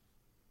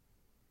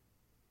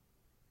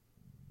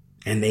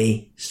 And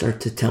they start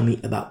to tell me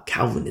about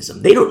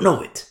Calvinism. They don't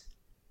know it.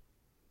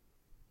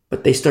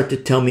 But they start to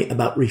tell me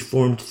about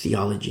Reformed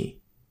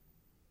theology.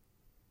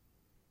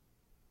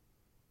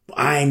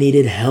 I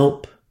needed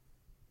help.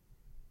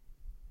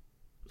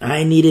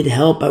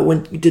 I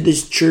went to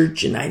this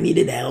church and I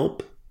needed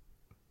help.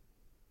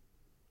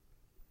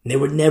 They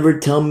would never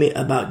tell me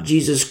about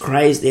Jesus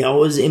Christ. They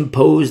always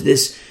impose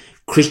this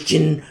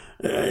Christian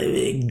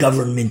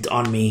government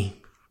on me.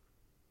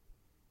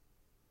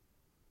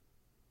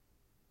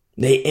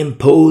 They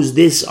imposed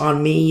this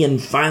on me,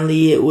 and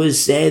finally it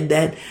was said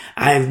that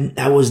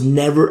I was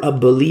never a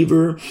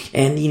believer.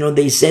 And,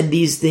 they said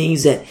these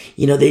things that,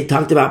 they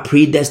talked about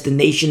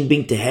predestination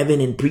being to heaven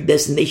and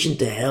predestination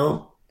to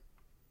hell.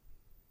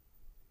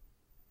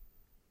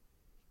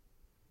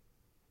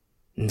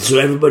 And so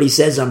everybody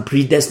says I'm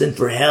predestined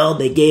for hell.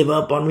 They gave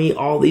up on me,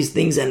 all these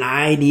things, and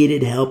I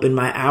needed help in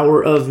my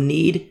hour of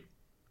need.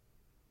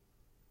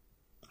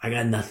 I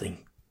got nothing.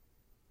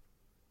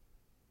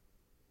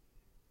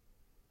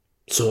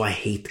 So I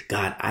hate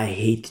God. I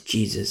hate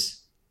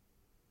Jesus.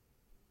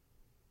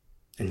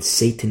 And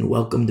Satan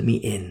welcomed me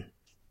in.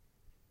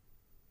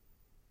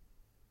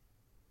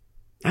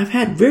 I've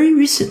had very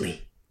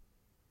recently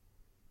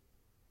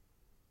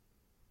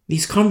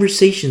these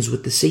conversations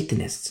with the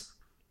Satanists.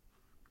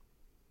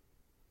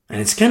 And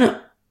it's kind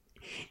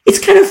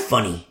of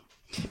funny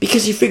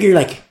because you figure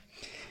like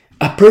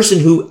a person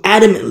who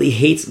adamantly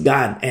hates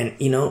God and,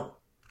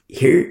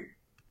 here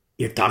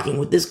you're talking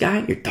with this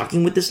guy, you're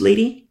talking with this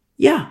lady.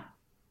 Yeah.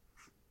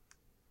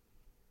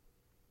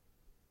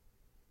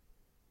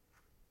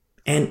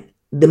 And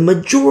the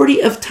majority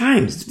of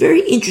times, it's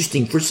very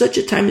interesting for such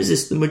a time as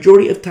this, the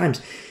majority of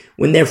times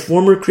when they're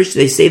former Christians,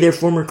 they say they're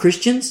former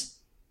Christians.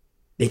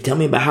 They tell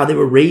me about how they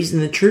were raised in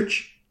the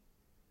church.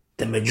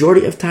 The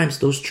majority of times,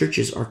 those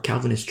churches are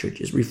Calvinist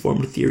churches,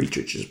 Reformed theory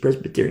churches,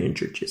 Presbyterian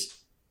churches.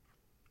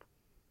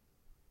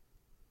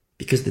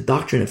 Because the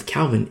doctrine of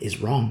Calvin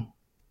is wrong.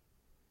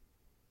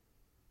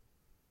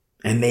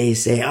 And they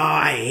say,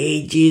 I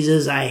hate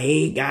Jesus, I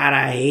hate God,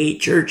 I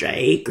hate church, I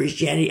hate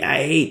Christianity,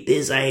 I hate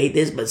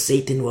this, but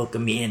Satan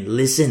welcomed me in.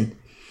 Listen,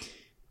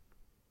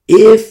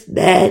 if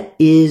that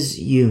is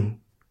you,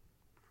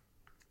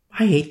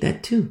 I hate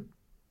that too.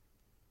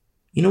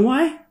 You know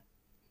why?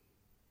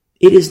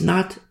 It is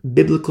not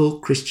biblical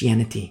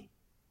Christianity.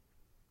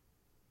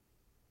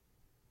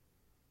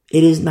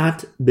 It is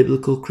not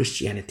biblical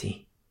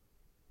Christianity.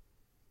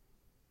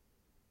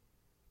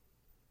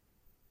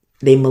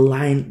 They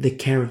malign the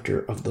character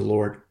of the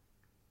Lord.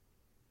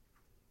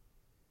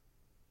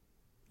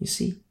 You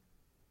see?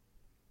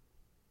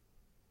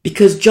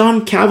 Because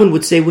John Calvin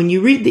would say, when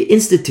you read the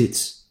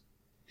Institutes,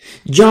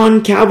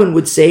 John Calvin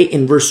would say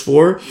in verse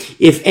 4,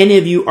 if any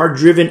of you are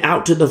driven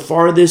out to the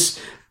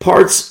farthest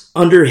parts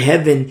under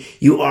heaven,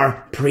 you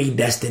are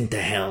predestined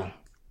to hell.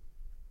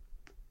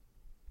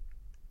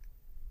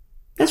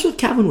 That's what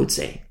Calvin would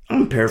say.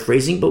 I'm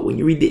paraphrasing, but when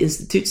you read the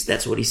Institutes,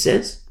 that's what he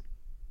says.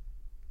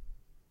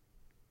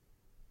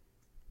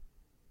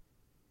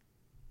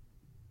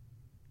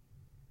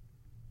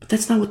 But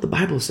that's not what the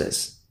Bible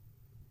says.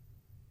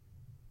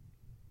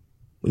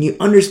 When you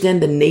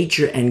understand the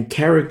nature and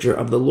character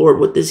of the Lord,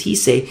 what does he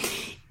say?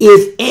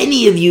 If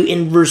any of you,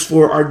 in verse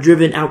 4, are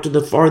driven out to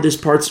the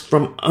farthest parts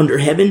from under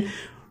heaven,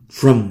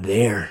 from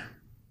there,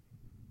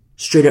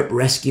 straight up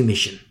rescue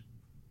mission.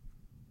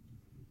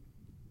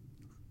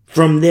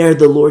 From there,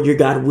 the Lord your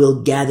God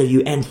will gather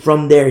you, and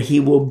from there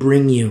he will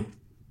bring you.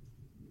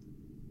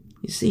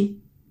 You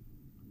see?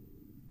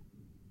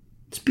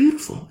 It's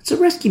beautiful. It's a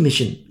rescue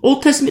mission.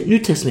 Old Testament, New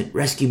Testament,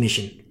 rescue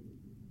mission.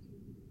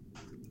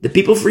 The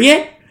people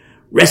forget,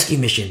 rescue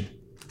mission.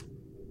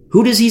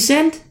 Who does he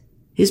send?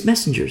 His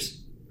messengers.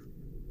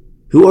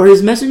 Who are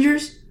his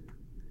messengers?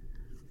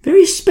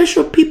 Very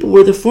special people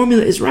where the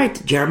formula is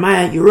right.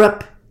 Jeremiah, you're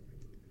up.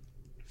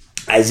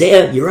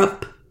 Isaiah, you're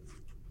up.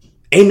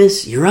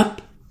 Amos, you're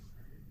up.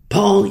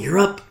 Paul, you're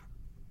up.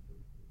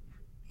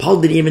 Paul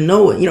didn't even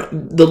know it.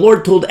 The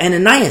Lord told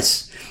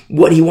Ananias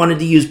what he wanted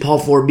to use Paul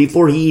for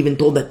before he even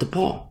told that to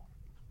Paul.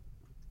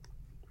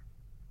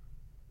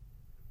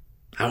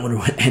 I wonder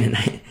what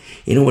Ananias,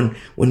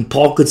 when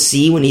Paul could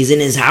see, when he's in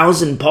his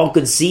house and Paul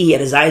could see, he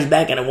had his eyes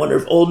back, and I wonder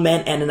if old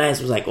man Ananias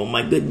was like, oh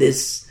my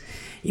goodness,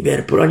 you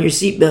better put on your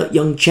seatbelt,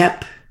 young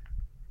chap,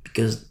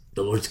 because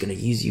the Lord's going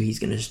to use you. He's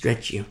going to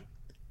stretch you.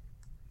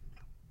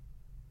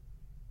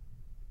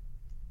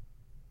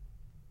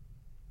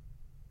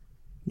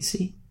 You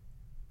see?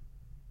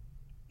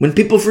 When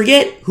people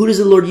forget, who does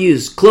the Lord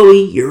use?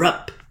 Chloe, you're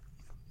up.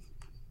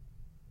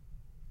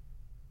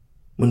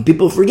 When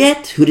people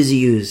forget, who does he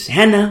use?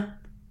 Hannah,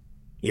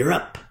 you're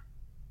up.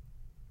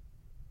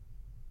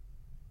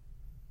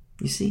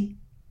 You see?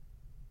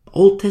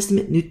 Old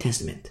Testament, New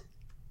Testament.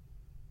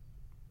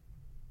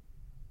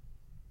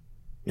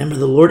 Remember,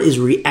 the Lord is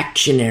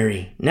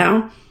reactionary.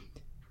 Now,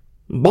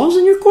 ball's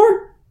in your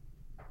court.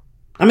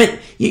 I mean,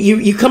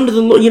 you come to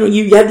the Lord,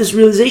 you have this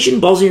realization,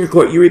 ball's in your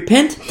court, you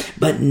repent,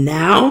 but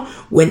now,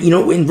 when,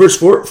 in verse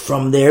 4,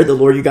 from there, the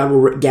Lord your God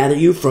will gather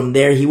you, from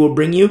there he will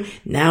bring you.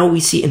 Now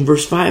we see in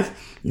verse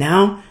 5,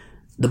 now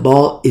the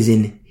ball is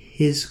in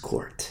his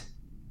court.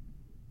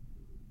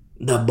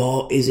 The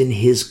ball is in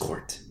his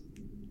court.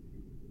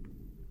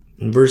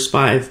 In verse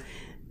 5,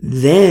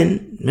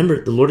 then,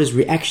 remember, the Lord is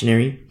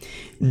reactionary.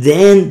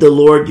 Then the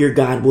Lord your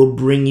God will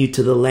bring you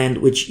to the land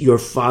which your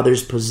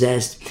fathers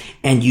possessed,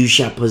 and you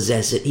shall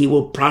possess it. He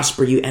will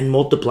prosper you and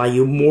multiply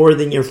you more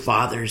than your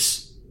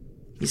fathers.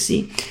 You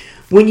see,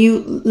 when you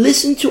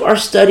listen to our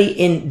study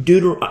in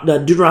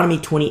Deuteronomy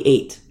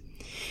 28,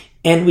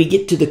 and we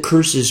get to the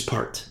curses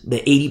part,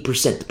 the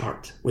 80%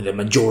 part, or the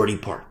majority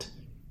part,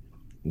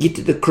 get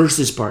to the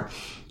curses part.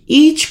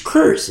 Each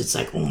curse, it's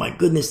like, oh my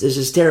goodness, this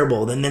is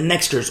terrible. Then the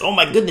next curse, oh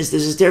my goodness,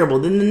 this is terrible.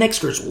 Then the next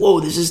curse, whoa,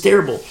 this is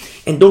terrible.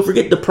 And don't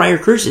forget the prior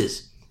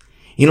curses.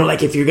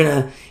 Like if you're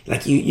gonna,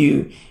 like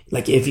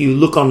if you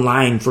look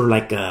online for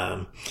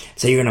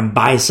say you're gonna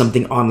buy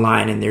something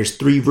online and there's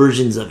 3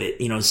 versions of it,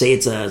 say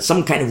it's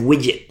some kind of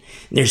widget.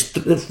 There's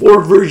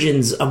 4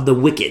 versions of the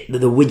widget.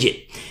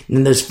 And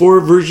then there's 4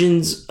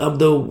 versions of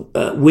the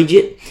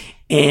widget,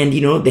 and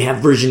they have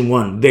version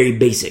 1, very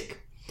basic.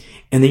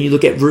 And then you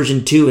look at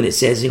version 2 and it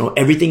says,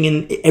 everything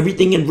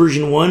in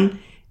version 1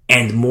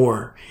 and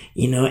more,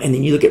 and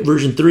then you look at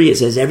version 3, it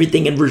says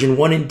everything in version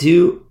 1 and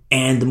 2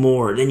 and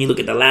more. Then you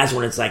look at the last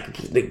one, it's like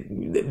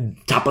the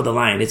top of the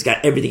line. It's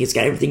got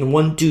everything in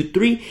 1, 2,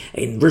 3.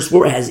 And verse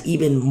 4 has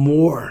even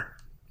more.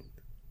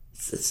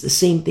 It's the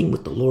same thing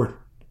with the Lord,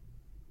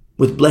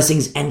 with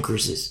blessings and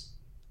curses.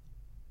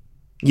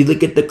 You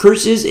look at the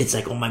curses, it's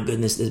like, oh my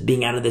goodness, this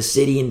being out of the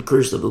city and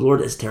cursed of the Lord,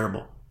 that's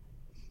terrible.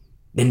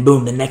 Then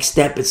boom, the next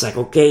step, it's like,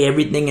 okay,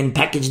 everything in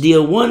package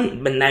deal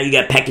 1, but now you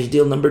got package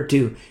deal number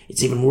 2.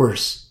 It's even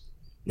worse.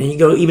 Then you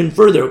go even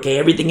further, okay,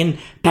 everything in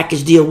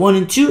package deal 1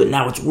 and 2, and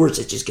now it's worse.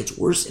 It just gets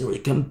worse, and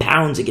it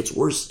compounds. It gets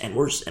worse and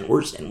worse and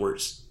worse and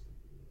worse.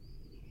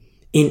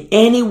 In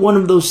any one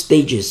of those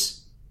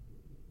stages,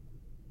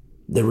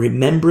 the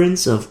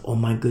remembrance of, oh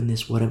my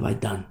goodness, what have I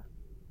done?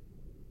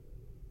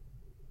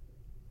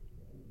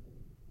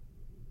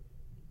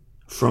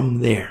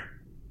 From there,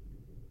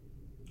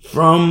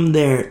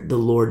 the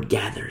Lord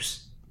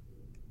gathers.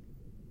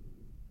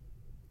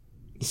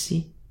 You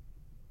see?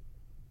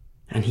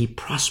 And he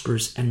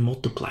prospers and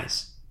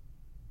multiplies.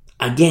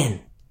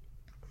 Again.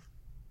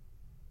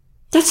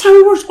 That's how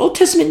it works. Old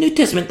Testament, New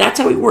Testament, that's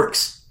how it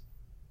works.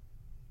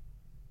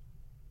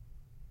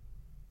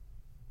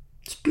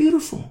 It's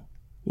beautiful.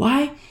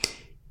 Why?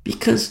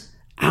 Because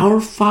our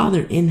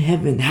Father in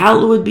heaven,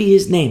 hallowed be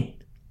his name.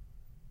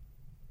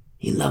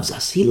 He loves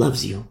us. He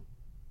loves you.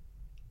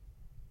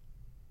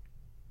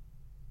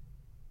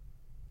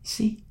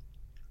 See?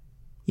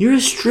 You're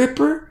a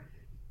stripper,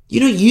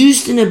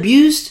 used and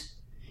abused,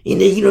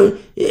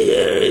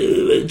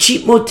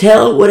 cheap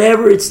motel,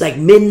 whatever. It's like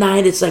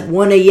midnight, it's like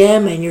 1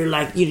 a.m. and you're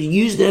like,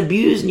 used and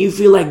abused and you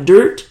feel like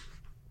dirt.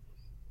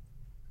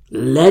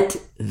 Let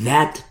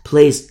that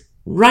place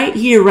right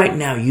here, right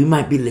now, you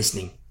might be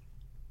listening.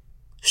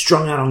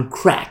 Strung out on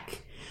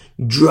crack,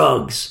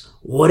 drugs,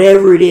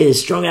 whatever it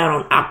is, strung out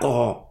on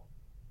alcohol,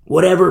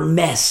 whatever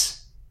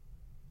mess.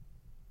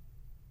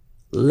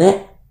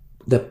 Let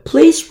the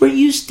place where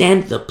you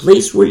stand, the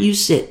place where you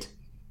sit,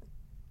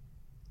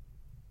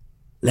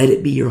 let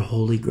it be your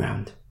holy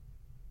ground.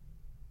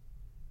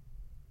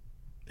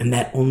 And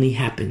that only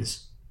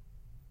happens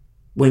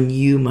when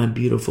you, my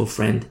beautiful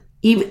friend,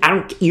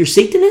 you're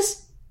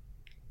Satanist?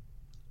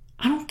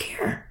 I don't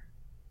care.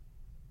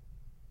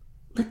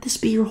 Let this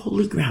be your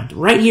holy ground,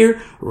 right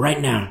here, right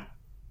now.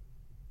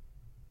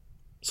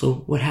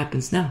 So what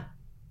happens now?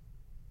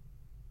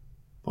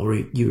 Or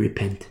you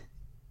repent.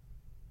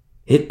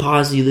 Hit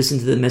pause, you listen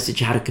to the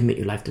message, how to commit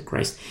your life to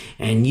Christ.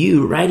 And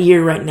you, right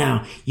here, right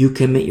now, you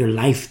commit your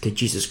life to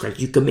Jesus Christ.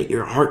 You commit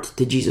your heart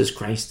to Jesus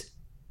Christ.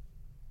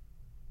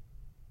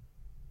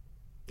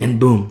 And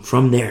boom,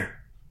 from there,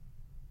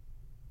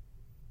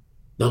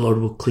 the Lord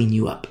will clean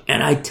you up.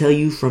 And I tell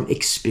you from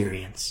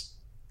experience,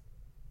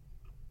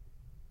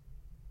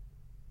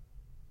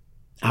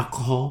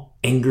 alcohol,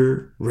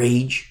 anger,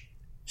 rage,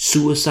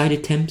 suicide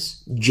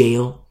attempts,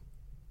 jail.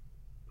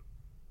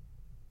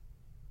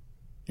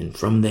 And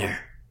from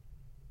there,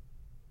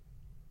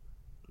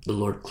 the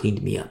Lord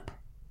cleaned me up.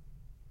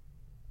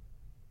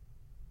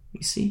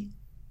 You see?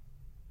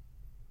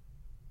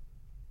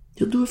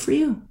 He'll do it for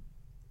you.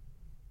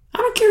 I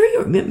don't care who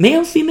you are.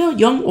 Male, female,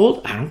 young,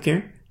 old, I don't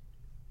care.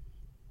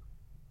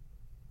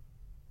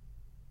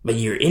 But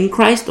you're in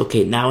Christ,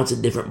 okay, now it's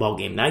a different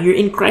ballgame. Now you're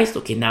in Christ,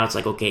 okay, now it's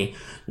like, okay,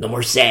 no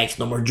more sex,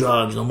 no more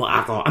drugs, no more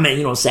alcohol. I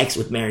mean, sex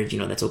with marriage,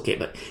 that's okay.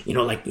 But,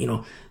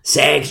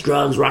 sex,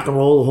 drugs, rock and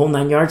roll, the whole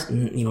 9 yards,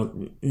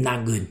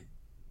 not good.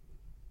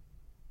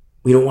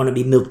 We don't want to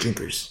be milk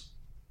drinkers.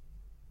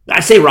 I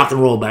say rock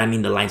and roll, but I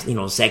mean the lines,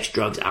 sex,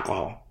 drugs,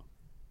 alcohol.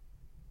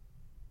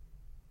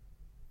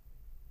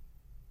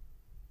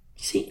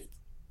 You see,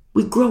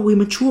 we grow, we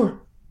mature.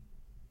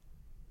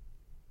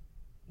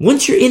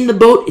 Once you're in the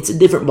boat, it's a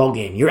different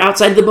ballgame. You're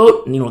outside the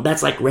boat,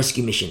 that's like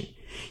rescue mission.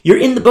 You're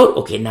in the boat,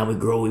 okay, now we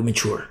grow, we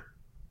mature.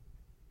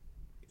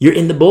 You're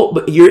in the boat,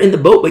 but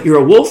you're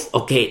a wolf,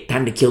 okay,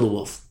 time to kill the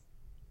wolf.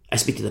 I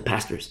speak to the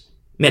pastors,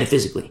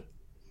 metaphysically.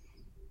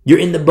 You're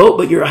in the boat,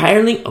 but you're a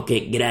hireling,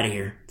 okay, get out of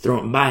here.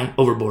 Throw it by,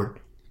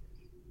 overboard.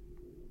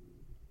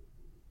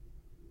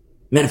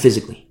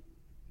 Metaphysically.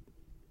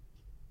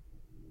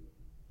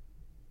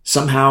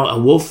 Somehow a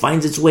wolf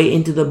finds its way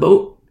into the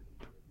boat,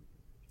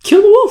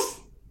 kill the wolf.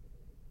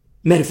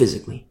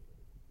 Metaphysically.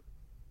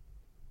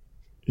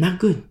 Not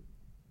good.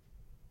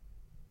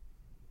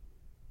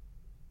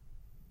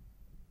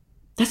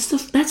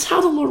 That's how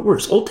the Lord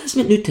works. Old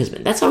Testament, New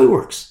Testament. That's how he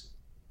works.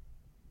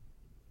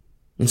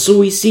 And so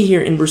we see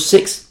here in verse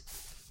 6,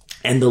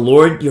 and the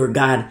Lord your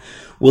God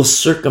will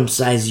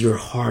circumcise your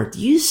heart.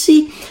 You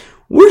see,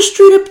 we're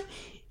straight up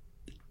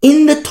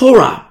in the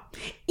Torah,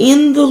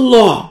 in the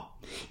law,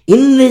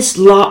 in this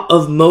law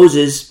of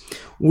Moses.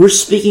 We're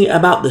speaking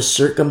about the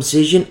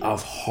circumcision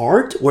of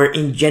heart, where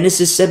in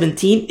Genesis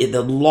 17,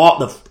 the law,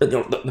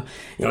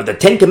 the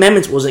 10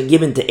 Commandments wasn't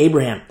given to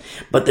Abraham,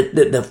 but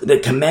the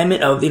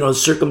commandment of,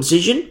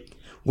 circumcision,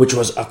 which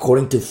was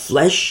according to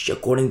flesh,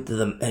 according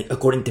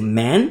to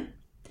man.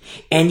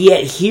 And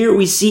yet here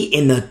we see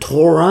in the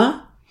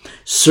Torah,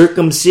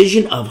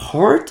 circumcision of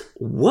heart.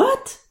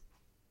 What?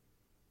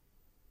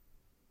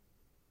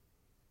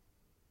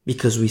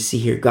 Because we see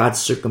here God's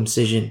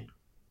circumcision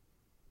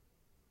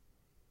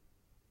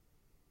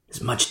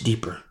is much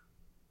deeper.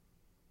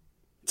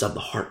 It's of the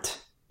heart.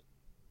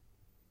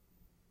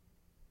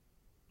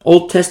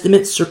 Old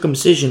Testament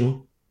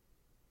circumcision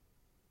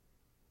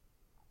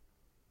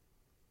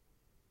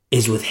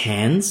is with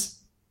hands.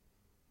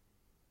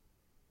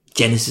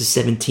 Genesis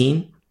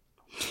 17.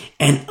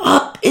 And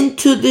up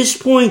into this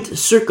point,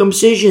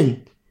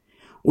 circumcision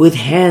with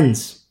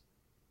hands.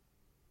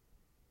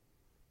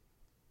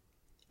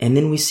 And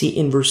then we see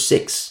in verse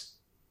 6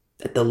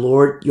 that the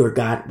Lord your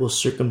God will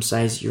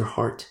circumcise your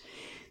heart.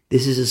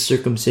 This is a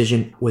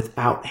circumcision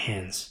without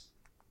hands.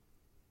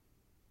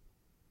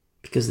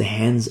 Because the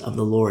hands of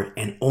the Lord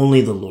and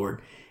only the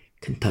Lord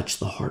can touch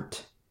the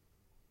heart.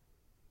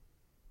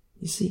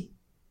 You see?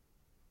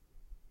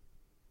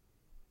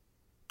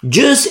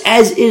 Just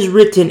as is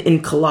written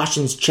in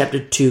Colossians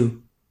chapter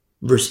 2,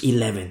 verse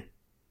 11.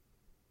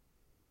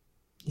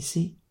 You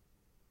see?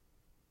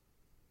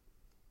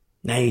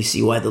 Now you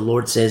see why the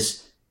Lord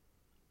says,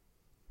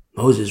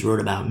 Moses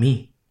wrote about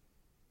me.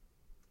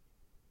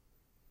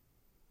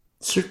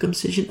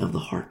 Circumcision of the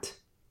heart.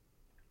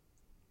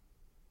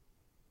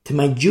 To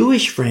my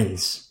Jewish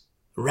friends,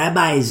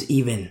 rabbis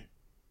even,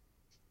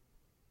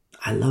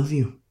 I love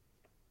you.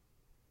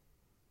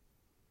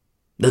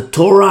 The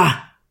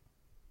Torah,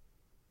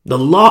 the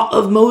law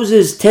of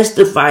Moses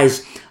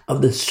testifies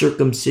of the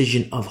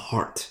circumcision of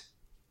heart,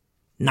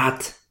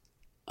 not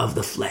of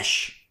the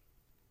flesh.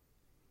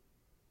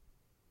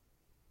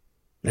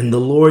 And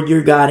the Lord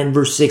your God, in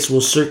verse 6, will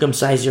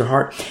circumcise your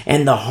heart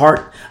and the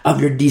heart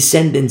of your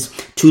descendants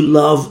to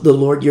love the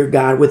Lord your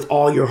God with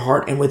all your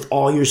heart and with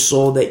all your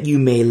soul, that you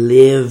may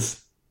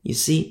live. You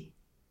see,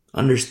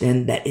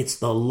 understand that it's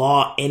the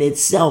law in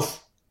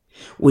itself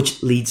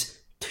which leads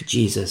to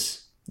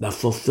Jesus, the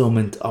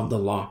fulfillment of the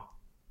law.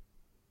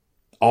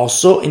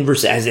 Also in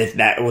verse, as if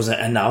that wasn't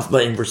enough,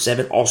 but in verse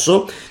 7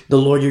 also, the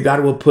Lord your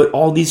God will put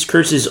all these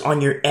curses on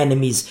your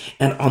enemies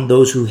and on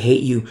those who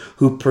hate you,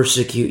 who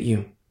persecute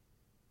you.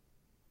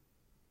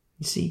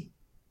 You see?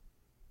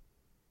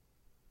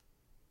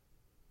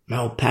 My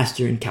old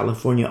pastor in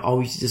California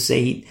always used to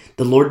say,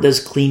 the Lord does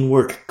clean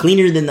work,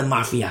 cleaner than the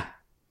mafia.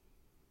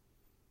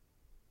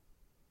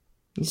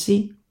 You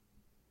see?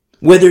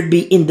 Whether it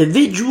be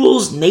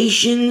individuals,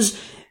 nations,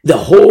 the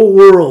whole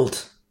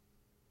world.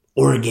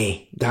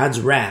 Orge,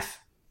 God's wrath.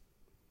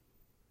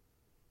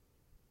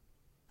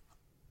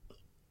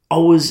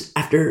 Always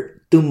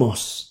after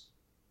thumos.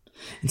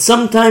 And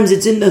sometimes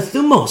it's in the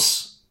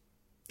thumos.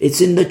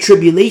 It's in the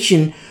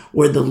tribulation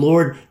where the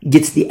Lord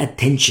gets the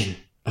attention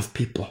of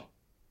people.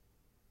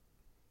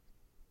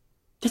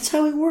 That's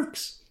how it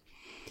works.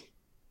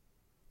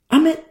 I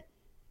mean,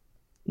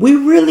 we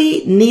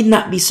really need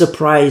not be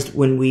surprised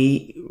when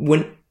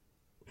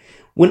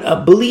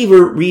a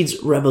believer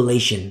reads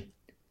Revelation.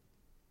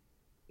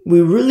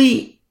 We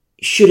really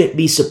shouldn't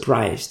be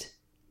surprised,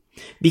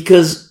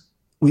 because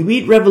we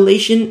read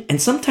Revelation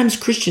and sometimes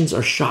Christians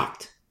are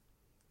shocked.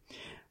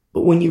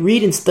 But when you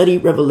read and study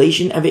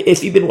Revelation,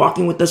 if you've been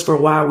walking with us for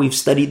a while, we've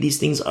studied these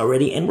things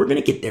already, and we're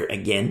going to get there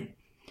again.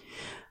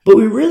 But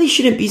we really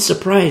shouldn't be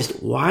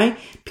surprised. Why?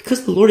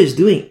 Because the Lord is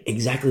doing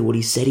exactly what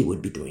he said he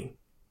would be doing.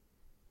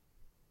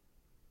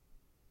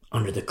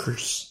 Under the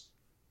curse.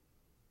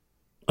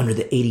 Under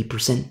the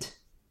 80%.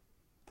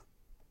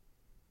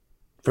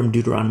 From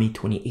Deuteronomy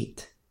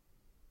 28.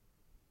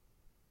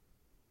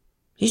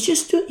 He's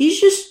just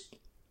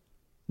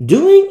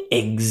doing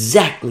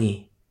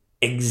exactly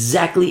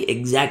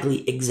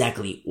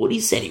what he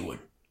said he would.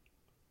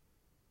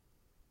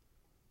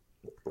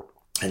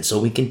 And so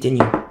we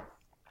continue.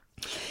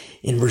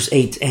 In verse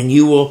 8, and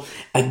you will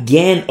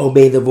again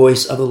obey the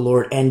voice of the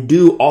Lord and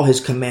do all his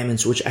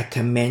commandments, which I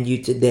command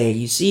you today.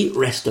 You see,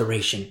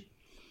 restoration.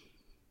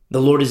 The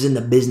Lord is in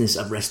the business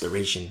of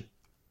restoration.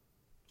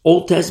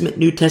 Old Testament,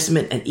 New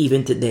Testament, and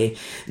even today,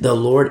 the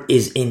Lord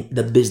is in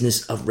the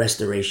business of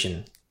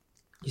restoration.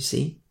 You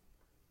see?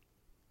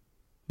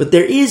 But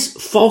there is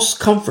false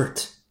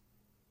comfort.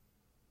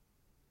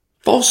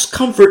 False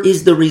comfort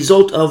is the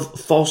result of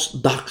false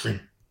doctrine.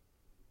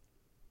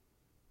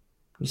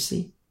 You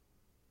see?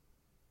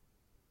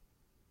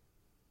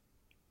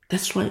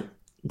 That's why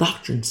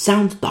doctrine,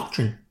 sound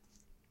doctrine.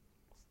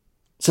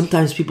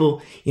 Sometimes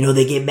people,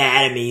 they get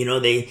mad at me,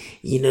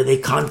 they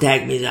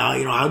contact me,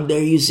 how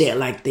dare you say it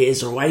like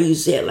this? Or why do you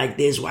say it like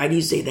this? Why do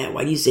you say that?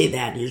 Why do you say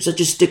that? You're such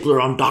a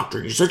stickler on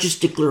doctrine. You're such a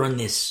stickler on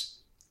this.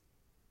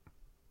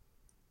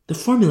 The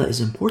formula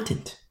is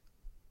important.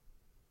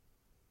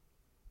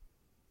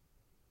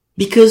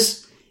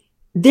 Because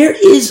there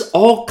is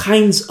all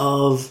kinds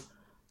of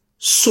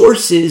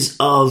sources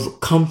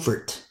of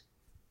comfort,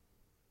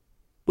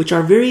 which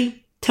are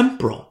very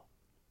temporal.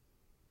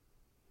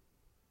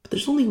 But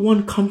there's only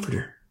one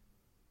comforter.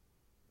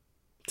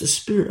 The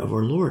Spirit of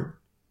our Lord.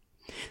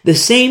 The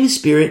same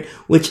Spirit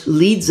which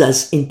leads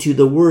us into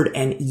the Word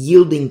and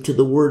yielding to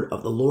the Word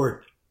of the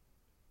Lord.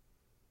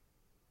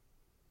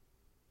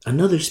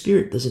 Another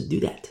spirit doesn't do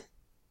that.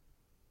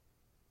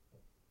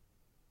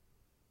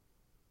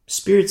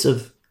 Spirits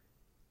of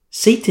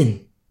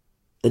Satan,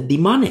 the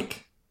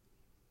demonic,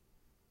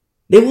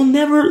 they will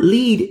never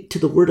lead to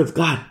the Word of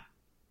God.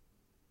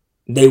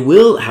 They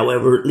will,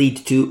 however, lead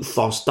to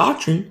false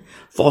doctrine,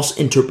 false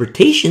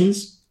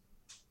interpretations.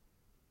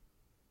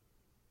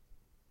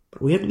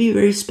 But we have to be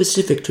very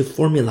specific to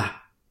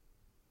formula.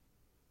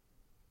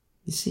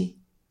 You see?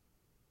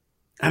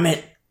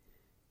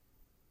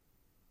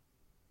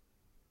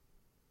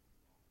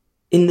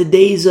 In the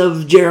days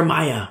of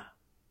Jeremiah,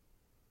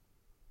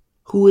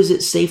 who is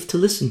it safe to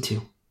listen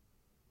to?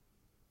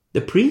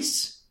 The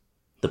priests?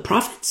 The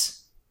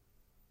prophets?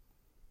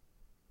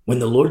 When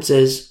the Lord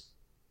says,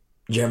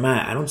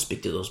 Jeremiah, I don't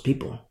speak to those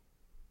people.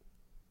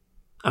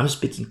 I'm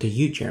speaking to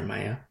you,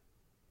 Jeremiah.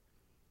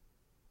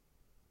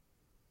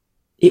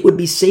 It would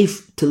be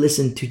safe to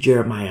listen to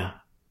Jeremiah.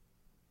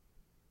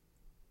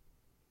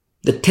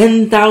 The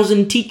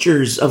 10,000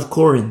 teachers of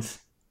Corinth.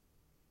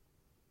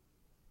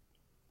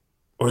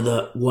 Or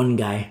the one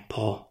guy,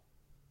 Paul.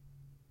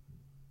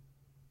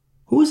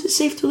 Who is it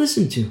safe to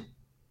listen to?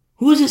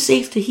 Who is it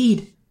safe to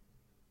heed?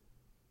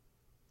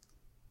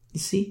 You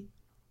see?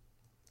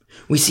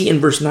 We see in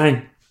verse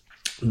 9,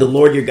 the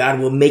Lord your God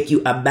will make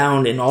you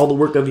abound in all the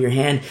work of your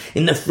hand,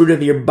 in the fruit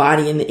of your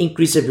body, in the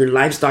increase of your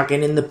livestock,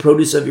 and in the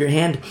produce of your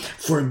hand,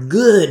 for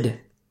good.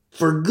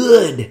 For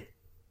good.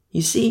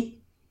 You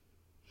see?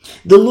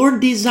 The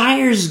Lord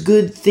desires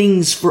good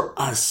things for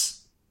us.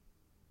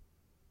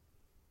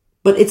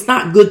 But it's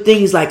not good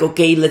things like,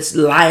 okay, let's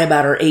lie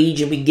about our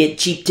age and we get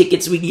cheap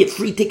tickets. We can get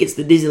free tickets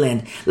to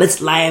Disneyland.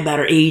 Let's lie about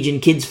our age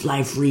and kids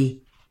fly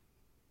free.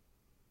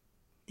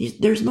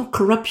 There's no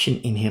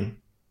corruption in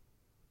him.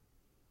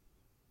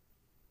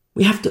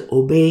 We have to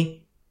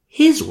obey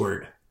his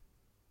word.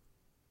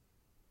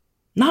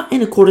 Not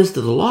in accordance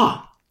to the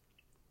law.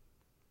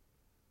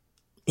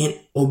 And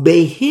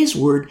obey his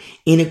word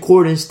in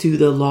accordance to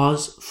the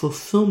law's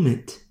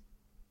fulfillment,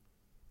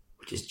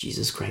 which is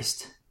Jesus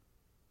Christ.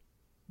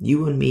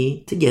 You and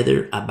me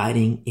together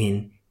abiding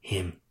in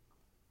him.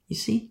 You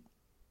see?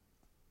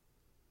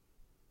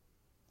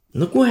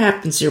 Look what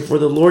happens here. For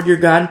the Lord your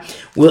God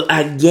will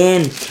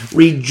again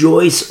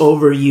rejoice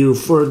over you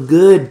for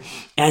good,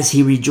 as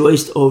he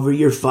rejoiced over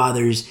your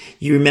fathers.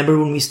 You remember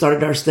when we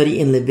started our study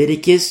in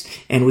Leviticus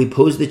and we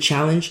posed the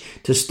challenge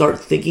to start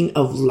thinking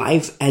of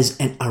life as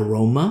an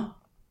aroma?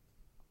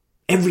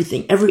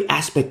 Everything, every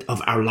aspect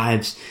of our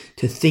lives,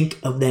 to think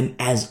of them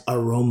as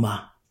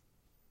aroma.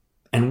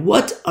 And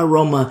what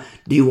aroma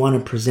do you want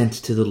to present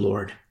to the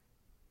Lord?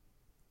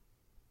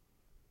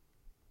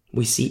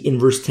 We see in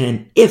verse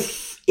 10,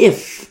 if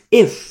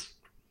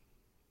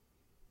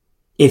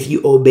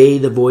you obey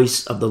the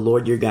voice of the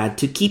Lord your God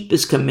to keep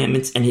his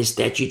commandments and his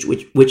statutes,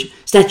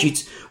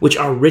 which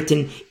are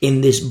written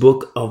in this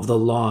book of the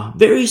law.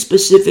 Very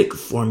specific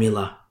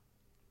formula.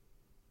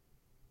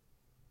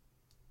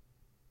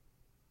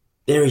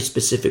 Very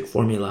specific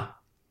formula.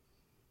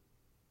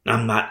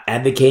 I'm not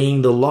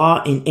advocating the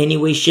law in any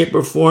way, shape,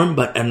 or form,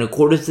 but in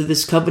accordance to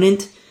this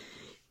covenant,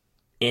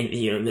 and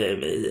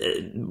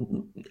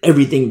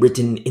everything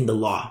written in the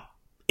law,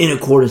 in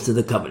accordance to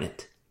the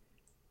covenant.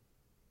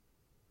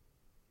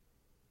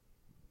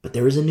 But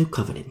there is a new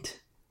covenant.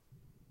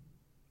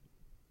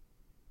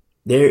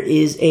 There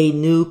is a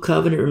new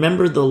covenant.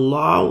 Remember, the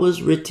law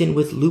was written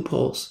with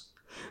loopholes.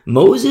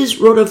 Moses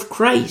wrote of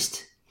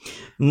Christ.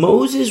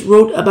 Moses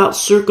wrote about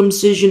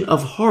circumcision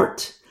of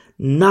heart,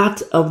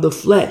 not of the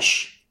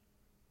flesh.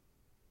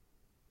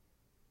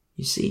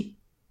 You see?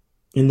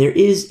 And there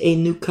is a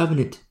new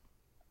covenant.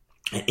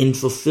 In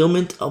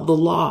fulfillment of the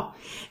law,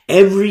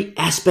 every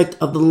aspect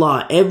of the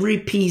law, every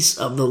piece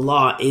of the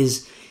law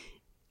is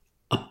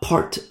a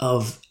part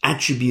of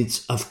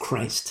attributes of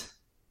Christ.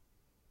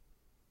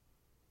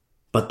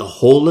 But the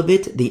whole of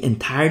it, the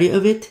entirety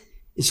of it,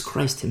 is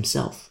Christ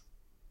himself.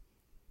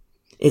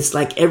 It's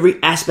like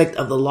every aspect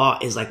of the law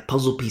is like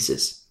puzzle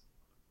pieces.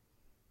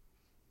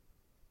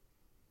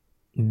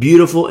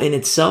 Beautiful in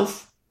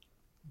itself,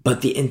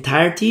 but the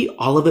entirety,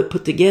 all of it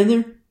put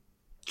together,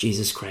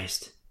 Jesus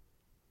Christ.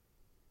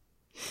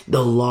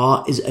 The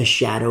law is a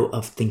shadow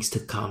of things to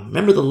come.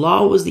 Remember, the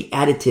law was the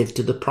additive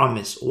to the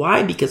promise.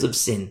 Why? Because of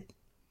sin.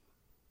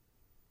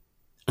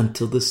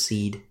 Until the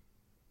seed.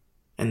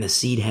 And the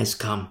seed has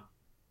come.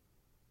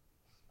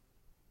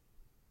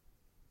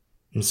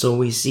 And so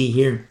we see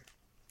here,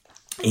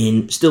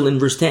 still in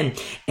verse 10,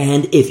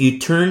 and if you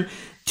turn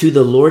to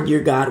the Lord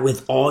your God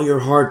with all your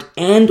heart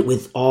and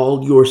with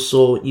all your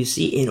soul. You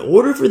see, in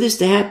order for this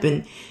to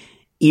happen,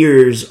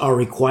 ears are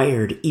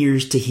required,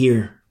 ears to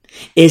hear.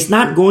 It's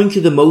not going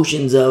through the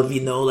motions of,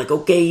 like,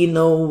 okay,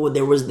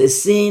 there was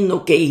this sin.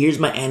 Okay, here's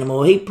my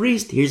animal. Hey,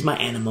 priest, here's my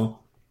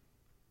animal.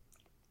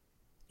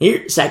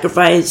 Here,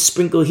 sacrifice,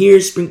 sprinkle here,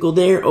 sprinkle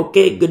there.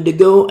 Okay, good to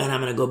go. And I'm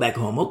going to go back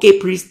home. Okay,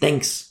 priest,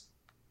 thanks.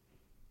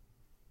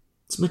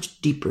 It's much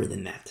deeper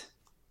than that.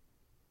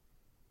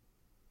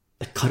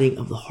 The cutting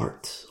of the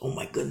heart. Oh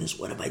my goodness,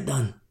 what have I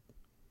done?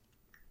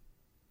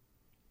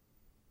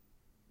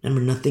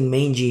 Remember, nothing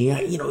mangy.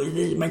 This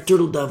is my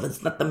turtle dove.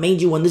 It's not the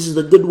mangy one. This is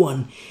the good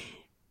one.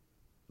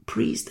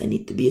 Priest, I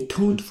need to be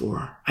atoned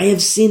for. I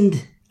have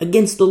sinned.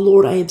 Against the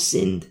Lord, I have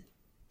sinned.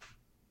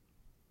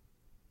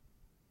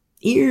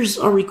 Ears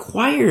are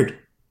required.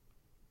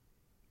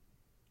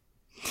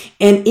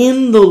 And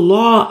in the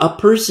law, a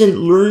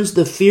person learns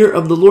the fear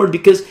of the Lord,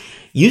 because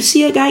you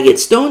see a guy get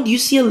stoned, you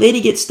see a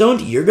lady get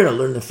stoned, you're going to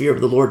learn the fear of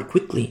the Lord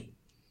quickly.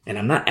 And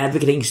I'm not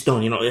advocating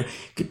stone.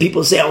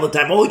 People say all the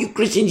time, oh, you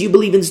Christians, you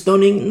believe in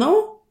stoning.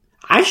 No,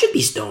 I should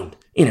be stoned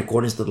in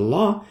accordance to the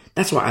law.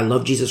 That's why I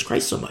love Jesus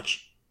Christ so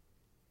much.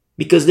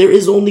 Because there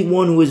is only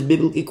one who is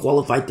biblically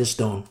qualified to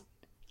stone.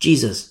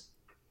 Jesus.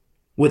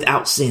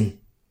 Without sin.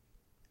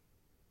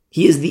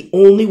 He is the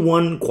only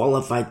one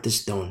qualified to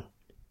stone.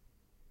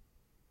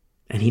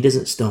 And he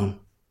doesn't stone.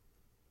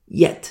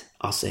 Yet,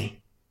 I'll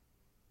say.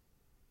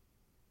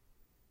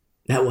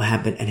 That will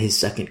happen at his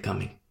second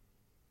coming.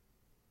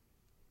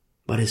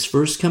 But his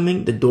first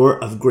coming, the door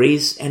of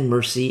grace and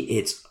mercy,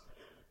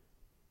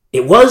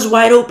 it was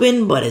wide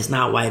open, but it's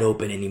not wide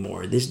open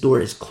anymore. This door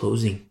is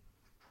closing.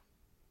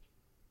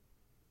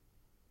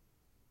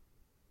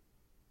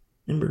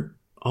 Remember,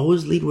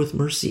 always lead with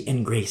mercy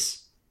and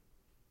grace.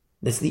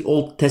 That's the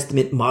Old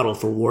Testament model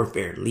for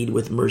warfare. Lead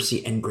with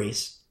mercy and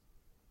grace.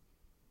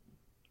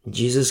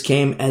 Jesus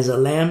came as a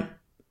lamb,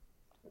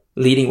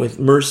 leading with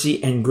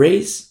mercy and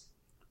grace,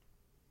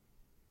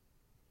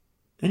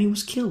 and he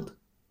was killed.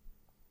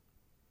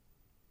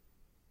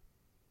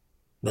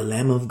 The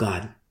Lamb of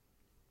God.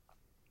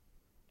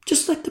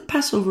 Just like the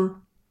Passover.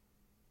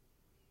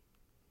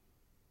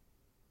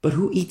 But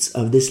who eats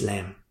of this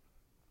lamb?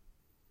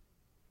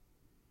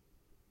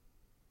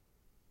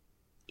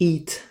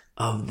 Eat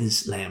of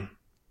this lamb.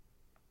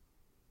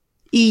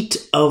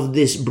 Eat of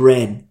this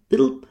bread.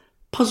 Little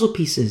puzzle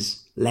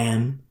pieces.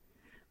 Lamb,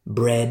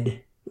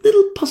 bread,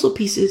 little puzzle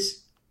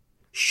pieces.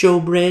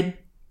 Showbread,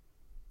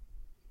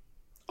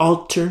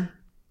 altar,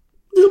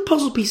 little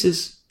puzzle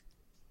pieces.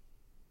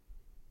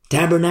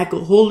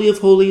 Tabernacle, holy of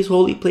holies,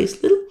 holy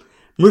place, little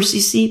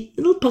mercy seat,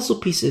 little puzzle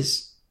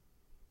pieces.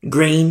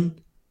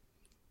 Grain,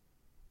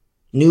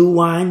 new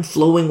wine,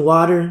 flowing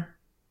water,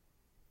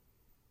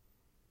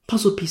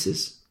 puzzle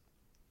pieces.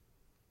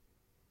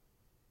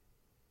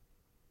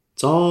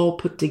 It's all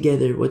put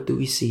together. What do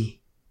we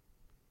see?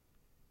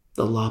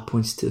 The law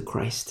points to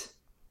Christ,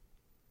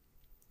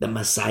 the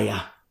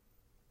Messiah,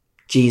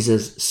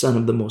 Jesus, Son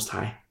of the Most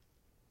High.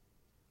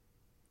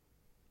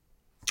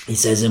 He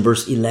says in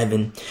verse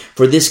 11,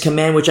 "For this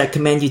command which I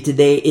command you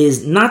today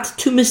is not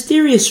too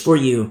mysterious for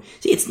you."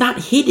 See, it's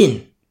not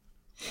hidden.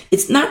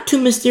 It's not too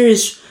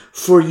mysterious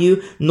for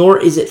you, nor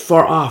is it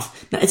far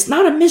off. Now, it's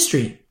not a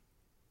mystery.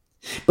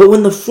 But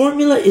when the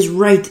formula is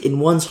right in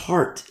one's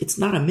heart, it's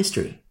not a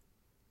mystery.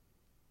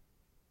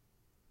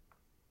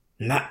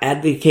 I'm not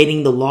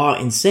advocating the law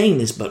in saying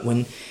this, but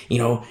when,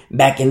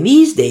 back in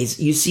these days,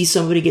 you see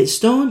somebody get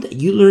stoned,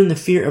 you learn the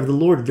fear of the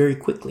Lord very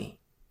quickly.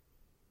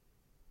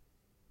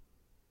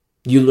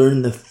 You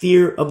learn the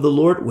fear of the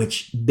Lord,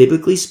 which,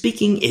 biblically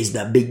speaking, is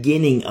the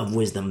beginning of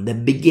wisdom. The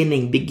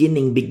beginning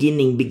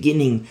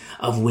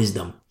of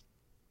wisdom.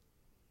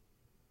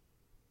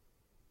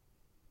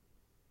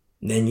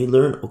 Then you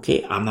learn,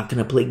 okay, I'm not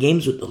going to play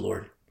games with the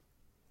Lord.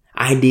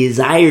 I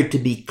desire to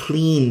be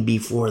clean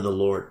before the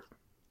Lord.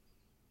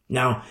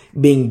 Now,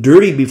 being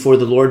dirty before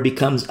the Lord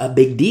becomes a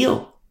big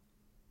deal.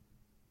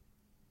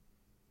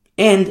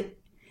 And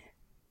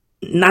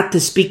not to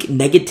speak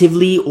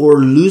negatively or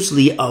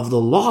loosely of the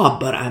law,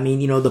 but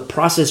the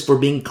process for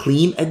being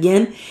clean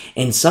again,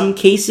 in some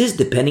cases,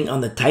 depending on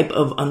the type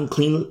of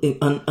unclean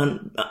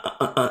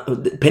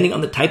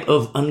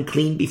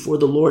before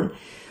the Lord,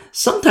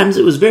 sometimes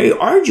it was very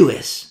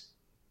arduous.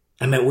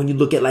 When you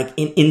look at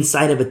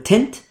inside of a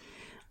tent,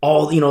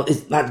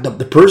 it's not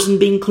the person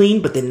being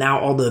clean, but then now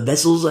all the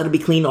vessels got to be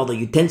clean, all the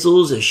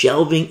utensils, the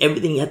shelving,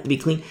 everything had to be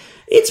clean.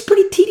 It's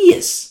pretty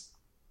tedious.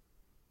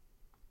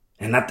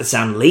 And not to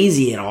sound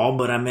lazy at all,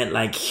 but I meant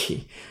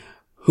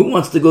who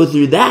wants to go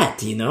through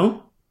that,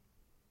 And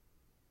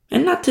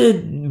not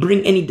to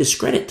bring any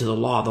discredit to the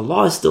law. The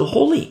law is still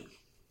holy.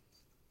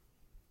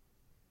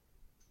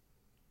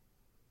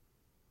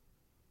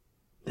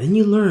 Then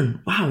you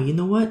learn, wow, you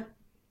know what?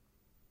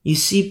 You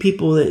see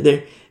people that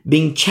they're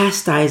being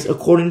chastised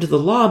according to the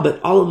law, but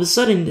all of a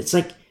sudden it's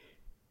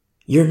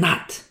you're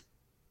not.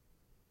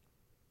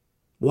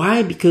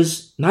 Why?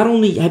 Because not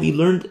only have you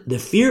learned the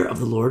fear of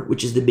the Lord,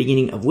 which is the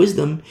beginning of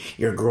wisdom,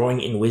 you're growing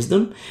in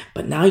wisdom,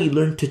 but now you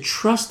learn to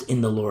trust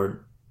in the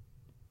Lord.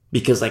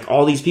 Because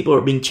all these people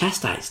are being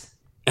chastised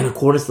in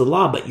accordance to the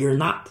law, but you're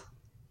not.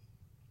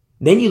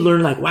 Then you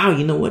learn wow,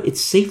 you know what?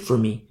 It's safe for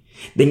me.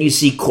 Then you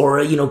see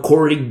Korah,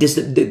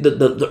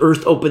 the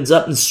earth opens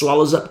up and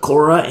swallows up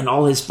Korah and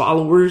all his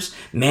followers,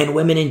 men,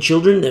 women, and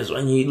children. There's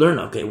when you learn,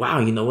 okay, wow,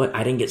 you know what?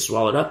 I didn't get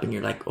swallowed up. And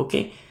you're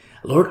okay,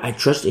 Lord, I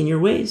trust in your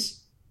ways.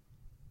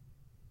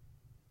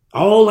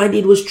 All I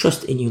did was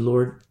trust in you,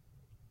 Lord.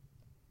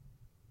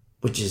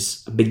 Which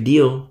is a big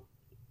deal.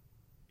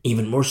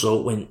 Even more so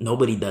when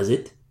nobody does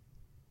it.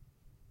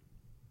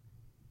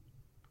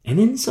 And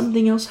then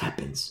something else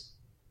happens.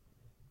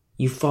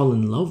 You fall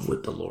in love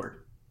with the Lord.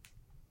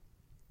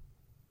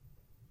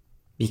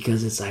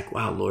 Because it's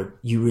wow, Lord,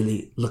 you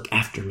really look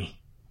after me.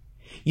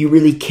 You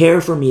really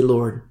care for me,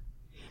 Lord.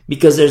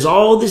 Because there's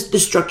all this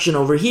destruction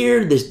over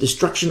here, there's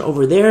destruction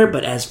over there,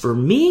 but as for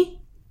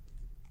me,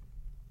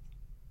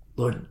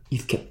 Lord,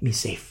 you've kept me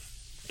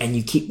safe. And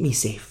you keep me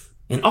safe.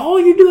 And all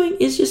you're doing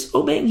is just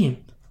obeying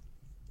him.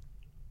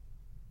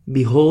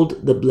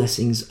 Behold the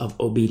blessings of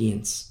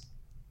obedience.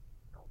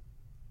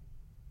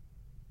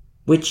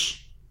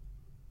 Which,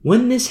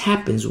 when this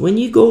happens, when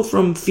you go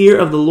from fear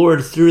of the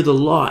Lord through the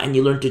law and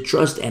you learn to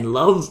trust and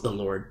love the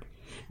Lord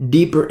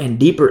deeper and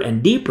deeper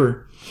and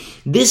deeper,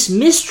 this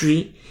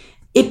mystery,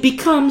 it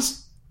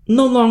becomes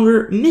no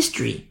longer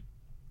mystery.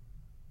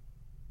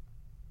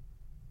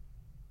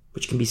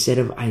 Which can be said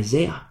of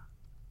Isaiah,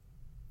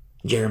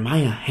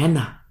 Jeremiah,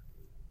 Hannah.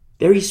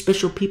 Very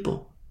special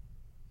people.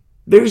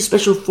 Very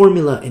special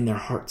formula in their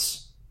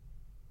hearts.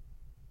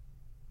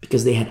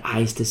 Because they had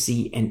eyes to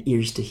see and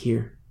ears to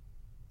hear.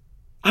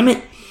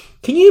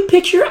 Can you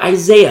picture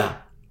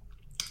Isaiah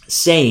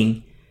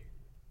saying,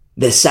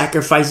 the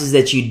sacrifices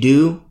that you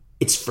do,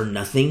 it's for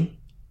nothing?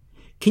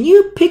 Can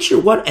you picture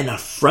what an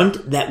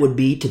affront that would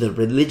be to the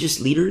religious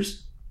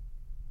leaders?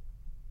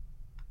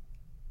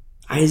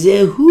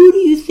 Isaiah, who do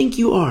you think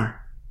you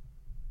are?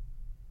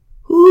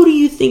 Who do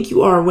you think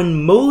you are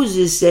when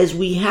Moses says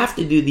we have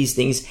to do these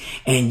things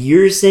and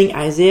you're saying,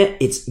 Isaiah,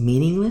 it's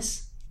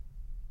meaningless?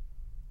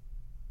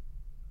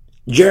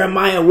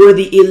 Jeremiah, we're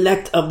the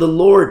elect of the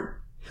Lord.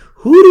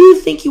 Who do you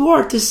think you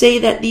are to say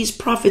that these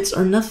prophets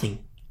are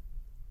nothing?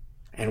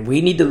 And we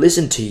need to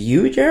listen to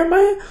you,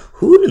 Jeremiah?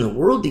 Who in the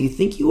world do you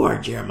think you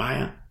are,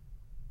 Jeremiah?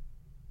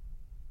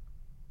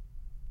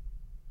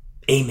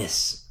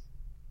 Amos.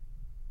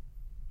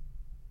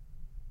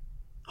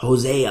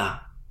 Hosea,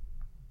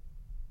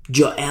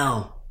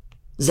 Joel,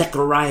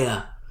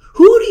 Zechariah.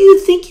 Who do you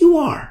think you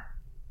are?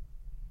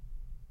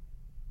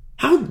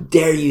 How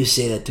dare you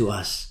say that to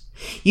us?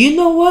 You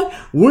know what?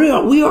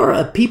 We are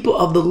a people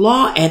of the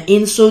law, and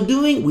in so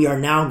doing, we are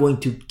now going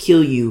to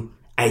kill you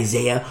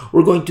Isaiah.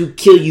 We're going to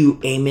kill you,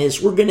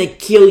 Amos. We're going to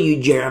kill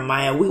you,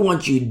 Jeremiah. We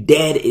want you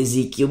dead,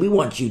 Ezekiel. We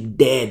want you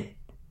dead.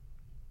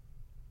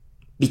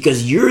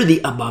 Because you're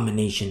the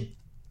abomination.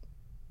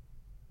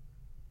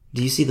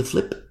 Do you see the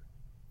flip?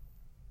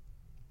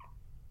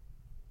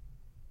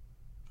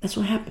 That's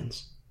what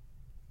happens.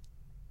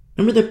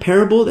 Remember the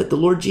parable that the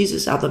Lord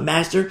Jesus, how the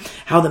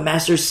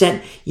master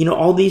sent,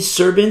 all these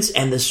servants,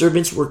 and the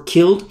servants were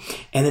killed,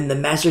 and then the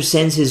master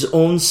sends his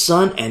own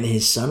son, and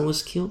his son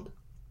was killed?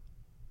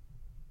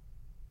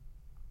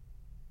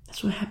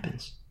 That's what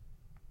happens.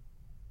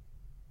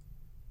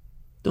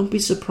 Don't be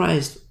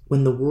surprised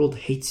when the world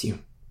hates you.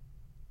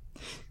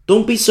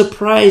 Don't be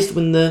surprised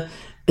when the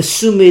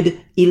assumed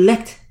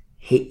elect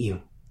hate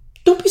you.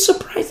 Don't be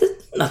surprised.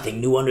 There's nothing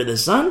new under the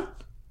sun.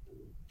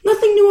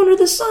 Nothing new under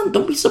the sun.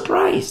 Don't be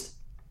surprised.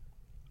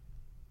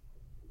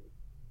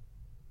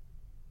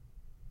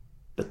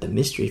 But the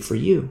mystery for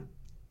you,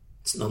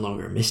 it's no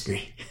longer a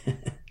mystery.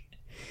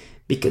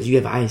 Because you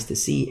have eyes to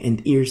see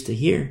and ears to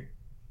hear.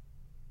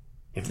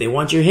 If they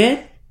want your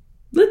head,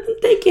 let them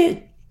take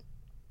it.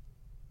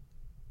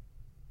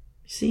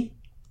 See?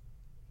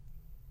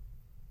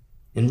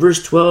 In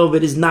verse 12,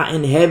 it is not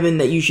in heaven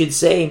that you should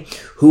say,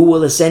 who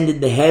will ascend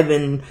into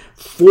heaven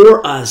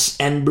for us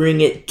and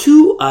bring it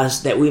to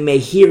us that we may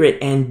hear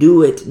it and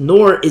do it.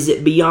 Nor is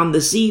it beyond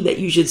the sea that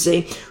you should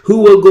say,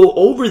 who will go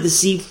over the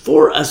sea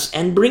for us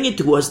and bring it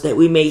to us that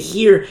we may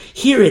hear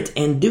it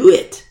and do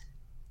it.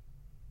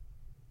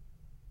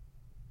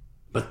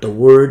 But the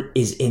word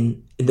is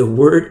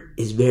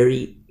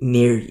very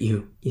near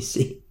you, you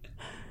see.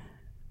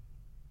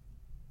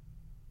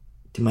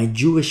 To my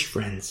Jewish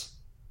friends,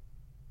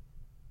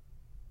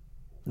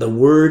 the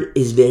word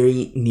is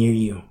very near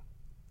you.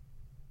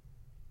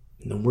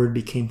 And the word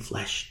became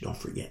flesh, don't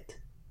forget.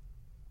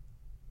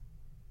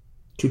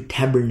 To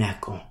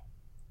tabernacle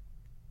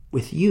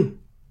with you.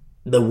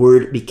 The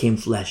word became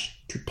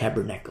flesh, to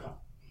tabernacle.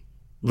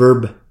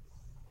 Verb.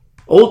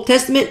 Old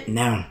Testament,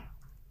 noun.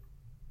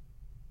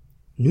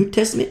 New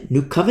Testament,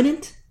 new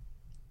covenant,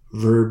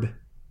 verb.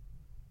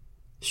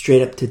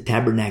 Straight up to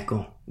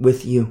tabernacle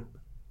with you.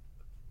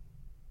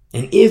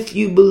 And if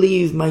you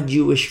believe, my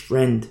Jewish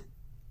friend,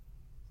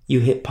 you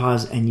hit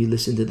pause and you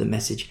listen to the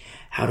message,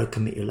 how to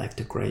commit your life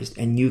to Christ.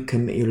 And you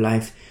commit your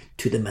life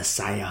to the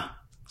Messiah,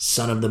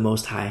 Son of the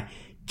Most High,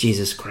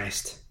 Jesus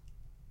Christ.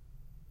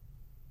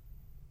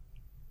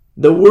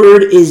 The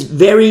word is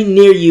very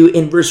near you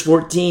in verse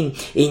 14,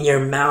 in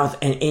your mouth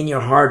and in your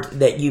heart,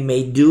 that you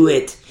may do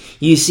it.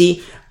 You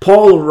see,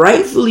 Paul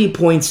rightfully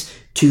points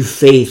to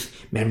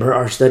faith. Remember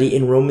our study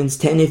in Romans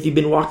 10, if you've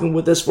been walking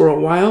with us for a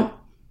while?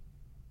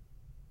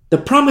 The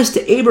promise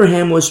to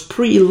Abraham was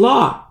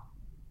pre-law.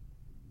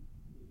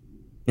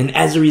 And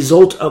as a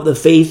result of the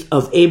faith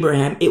of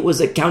Abraham, it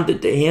was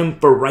accounted to him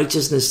for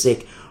righteousness'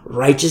 sake.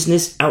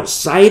 Righteousness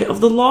outside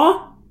of the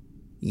law?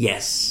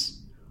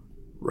 Yes.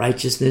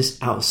 Righteousness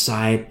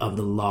outside of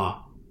the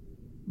law.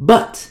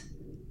 But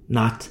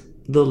not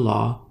the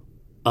law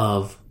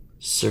of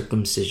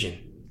circumcision.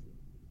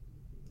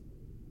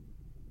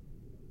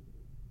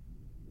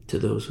 To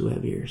those who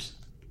have ears.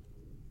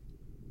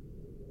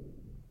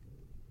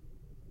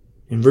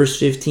 In verse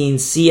 15,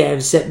 see, I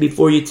have set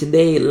before you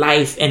today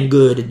life and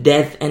good,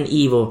 death and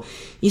evil.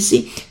 You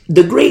see,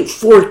 the great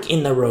fork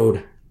in the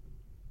road.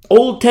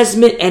 Old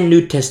Testament and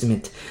New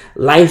Testament.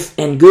 Life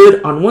and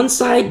good on one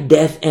side,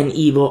 death and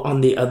evil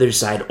on the other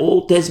side.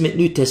 Old Testament,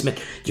 New Testament.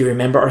 Do you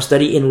remember our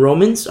study in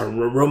Romans, or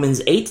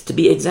Romans 8 to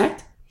be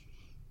exact?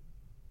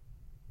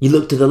 You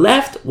look to the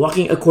left,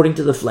 walking according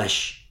to the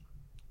flesh.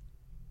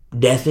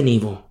 Death and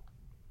evil.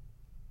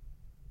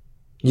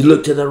 You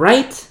look to the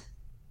right,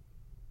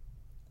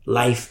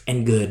 life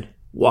and good,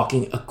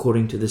 walking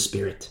according to the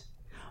Spirit.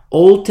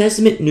 Old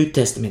Testament, New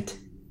Testament.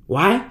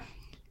 Why?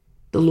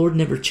 The Lord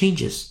never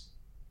changes.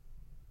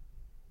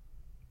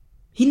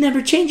 He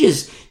never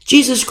changes.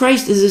 Jesus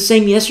Christ is the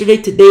same yesterday,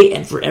 today,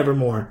 and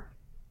forevermore.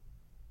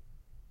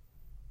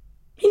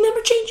 He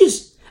never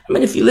changes. I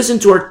mean, if you listen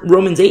to our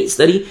Romans 8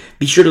 study,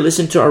 be sure to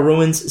listen to our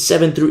Romans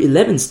 7 through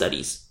 11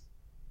 studies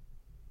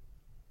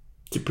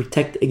to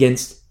protect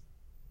against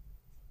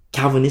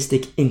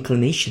Calvinistic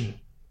inclination,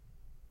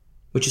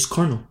 which is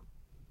carnal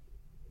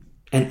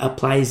and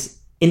applies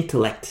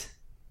intellect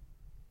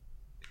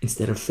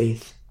instead of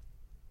faith.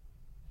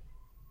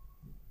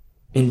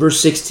 In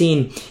verse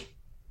 16,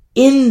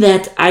 in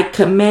that I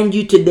command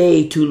you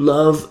today to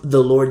love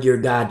the Lord your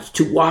God,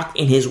 to walk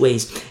in his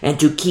ways, and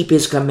to keep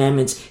his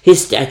commandments,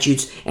 his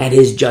statutes, and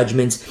his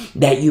judgments,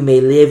 that you may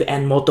live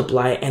and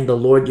multiply, and the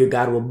Lord your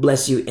God will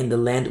bless you in the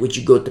land which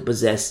you go to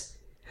possess.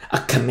 A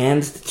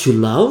command to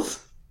love?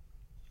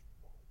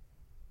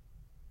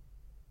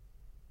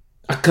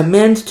 A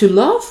command to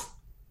love?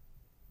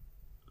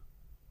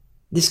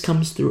 This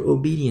comes through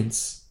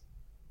obedience.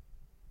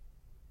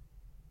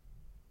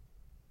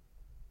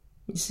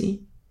 You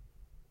see?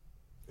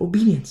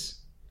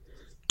 Obedience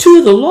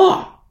to the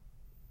law.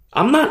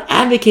 I'm not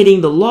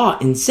advocating the law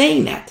in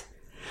saying that.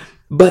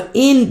 But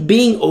in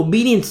being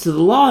obedient to the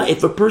law,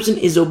 if a person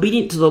is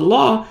obedient to the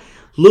law,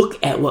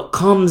 look at what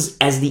comes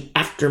as the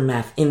after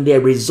aftermath, in their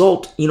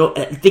result.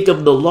 Think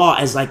of the law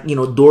as like,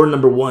 door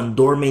number one,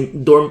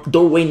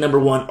 doorway number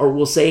one, or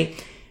we'll say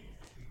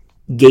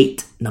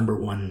gate number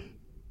one.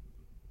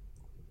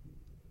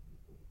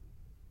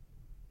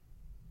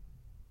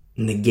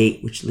 And the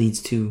gate which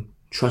leads to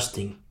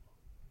trusting.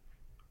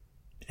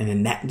 And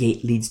then that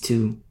gate leads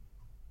to,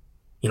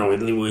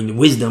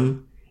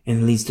 wisdom,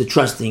 and leads to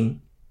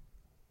trusting,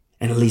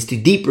 and it leads to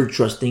deeper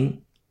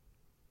trusting,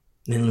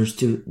 and then leads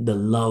to the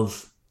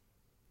love.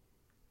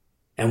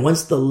 And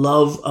once the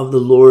love of the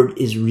Lord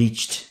is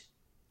reached,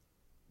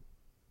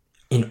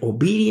 in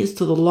obedience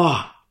to the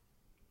law,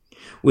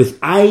 with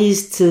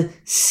eyes to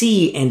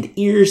see and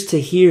ears to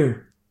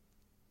hear,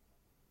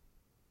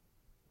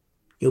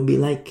 you'll be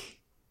like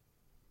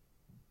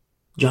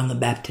John the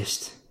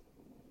Baptist.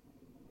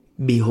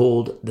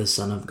 Behold the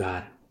Son of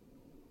God.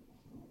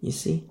 You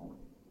see?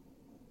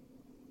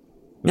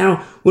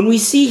 Now, when we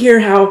see here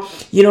how,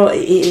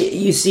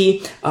 you see,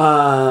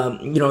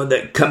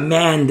 the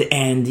command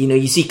and,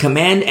 you see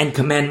command and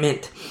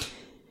commandment.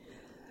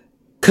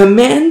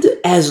 Command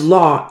as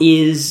law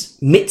is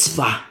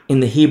mitzvah in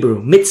the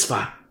Hebrew.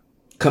 Mitzvah.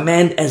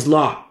 Command as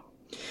law.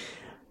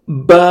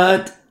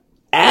 But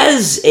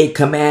as a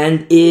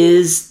command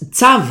is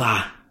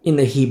tzava in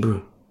the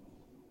Hebrew.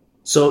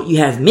 So you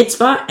have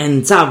mitzvah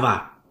and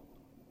tzava.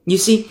 You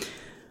see,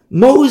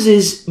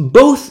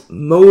 both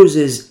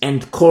Moses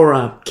and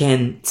Korah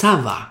can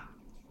tzava,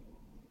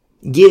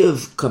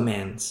 give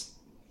commands.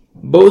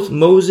 Both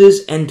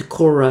Moses and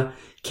Korah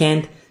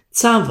can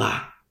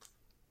tzava,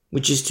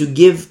 which is to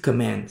give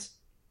commands.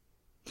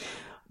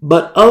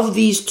 But of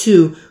these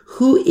two,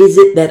 who is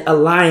it that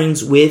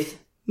aligns with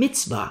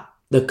mitzvah,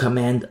 the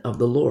command of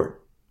the Lord?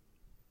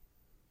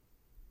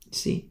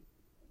 See?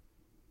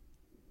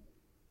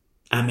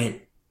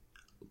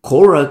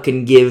 Korah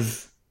can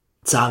give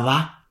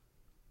tzava.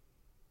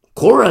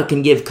 Korah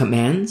can give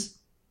commands.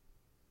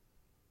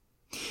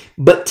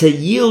 But to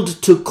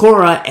yield to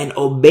Korah and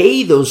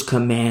obey those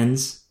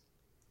commands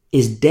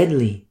is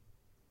deadly.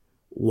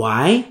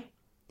 Why?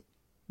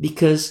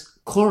 Because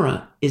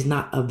Korah is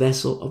not a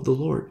vessel of the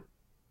Lord.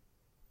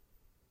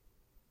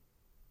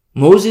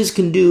 Moses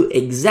can do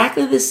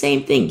exactly the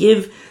same thing.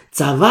 Give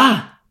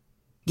tzava.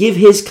 Give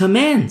his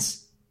commands.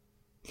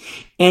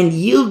 And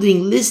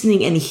yielding,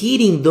 listening, and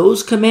heeding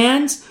those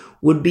commands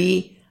would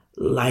be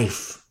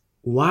life.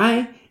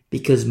 Why?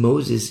 Because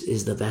Moses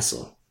is the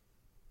vessel.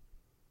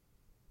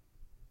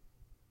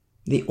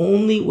 The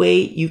only way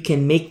you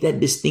can make that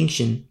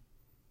distinction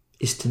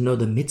is to know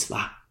the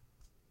mitzvah.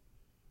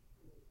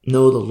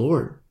 Know the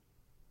Lord.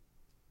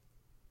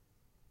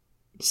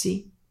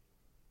 See?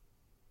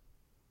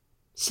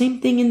 Same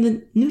thing in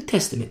the New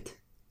Testament.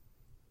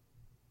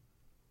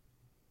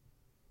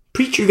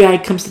 Preacher guy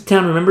comes to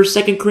town. Remember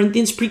 2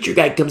 Corinthians? Preacher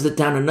guy comes to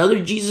town.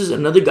 Another Jesus,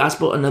 another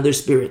gospel, another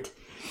spirit.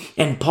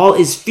 And Paul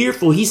is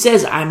fearful. He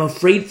says, I'm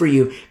afraid for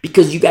you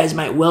because you guys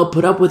might well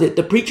put up with it.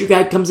 The preacher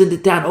guy comes into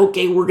town.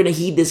 Okay, we're going to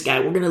heed this guy.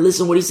 We're going to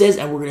listen to what he says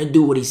and we're going to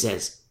do what he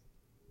says.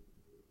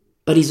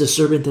 But he's a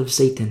servant of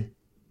Satan.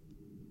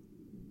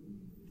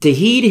 To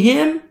heed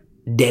him,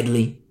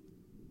 deadly.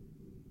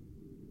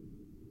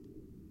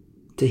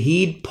 To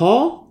heed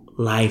Paul,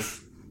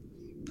 life.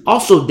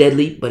 Also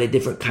deadly, but a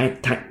different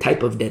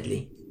type of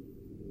deadly.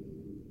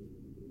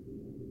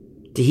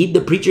 To heed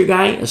the preacher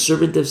guy, a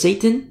servant of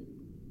Satan,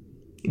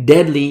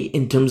 deadly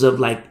in terms of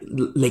like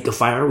lake of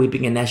fire,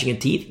 weeping and gnashing of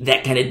teeth,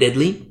 that kind of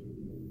deadly.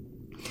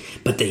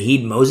 But to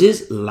heed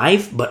Moses,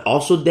 life, but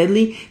also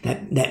deadly,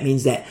 that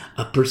means that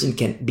a person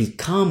can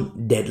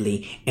become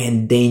deadly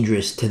and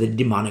dangerous to the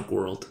demonic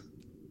world.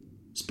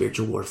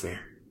 Spiritual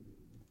warfare.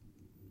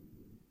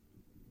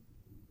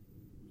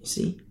 You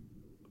see?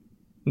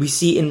 We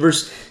see in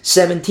verse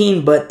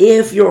 17, but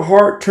if your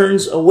heart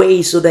turns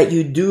away so that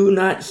you do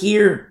not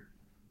hear.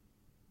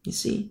 You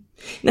see?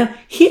 Now,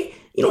 here,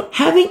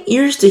 having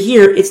ears to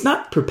hear, it's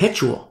not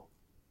perpetual.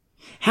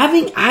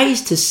 Having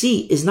eyes to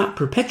see is not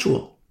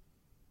perpetual.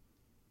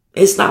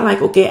 It's not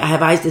like, okay, I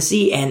have eyes to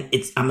see and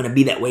I'm going to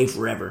be that way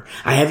forever.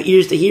 I have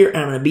ears to hear and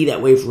I'm going to be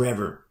that way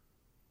forever.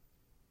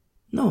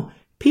 No,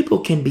 people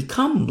can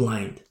become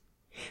blind.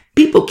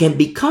 People can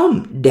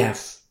become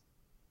deaf.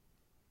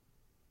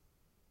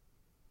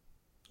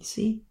 You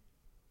see?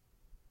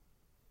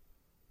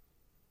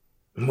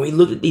 When we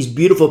look at these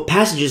beautiful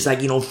passages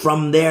like,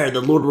 from there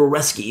the Lord will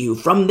rescue you.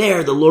 From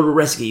there the Lord will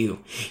rescue you.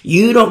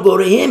 You don't go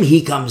to him,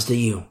 he comes to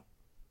you.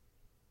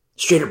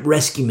 Straight up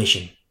rescue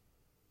mission.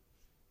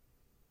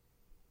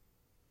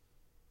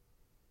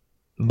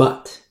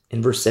 But,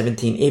 in verse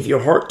 17, if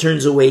your heart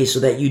turns away so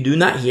that you do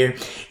not hear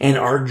and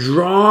are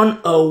drawn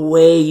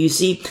away, you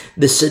see,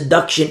 the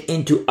seduction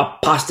into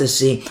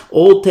apostasy.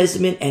 Old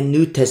Testament and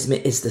New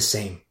Testament is the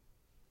same.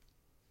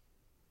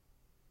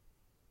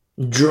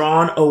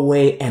 Drawn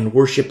away and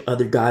worship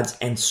other gods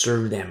and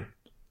serve them.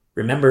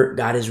 Remember,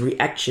 God is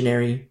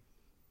reactionary.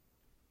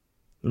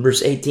 In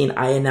verse 18,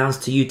 I announce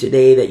to you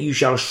today that you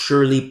shall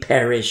surely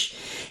perish.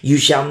 You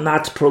shall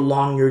not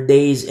prolong your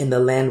days in the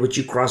land which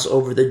you cross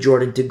over the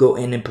Jordan to go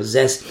in and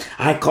possess.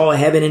 I call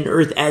heaven and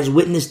earth as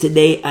witness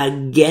today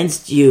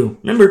against you.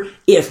 Remember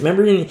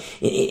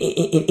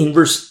in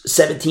verse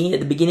 17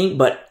 at the beginning,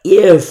 but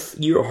if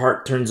your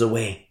heart turns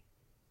away.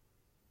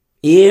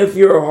 If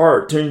your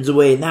heart turns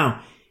away.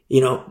 Now,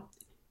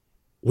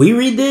 we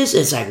read this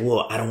and it's like,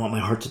 whoa, I don't want my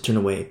heart to turn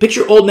away.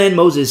 Picture old man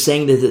Moses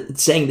saying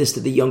this to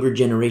the younger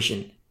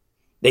generation.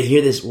 They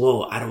hear this,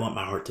 whoa, I don't want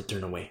my heart to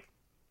turn away.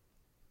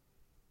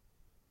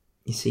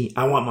 You see,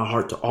 I want my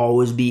heart to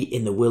always be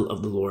in the will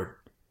of the Lord.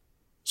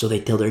 So they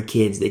tell their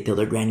kids, they tell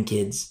their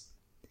grandkids.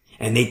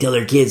 And they tell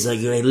their kids, like,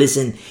 hey,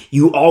 listen,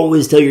 you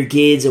always tell your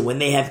kids, and when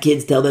they have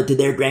kids, tell that to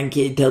their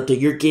grandkids, tell to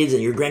your kids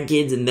and your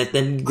grandkids, and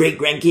then great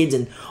grandkids,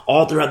 and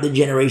all throughout the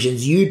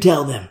generations, you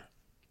tell them.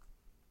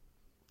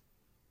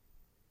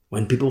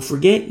 When people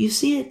forget, you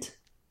see it.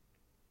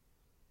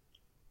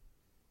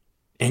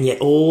 And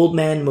yet old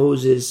man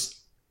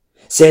Moses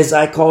says,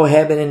 I call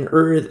heaven and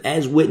earth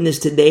as witness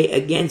today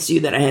against you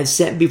that I have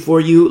set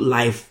before you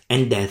life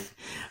and death,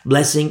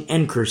 blessing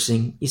and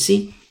cursing. You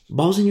see,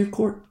 ball's in your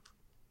court.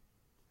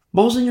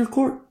 Ball's in your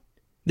court.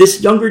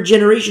 This younger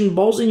generation,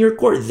 ball's in your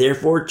court.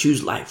 Therefore,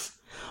 choose life.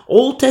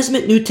 Old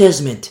Testament, New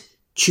Testament,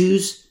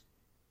 choose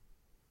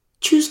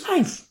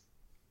life.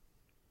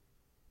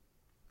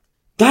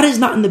 God is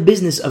not in the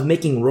business of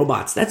making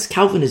robots. That's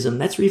Calvinism.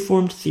 That's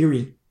Reformed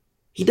theory.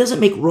 He doesn't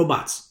make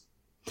robots.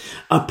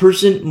 A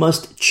person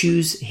must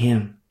choose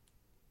him.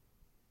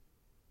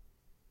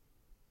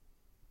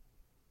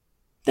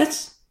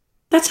 That's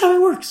how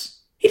it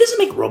works. He doesn't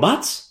make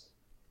robots.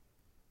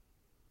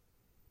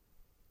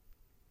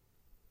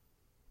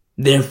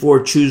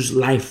 Therefore, choose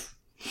life,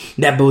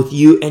 that both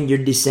you and your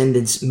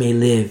descendants may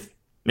live.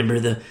 Remember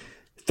the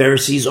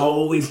Pharisees,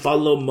 we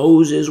follow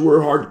Moses, we're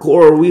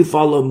hardcore, we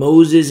follow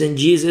Moses, and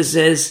Jesus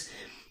says,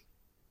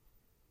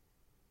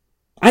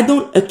 I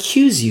don't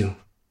accuse you.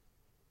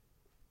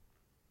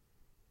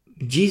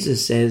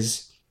 Jesus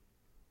says,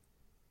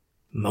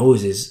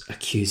 Moses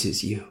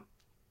accuses you,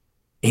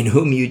 in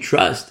whom you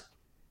trust,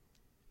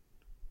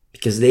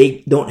 because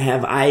they don't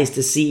have eyes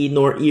to see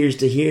nor ears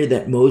to hear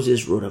that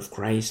Moses wrote of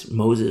Christ,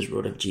 Moses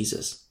wrote of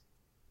Jesus.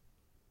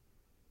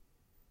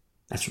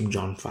 That's from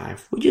John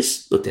 5. We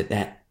just looked at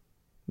that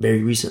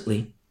very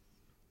recently.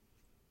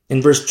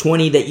 In verse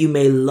 20, that you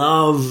may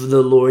love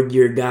the Lord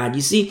your God.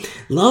 You see,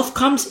 love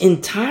comes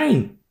in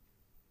time.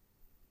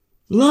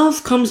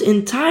 Love comes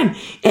in time,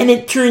 and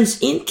it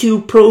turns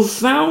into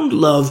profound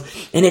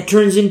love, and it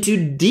turns into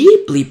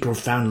deeply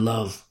profound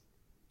love.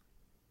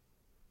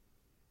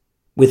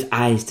 With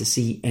eyes to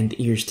see and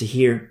ears to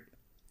hear.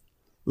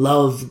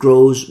 Love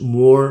grows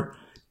more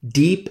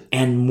deep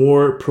and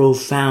more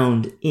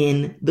profound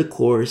in the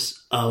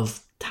course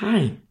of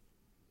time.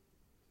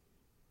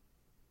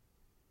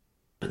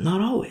 But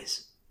not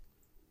always.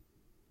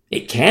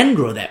 It can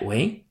grow that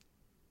way.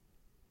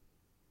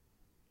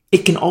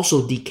 It can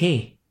also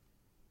decay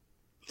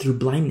through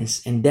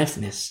blindness and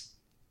deafness.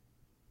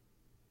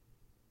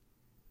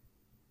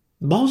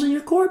 Ball's in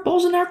your court,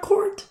 ball's in our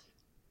court.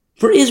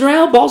 For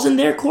Israel, ball's in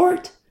their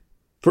court.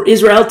 For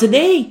Israel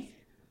today.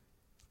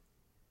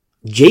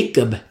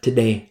 Jacob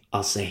today,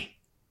 I'll say.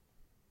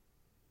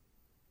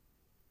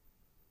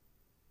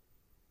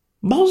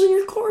 Ball's in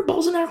your court,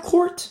 ball's in our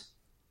court.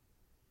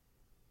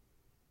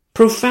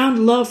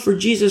 Profound love for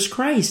Jesus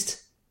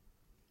Christ.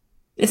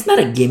 It's not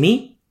a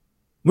gimme.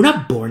 We're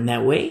not born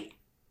that way.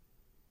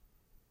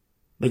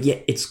 But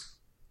yet it's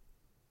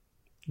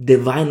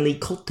divinely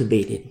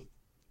cultivated.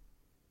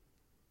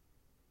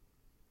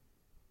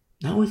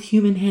 Not with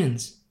human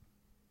hands.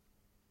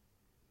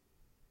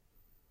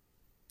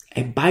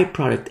 A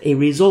byproduct, a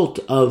result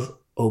of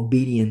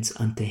obedience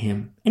unto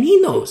him. And he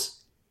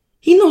knows.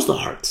 He knows the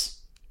hearts.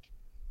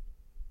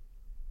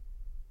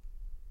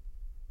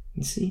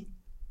 You see?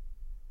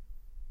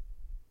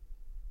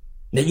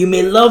 That you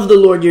may love the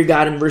Lord your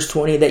God in verse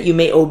 20, that you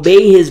may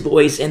obey his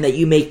voice and that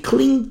you may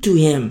cling to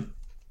him.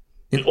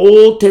 An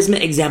Old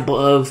Testament example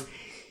of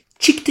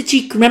cheek to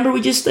cheek. Remember, we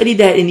just studied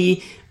that in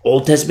the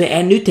Old Testament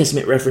and New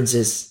Testament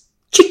references.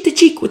 Cheek to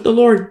cheek with the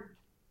Lord.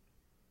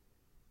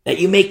 That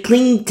you may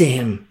cling to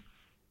him.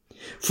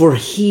 For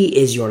he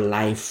is your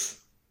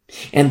life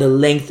and the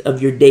length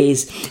of your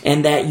days,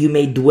 and that you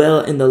may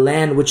dwell in the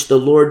land which the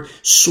Lord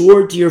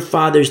swore to your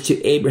fathers,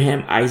 to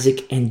Abraham,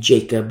 Isaac, and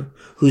Jacob,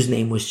 whose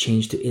name was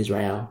changed to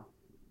Israel,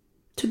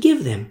 to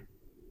give them.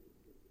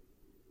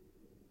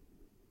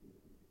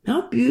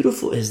 How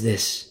beautiful is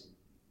this?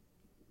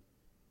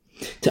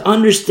 To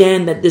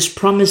understand that this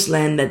promised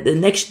land, that the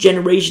next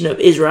generation of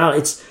Israel,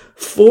 it's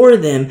for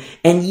them.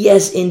 And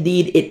yes,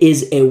 indeed, it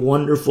is a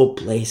wonderful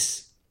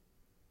place.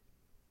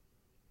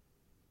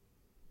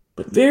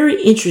 But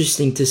very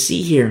interesting to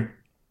see here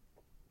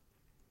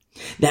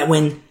that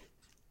when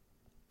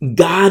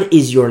God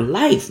is your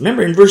life,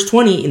 remember in verse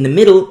 20, in the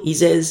middle, he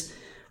says,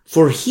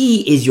 for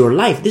he is your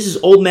life. This is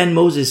old man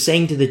Moses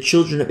saying to the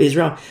children of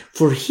Israel,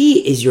 for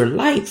he is your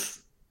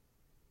life.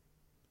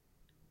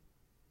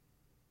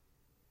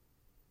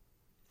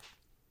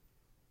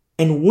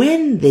 And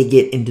when they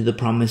get into the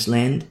promised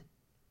land,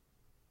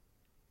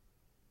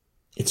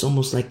 it's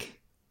almost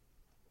like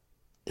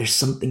there's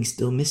something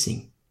still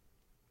missing.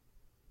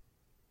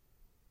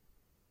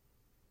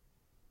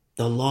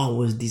 The law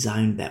was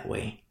designed that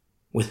way,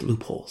 with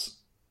loopholes.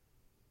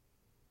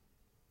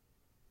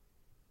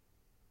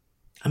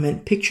 I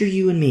mean, picture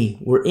you and me.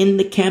 We're in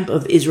the camp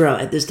of Israel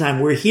at this time.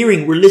 We're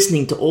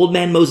listening to old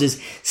man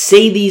Moses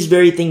say these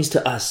very things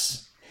to us.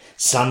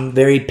 Some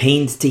very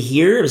pained to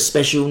hear,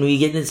 especially when we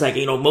get, it's like,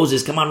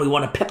 Moses, come on, we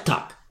want a pep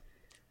talk.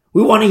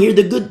 We want to hear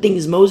the good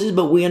things, Moses,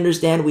 but we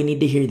understand we need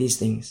to hear these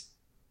things.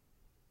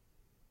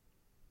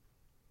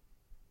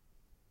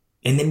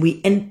 And then we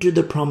enter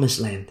the promised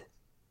land.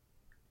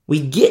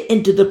 We get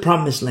into the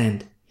promised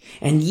land.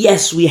 And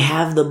yes, we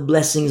have the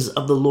blessings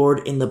of the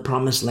Lord in the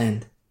promised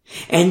land.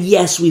 And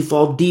yes, we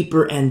fall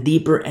deeper and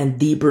deeper and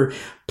deeper,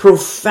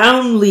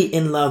 profoundly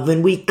in love,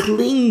 and we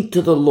cling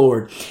to the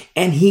Lord,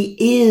 and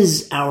He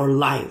is our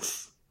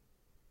life.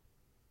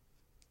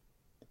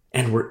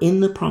 And we're in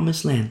the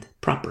promised land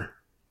proper.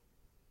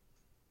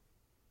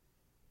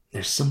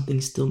 There's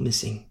something still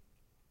missing.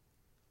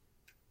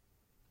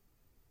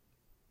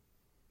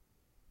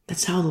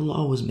 That's how the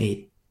law was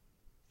made.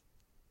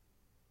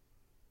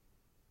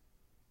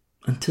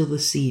 Until the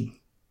seed,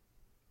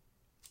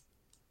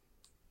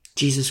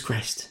 Jesus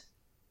Christ.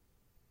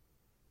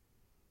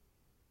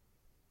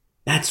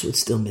 That's what's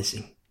still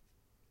missing.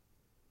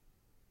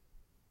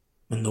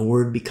 When the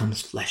Word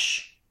becomes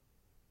flesh.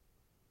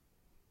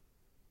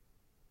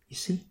 You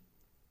see?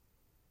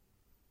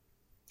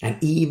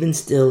 And even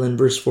still in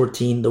verse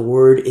 14, the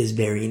Word is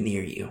very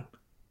near you.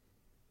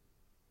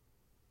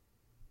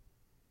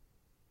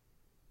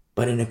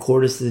 But in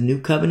accordance to the new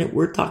covenant,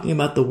 we're talking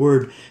about the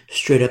Word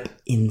straight up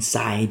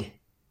inside.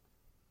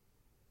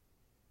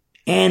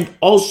 And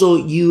also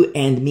you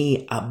and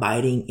me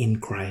abiding in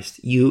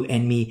Christ. You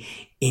and me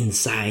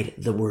inside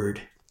the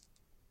Word.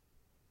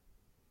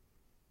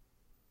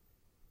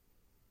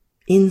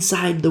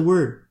 Inside the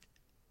Word.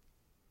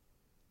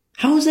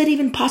 How is that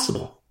even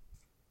possible?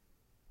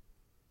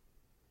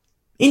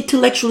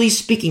 Intellectually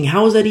speaking,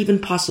 how is that even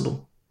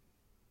possible?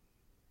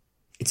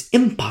 It's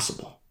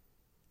impossible,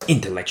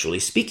 intellectually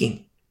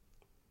speaking.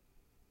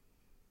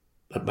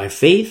 But by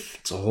faith,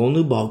 it's a whole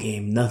new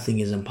ballgame. Nothing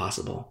is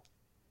impossible.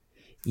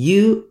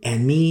 You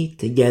and me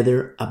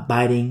together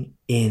abiding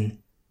in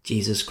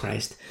Jesus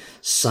Christ,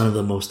 Son of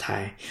the Most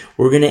High.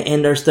 We're going to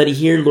end our study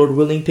here, Lord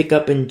willing, pick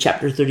up in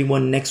chapter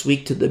 31 next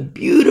week to the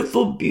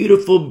beautiful,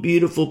 beautiful,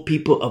 beautiful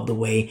people of the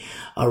way,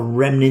 a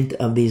remnant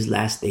of these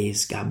last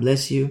days. God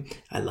bless you.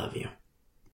 I love you.